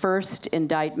 The first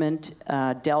indictment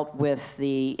dealt with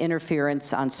the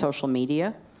interference on social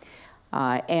media,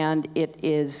 and it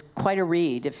is quite a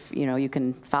read if you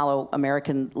can follow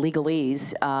American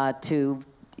legalese to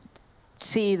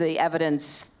see the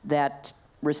evidence that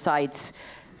recites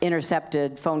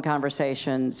intercepted phone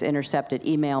conversations, intercepted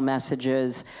email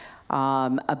messages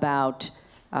about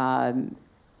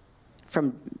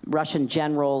from Russian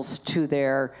generals to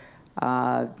their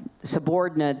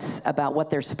subordinates about what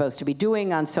they're supposed to be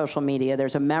doing on social media.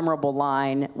 There's a memorable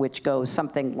line which goes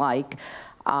something like,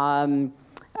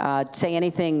 say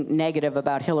anything negative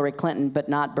about Hillary Clinton, but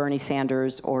not Bernie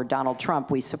Sanders or Donald Trump,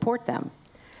 we support them.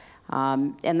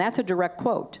 And that's a direct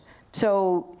quote.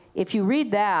 So if you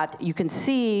read that, you can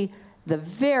see the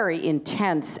very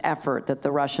intense effort that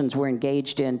the Russians were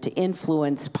engaged in to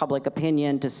influence public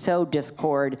opinion, to sow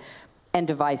discord and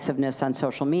divisiveness on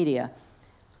social media.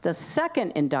 The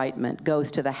second indictment goes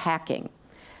to the hacking,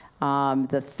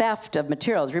 the theft of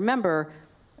materials. Remember,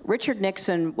 Richard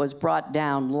Nixon was brought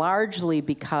down largely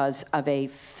because of a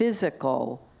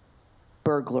physical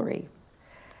burglary.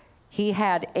 He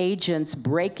had agents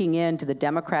breaking into the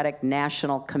Democratic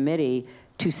National Committee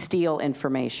to steal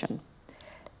information.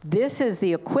 This is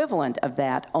the equivalent of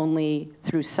that, only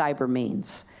through cyber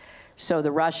means. So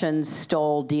the Russians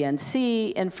stole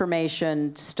DNC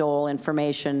information, stole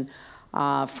information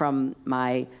from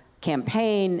my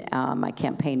campaign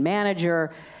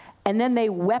manager, and then they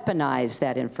weaponized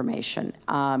that information.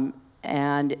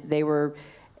 And they were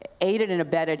aided and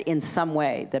abetted in some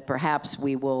way that perhaps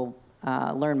we will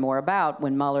learn more about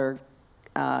when Mueller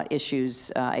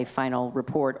issues a final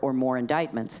report or more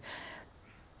indictments.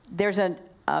 There's a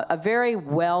a very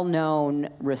well-known,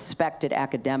 respected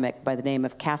academic by the name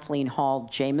of Kathleen Hall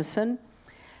Jamieson.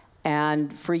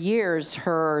 And for years,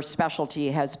 her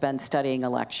specialty has been studying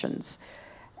elections.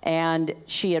 And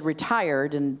she had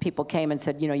retired, and people came and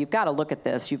said, you know, you've got to look at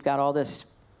this. You've got all this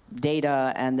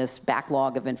data and this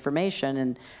backlog of information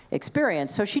and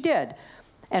experience. So she did.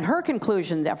 And her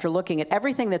conclusion, after looking at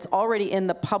everything that's already in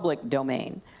the public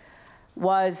domain,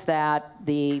 was that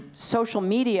the social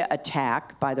media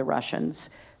attack by the Russians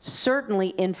certainly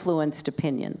influenced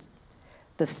opinions.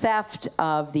 The theft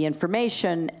of the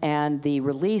information and the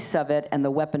release of it and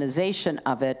the weaponization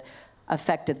of it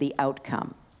affected the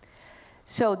outcome.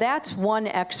 So that's one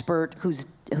expert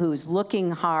who's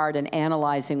looking hard and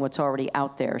analyzing what's already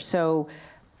out there. So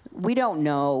we don't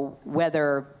know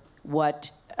whether what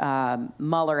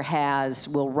Mueller has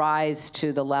will rise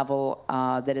to the level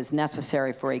that is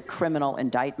necessary for a criminal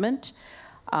indictment.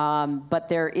 But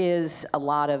there's a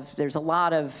lot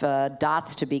of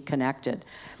dots to be connected.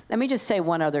 Let me just say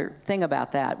one other thing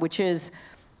about that, which is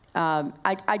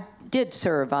I did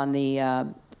serve on the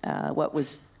what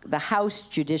was the House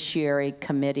Judiciary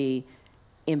Committee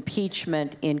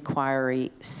impeachment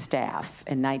inquiry staff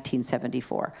in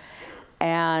 1974.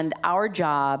 And our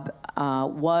job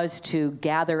was to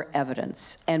gather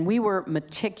evidence. And we were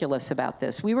meticulous about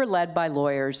this. We were led by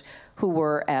lawyers who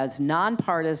were as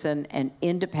nonpartisan and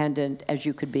independent as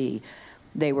you could be.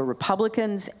 They were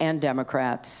Republicans and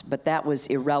Democrats, but that was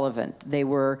irrelevant. They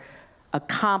were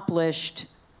accomplished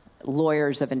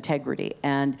lawyers of integrity.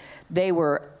 And they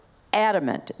were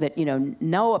adamant that, you know,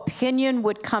 no opinion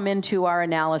would come into our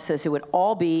analysis. It would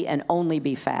all be and only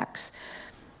be facts.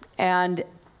 And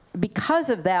because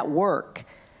of that work,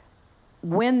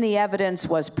 when the evidence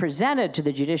was presented to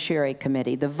the Judiciary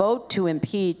Committee, the vote to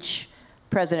impeach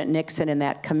President Nixon in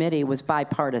that committee was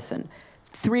bipartisan.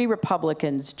 3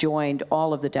 Republicans joined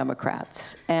all of the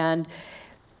Democrats. And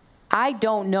I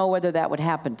don't know whether that would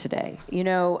happen today. You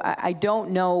know, I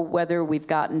don't know whether we've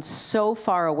gotten so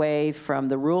far away from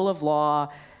the rule of law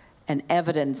and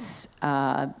evidence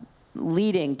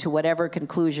leading to whatever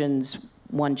conclusions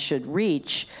one should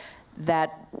reach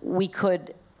that we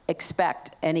could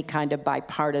expect any kind of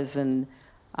bipartisan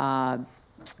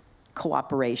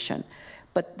cooperation.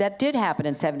 But that did happen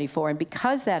in '74, and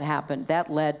because that happened,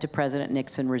 that led to President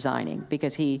Nixon resigning,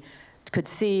 because he could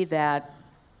see that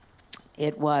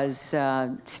it was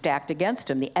stacked against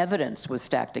him. The evidence was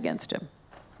stacked against him.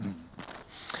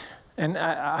 And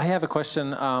I have a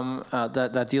question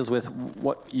that deals with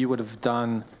what you would have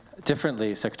done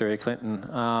differently, Secretary Clinton.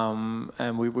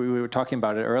 And we were talking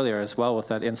about it earlier as well with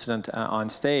that incident on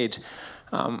stage.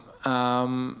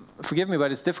 Forgive me,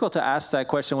 but it's difficult to ask that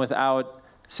question without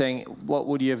saying, what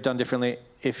would you have done differently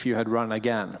if you had run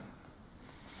again?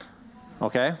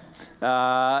 Okay,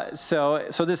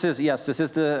 so this is, yes, this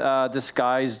is the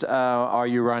disguised "Are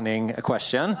you running?"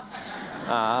 question.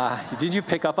 Did you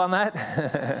pick up on that?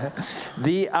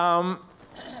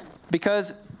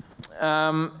 Because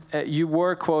you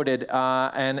were quoted,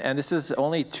 and this is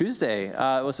only Tuesday.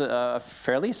 It was a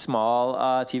fairly small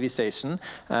TV station,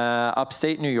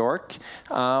 upstate New York.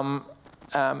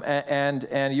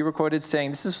 And you were quoted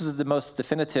saying, this was the most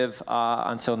definitive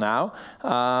until now,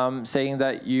 saying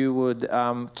that you would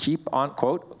keep on,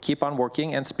 quote, keep on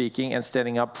working and speaking and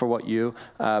standing up for what you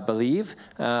believe,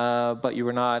 but you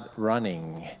were not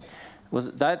running.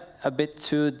 Was that a bit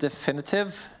too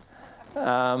definitive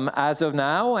as of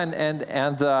now?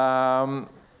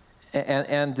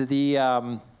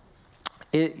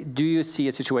 Do you see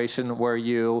a situation where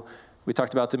we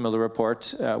talked about the Mueller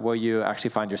report, where you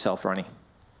actually find yourself running?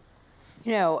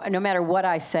 You know, no matter what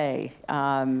I say,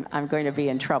 I'm going to be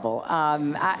in trouble.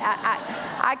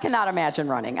 I cannot imagine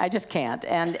running. I just can't.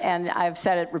 And I've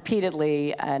said it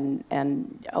repeatedly and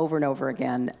over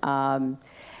again.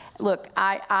 Look,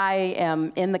 I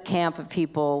am in the camp of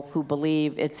people who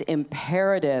believe it's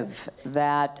imperative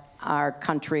that our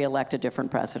country elect a different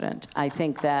president. I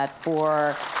think that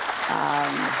for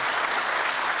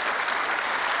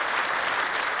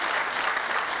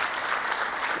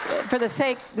the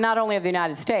sake not only of the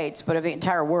United States, but of the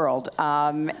entire world.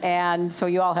 And so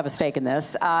you all have a stake in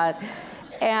this.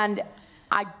 And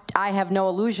I have no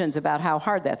illusions about how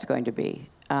hard that's going to be.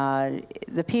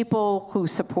 The people who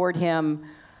support him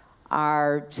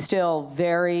are still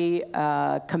very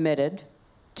committed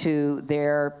to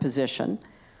their position.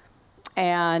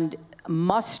 And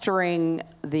mustering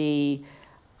the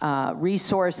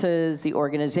resources, the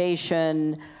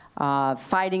organization,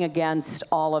 fighting against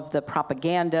all of the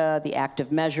propaganda, the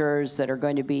active measures that are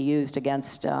going to be used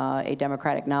against a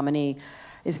Democratic nominee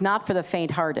is not for the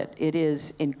faint-hearted. It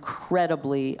is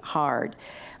incredibly hard.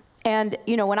 And,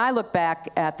 you know, when I look back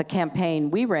at the campaign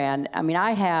we ran, I mean,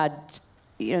 I had,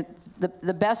 you know,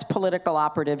 the best political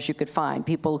operatives you could find,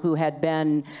 people who had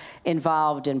been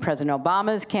involved in President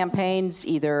Obama's campaigns,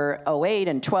 either 08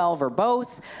 and 12 or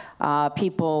both,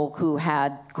 people who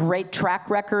had great track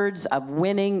records of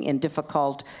winning in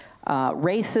difficult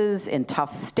races in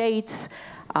tough states.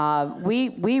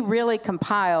 We really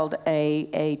compiled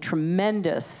a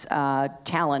tremendous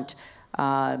talent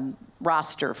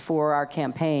roster for our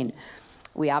campaign.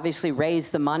 We obviously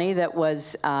raised the money that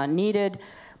was needed,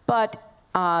 but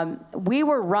we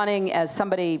were running, as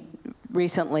somebody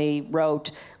recently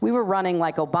wrote, we were running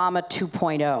like Obama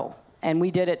 2.0, and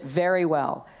we did it very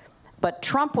well. But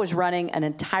Trump was running an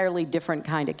entirely different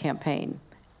kind of campaign,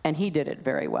 and he did it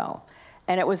very well.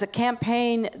 And it was a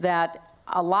campaign that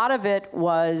a lot of it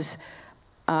was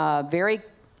very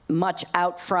much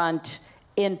out front,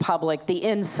 in public, the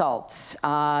insults,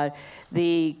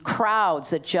 the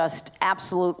crowds that just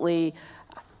absolutely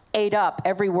ate up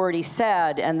every word he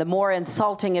said, and the more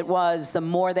insulting it was, the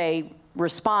more they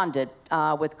responded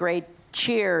with great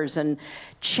cheers and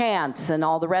chants and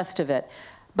all the rest of it.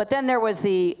 But then there was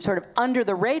the sort of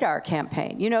under-the-radar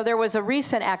campaign. You know, there was a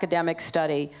recent academic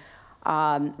study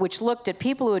which looked at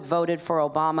people who had voted for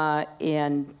Obama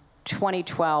in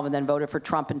 2012 and then voted for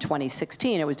Trump in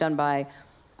 2016. It was done by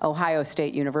Ohio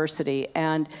State University,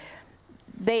 and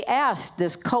they asked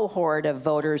this cohort of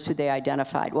voters who they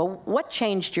identified, well, what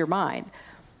changed your mind?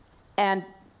 And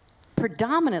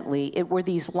predominantly, it were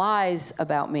these lies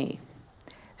about me.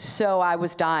 So I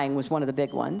was dying was one of the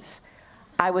big ones.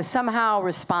 I was somehow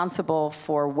responsible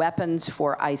for weapons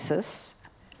for ISIS,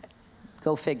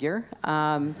 go figure,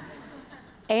 and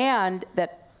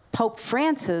that Pope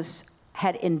Francis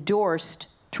had endorsed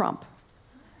Trump.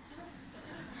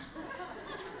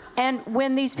 And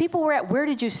when these people were at, where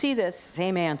did you see this?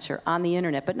 Same answer, on the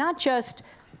internet. But not just,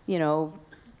 you know,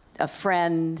 a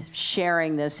friend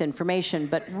sharing this information,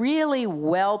 but really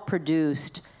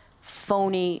well-produced,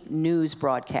 phony news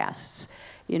broadcasts.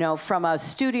 You know, from a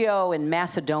studio in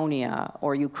Macedonia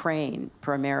or Ukraine,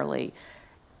 primarily,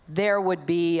 there would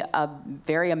be a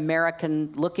very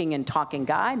American-looking and talking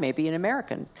guy, maybe an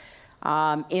American,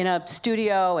 in a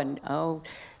studio, and, oh,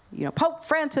 you know, Pope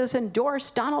Francis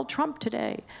endorsed Donald Trump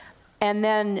today. And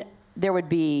then there would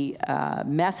be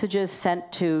messages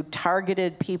sent to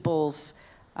targeted people's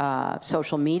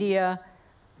social media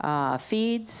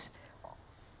feeds.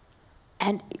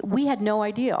 And we had no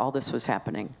idea all this was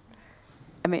happening.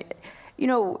 I mean, you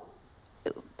know,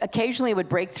 occasionally it would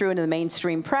break through into the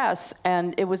mainstream press,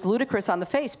 and it was ludicrous on the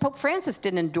face. Pope Francis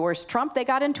didn't endorse Trump. They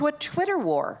got into a Twitter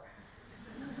war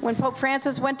when Pope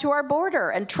Francis went to our border,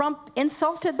 and Trump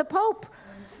insulted the Pope.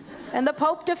 And the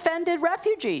Pope defended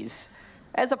refugees,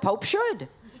 as a Pope should,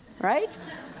 right?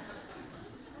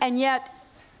 And yet,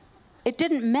 it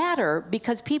didn't matter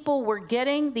because people were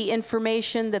getting the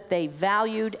information that they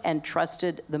valued and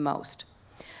trusted the most.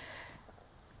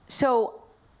 So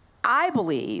I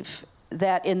believe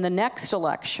that in the next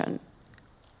election,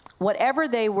 whatever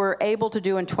they were able to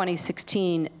do in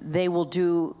 2016, they will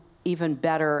do even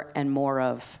better and more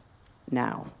of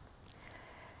now.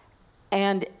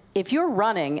 And if you're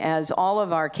running, as all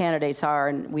of our candidates are,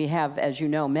 and we have, as you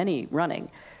know, many running,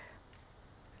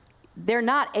 they're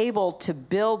not able to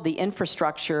build the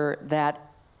infrastructure that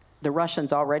the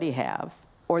Russians already have,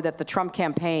 or that the Trump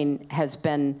campaign has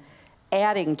been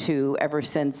adding to ever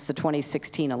since the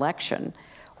 2016 election,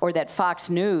 or that Fox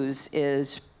News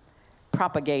is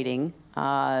propagating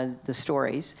the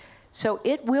stories. So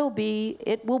it will be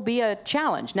a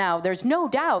challenge. Now, there's no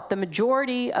doubt the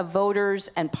majority of voters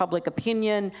and public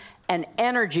opinion and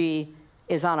energy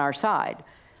is on our side.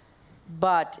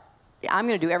 But I'm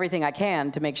going to do everything I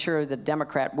can to make sure the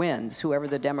Democrat wins, whoever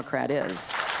the Democrat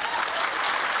is.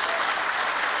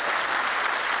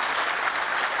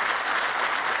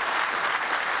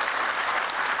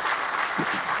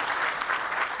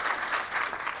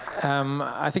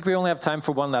 I think we only have time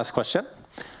for one last question.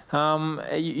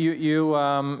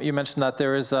 You mentioned that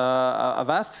there is a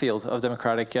vast field of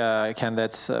Democratic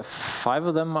candidates. 5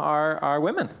 of them are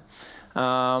women,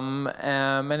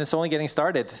 and it's only getting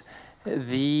started.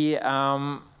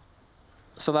 So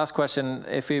last question,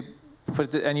 if we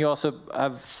put it, and you also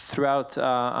have throughout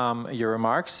your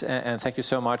remarks, and thank you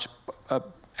so much,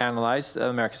 analyzed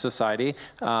American society,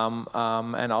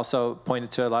 and also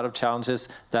pointed to a lot of challenges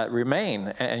that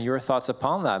remain, and your thoughts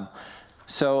upon them.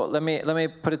 So let me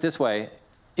put it this way: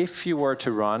 if you were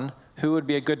to run, who would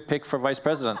be a good pick for vice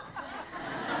president?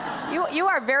 You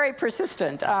are very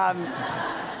persistent.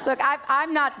 Look,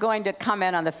 I'm not going to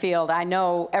comment on the field. I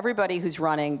know everybody who's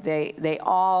running, they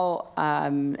all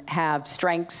have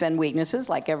strengths and weaknesses,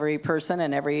 like every person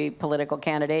and every political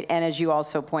candidate. And as you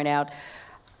also point out,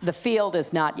 the field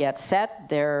is not yet set.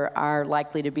 There are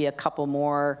likely to be a couple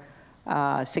more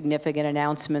significant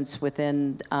announcements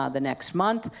within the next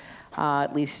month.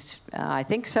 At least I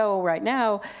think so right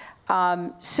now.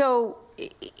 So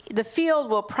the field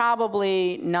will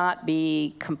probably not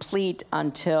be complete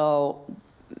until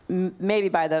maybe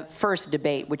by the first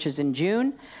debate, which is in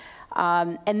June.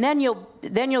 And then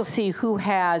you'll see who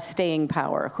has staying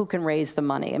power, who can raise the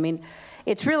money. I mean,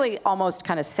 it's really almost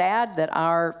kind of sad that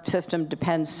our system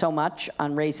depends so much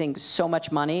on raising so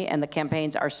much money, and the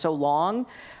campaigns are so long.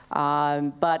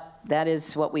 But that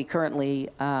is what we currently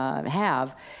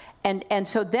have. And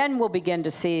so then we'll begin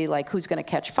to see like who's going to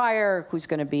catch fire, who's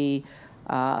going to be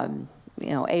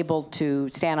able to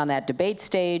stand on that debate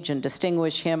stage and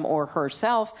distinguish him or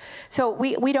herself. So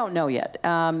we don't know yet.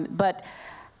 But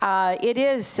it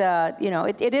is,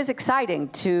 it is exciting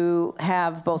to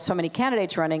have both so many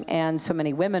candidates running and so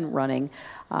many women running.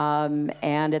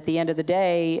 And at the end of the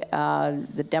day,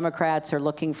 the Democrats are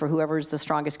looking for whoever's the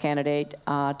strongest candidate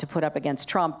to put up against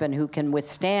Trump and who can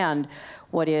withstand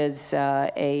what is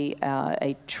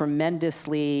a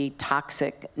tremendously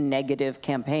toxic, negative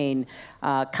campaign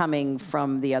coming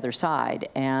from the other side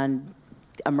and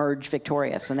emerge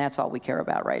victorious. And that's all we care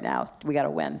about right now. We got to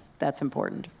win. That's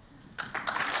important.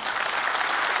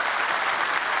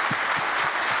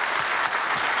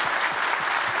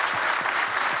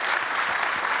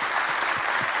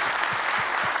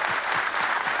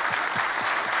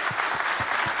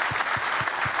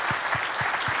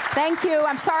 Thank you.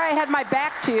 I'm sorry I had my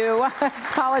back to you. I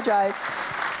apologize.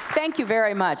 Thank you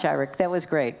very much, Eirik. That was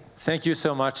great. Thank you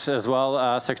so much as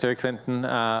well, Secretary Clinton,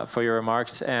 for your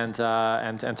remarks and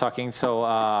talking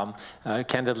so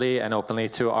candidly and openly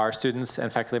to our students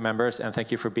and faculty members. And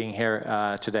thank you for being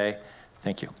here today.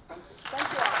 Thank you.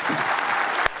 Thank you.